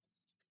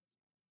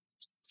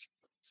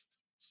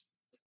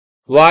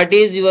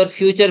your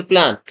future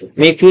plan?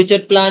 Me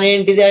future plan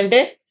ఏంటిది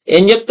అంటే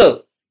ఏం చెప్తావు?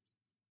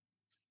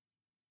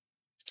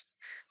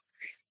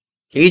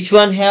 Each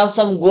one have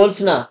some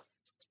goals na.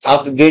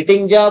 After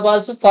getting job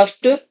also,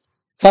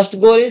 first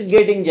goal is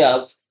getting job,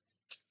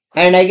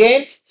 and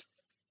again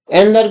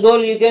another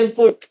goal you can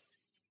put,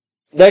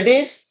 that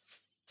is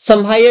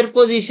some higher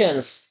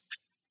positions,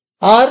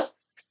 or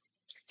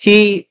he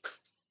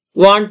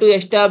want to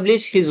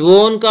establish his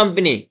own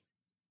company.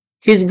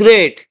 He's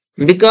great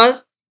because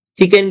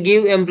he can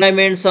give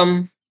employment some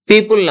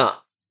people now.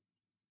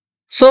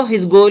 So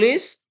his goal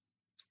is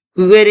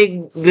very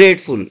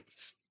grateful.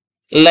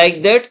 Like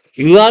that,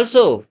 you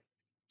also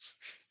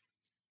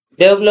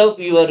develop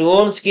your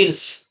own skills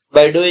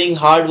by doing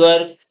hard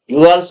work. You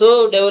also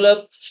develop,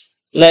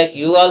 like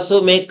you also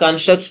make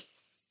construct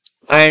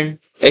and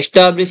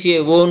establish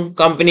your own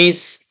companies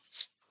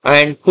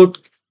and put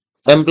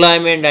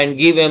employment and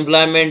give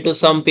employment to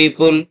some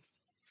people.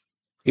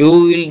 You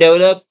will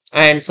develop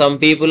and some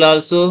people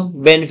also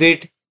benefit.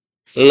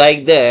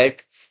 Like that,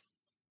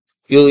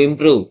 you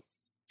improve.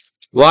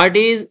 What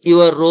is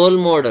your role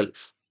model?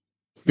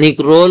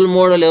 నీకు role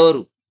model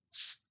ఎవరు?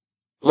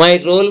 My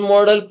role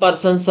model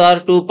persons are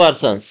two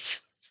persons,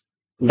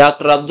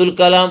 Dr. Abdul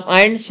Kalam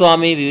and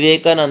Swami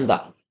Vivekananda.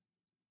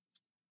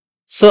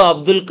 So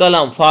Abdul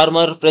Kalam,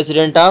 former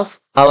president of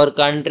our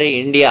country,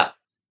 India.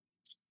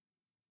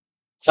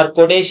 Her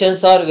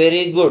quotations are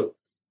very good.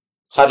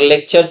 Her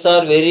lectures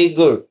are very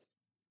good.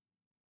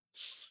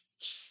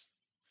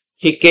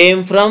 He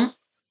came from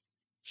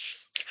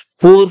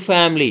poor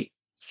family,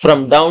 from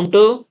down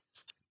to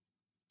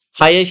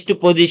highest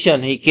position.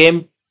 He came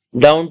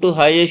down to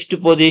highest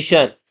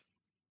position.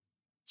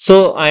 So,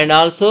 and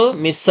also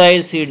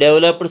missiles, he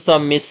developed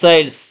some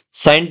missiles.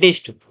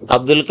 Scientist,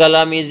 Abdul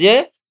Kalam is a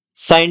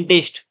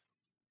scientist.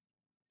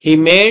 He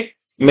made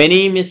many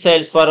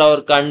missiles for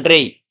our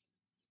country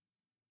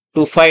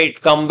to fight,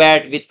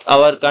 combat with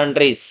our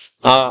countries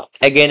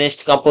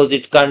against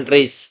opposite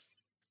countries.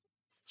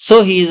 So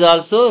he is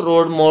also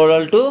role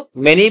model to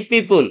many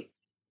people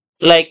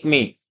like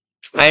me.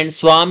 And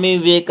Swami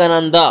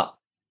Vivekananda,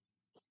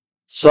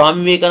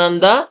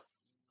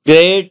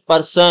 great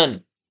person.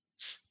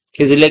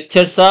 His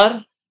lectures are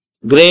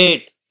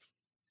Great.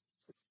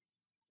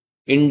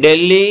 In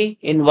Delhi,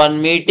 in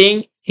one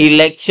meeting, he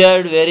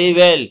lectured very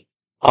well.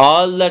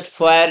 All that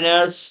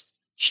foreigners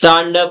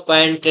stand up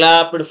and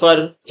clapped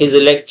for his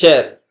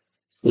lecture.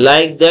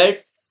 Like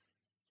that,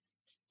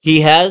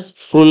 he has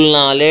full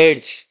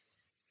knowledge.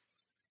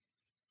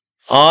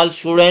 All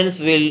students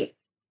will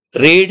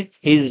read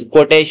his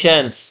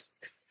quotations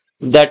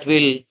that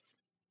will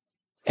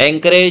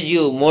encourage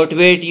you,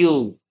 motivate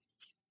you.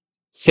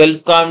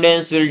 Self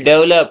confidence will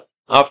develop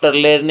after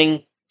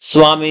learning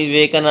Swami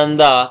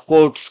Vivekananda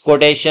quotes,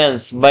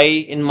 quotations. Buy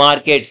in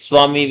market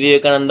Swami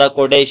Vivekananda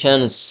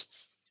quotations.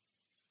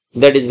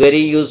 That is very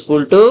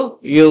useful to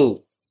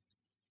you.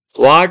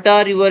 What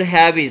are your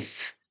hobbies?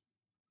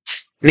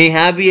 నీ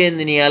hobby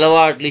ఏంది నీ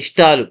అలవాట్లు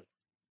ఇష్టాలు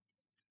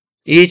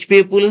each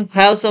people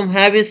have some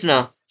hobbies నా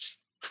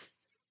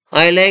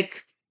I like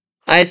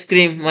ice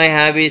cream my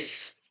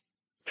hobbies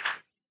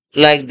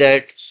like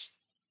that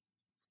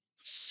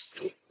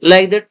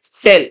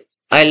tell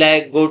I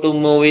like go to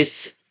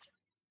movies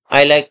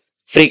I like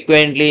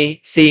frequently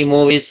see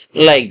movies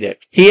like that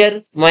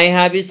here my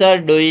hobbies are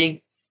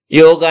doing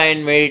yoga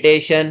and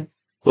meditation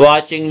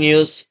watching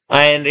news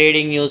and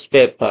reading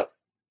newspaper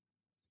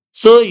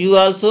so you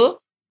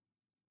also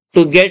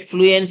to get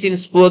fluency in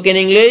spoken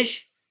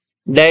English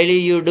daily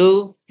you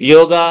do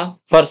yoga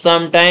for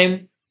some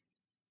time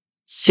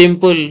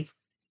simple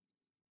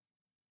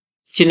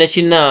చిన్న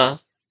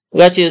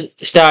చిన్నగా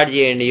start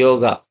చేయండి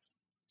yoga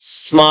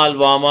small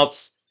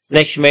warm-ups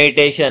next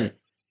meditation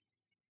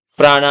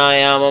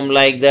ప్రాణాయామం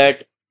like that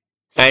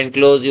and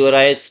close your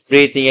eyes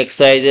breathing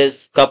exercises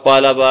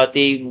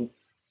kapalbhati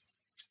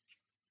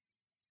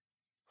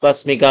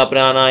భస్మికా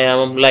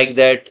ప్రాణాయామం like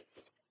that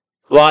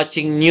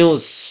watching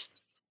news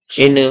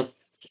in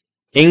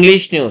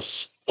English news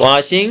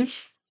watching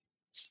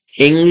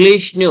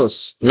English news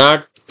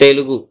not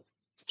Telugu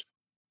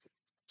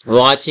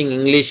watching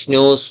English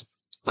news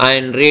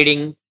and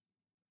reading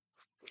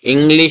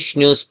English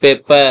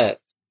newspaper.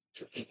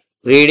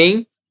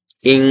 Reading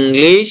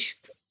English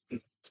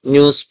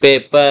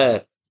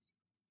newspaper.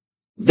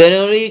 Then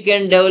only you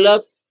can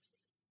develop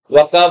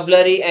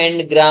vocabulary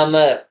and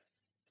grammar.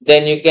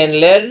 Then you can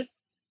learn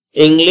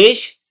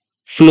English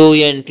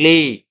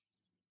fluently.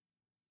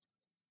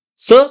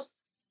 So,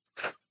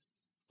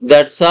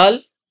 that's all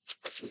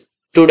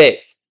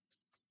today.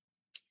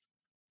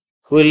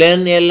 We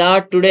learn a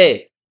lot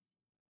today.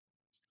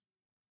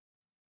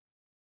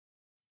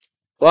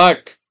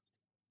 What?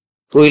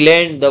 We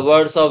learned the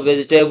words of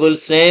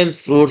vegetables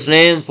names, fruits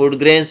name, food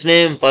grains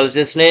name,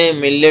 pulses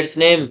name, millets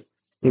name,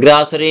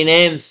 grocery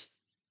names,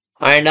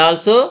 and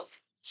also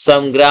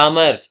some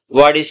grammar.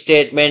 What is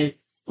statement?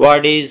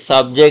 What is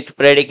subject,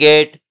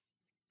 predicate?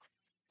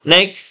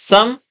 Next,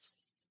 some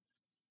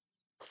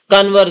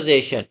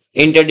conversation.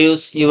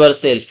 Introduce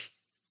yourself.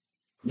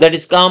 That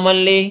is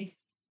commonly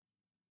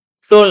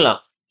told now.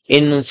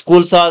 In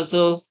schools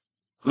also,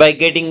 by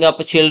getting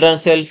up children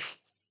self,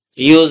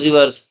 use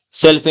your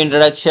self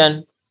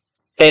introduction.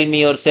 Tell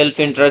me your self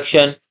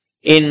introduction.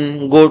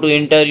 In go to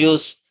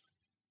interviews,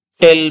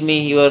 tell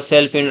me your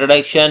self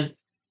introduction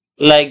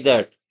like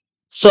that.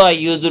 So I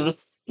used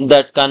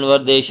that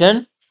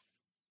conversation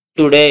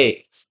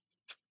today.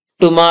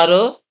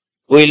 Tomorrow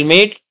we'll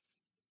meet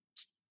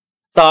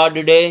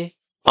third day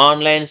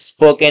online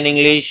spoken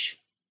English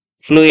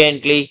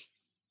fluently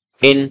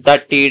in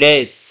 30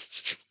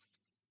 days.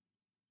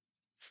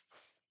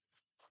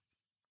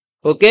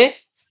 Okay?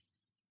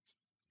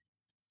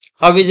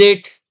 How is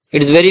it?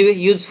 It is very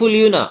useful,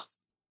 you know.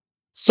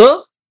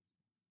 So,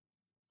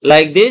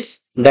 like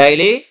this,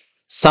 daily,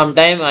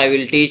 sometime I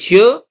will teach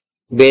you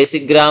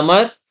basic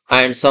grammar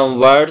and some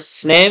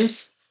words,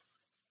 names,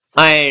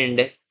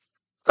 and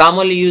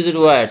commonly used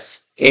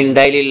words in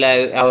daily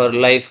life, our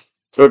life,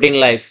 routine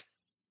life.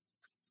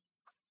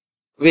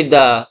 With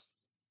the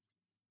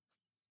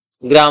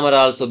grammar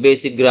also,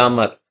 basic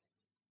grammar.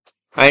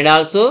 And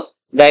also,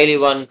 daily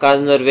one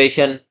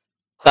conservation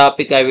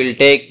topic I will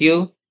take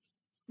you.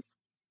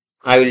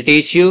 I will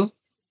teach you.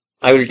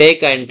 I will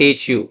take and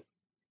teach you.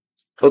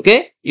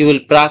 Okay? You will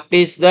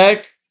practice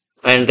that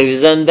and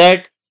revision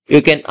that.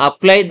 You can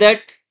apply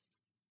that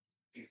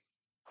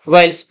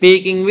while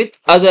speaking with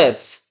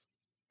others.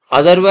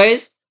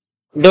 Otherwise,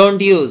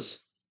 don't use.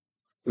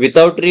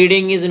 Without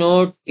reading is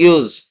no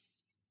use.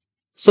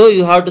 So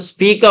you have to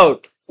speak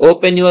out.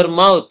 Open your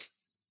mouth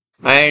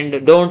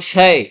and don't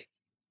shy.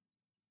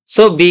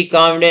 So be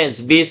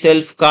confident, be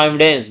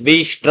self-confidence,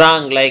 be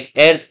strong like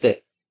earth.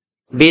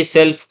 Be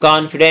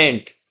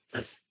self-confident.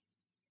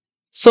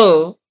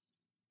 So,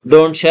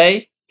 don't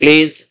shy.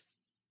 Please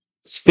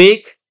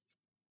speak.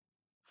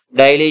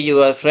 Daily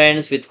your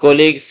friends, with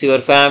colleagues, your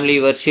family,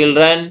 your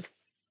children.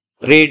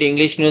 Read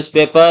English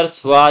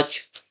newspapers.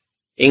 Watch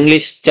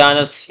English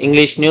channels,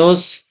 English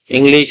news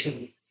in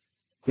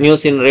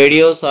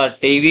radios or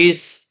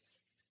TVs.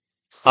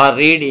 Or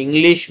read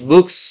English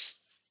books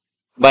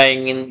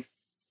buying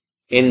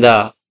in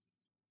the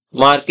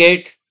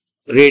market.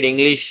 Read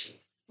English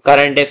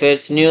current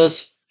affairs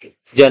news,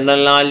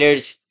 general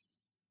knowledge,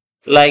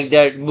 like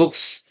that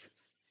books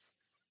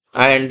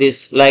and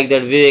this like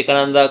that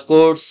Vivekananda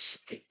quotes,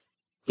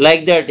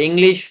 like that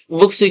English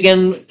books you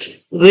can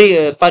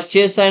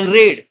purchase and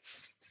read.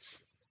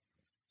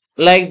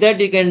 Like that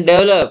you can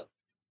develop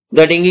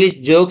that English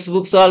jokes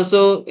books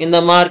also in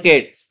the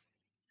market.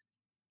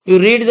 You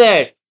read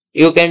that,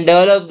 you can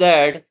develop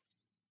that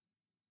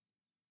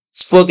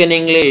spoken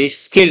English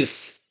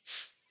skills.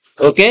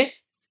 Okay?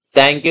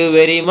 Thank you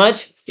very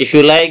much. If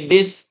you like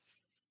this,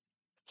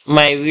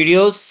 my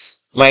videos,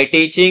 my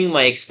teaching,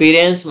 my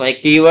experience, my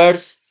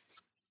keywords,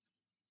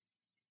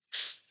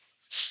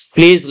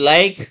 please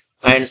like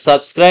and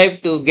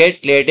subscribe to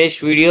get latest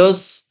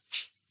videos,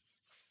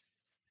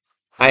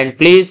 and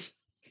please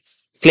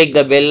click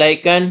the bell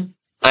icon,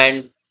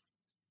 and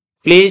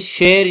please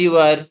share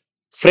your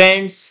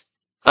friends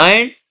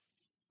and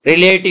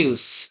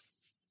relatives,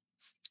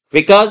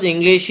 because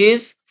English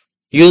is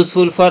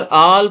useful for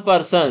all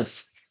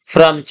persons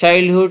from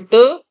childhood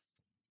to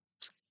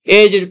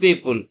aged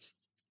people,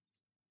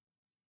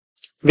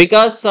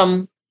 because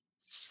some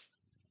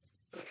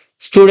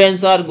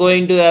students are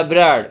going to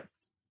abroad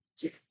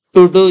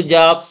to do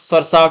jobs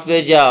for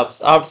software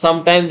jobs. After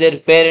some time their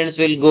parents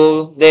will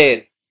go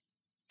there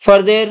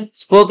for their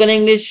spoken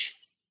English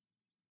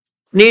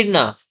need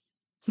na.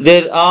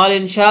 They're all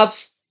in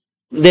shops.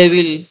 They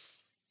will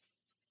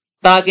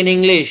talk in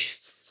English.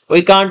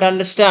 We can't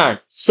understand.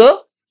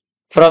 So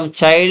from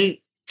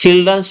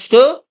children's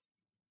to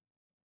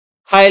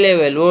high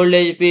level old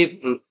age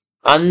people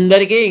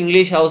అందరికీ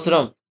English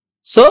అవసరం.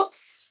 So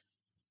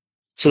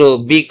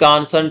be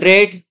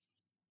concentrate,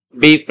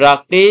 be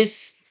practice,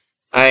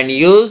 and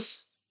use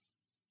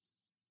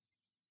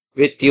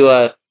with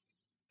your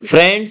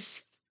friends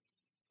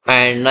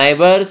and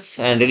neighbors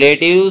and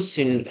relatives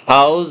in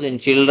house, in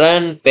children,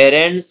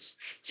 parents,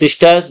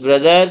 sisters,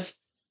 brothers.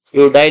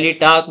 You daily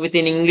talk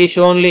within English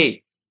only.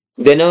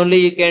 Then only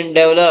you can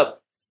develop.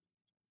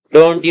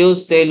 Don't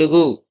use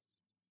Telugu.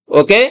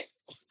 Okay?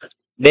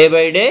 Day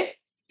by day,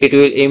 it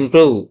will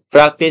improve.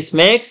 Practice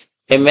makes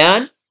a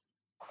man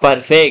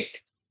perfect.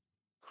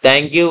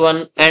 Thank you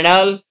one and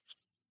all.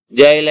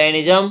 Jai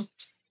Lainism,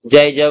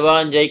 Jai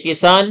Jawan, Jai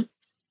Kisan,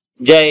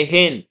 Jai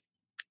Hind.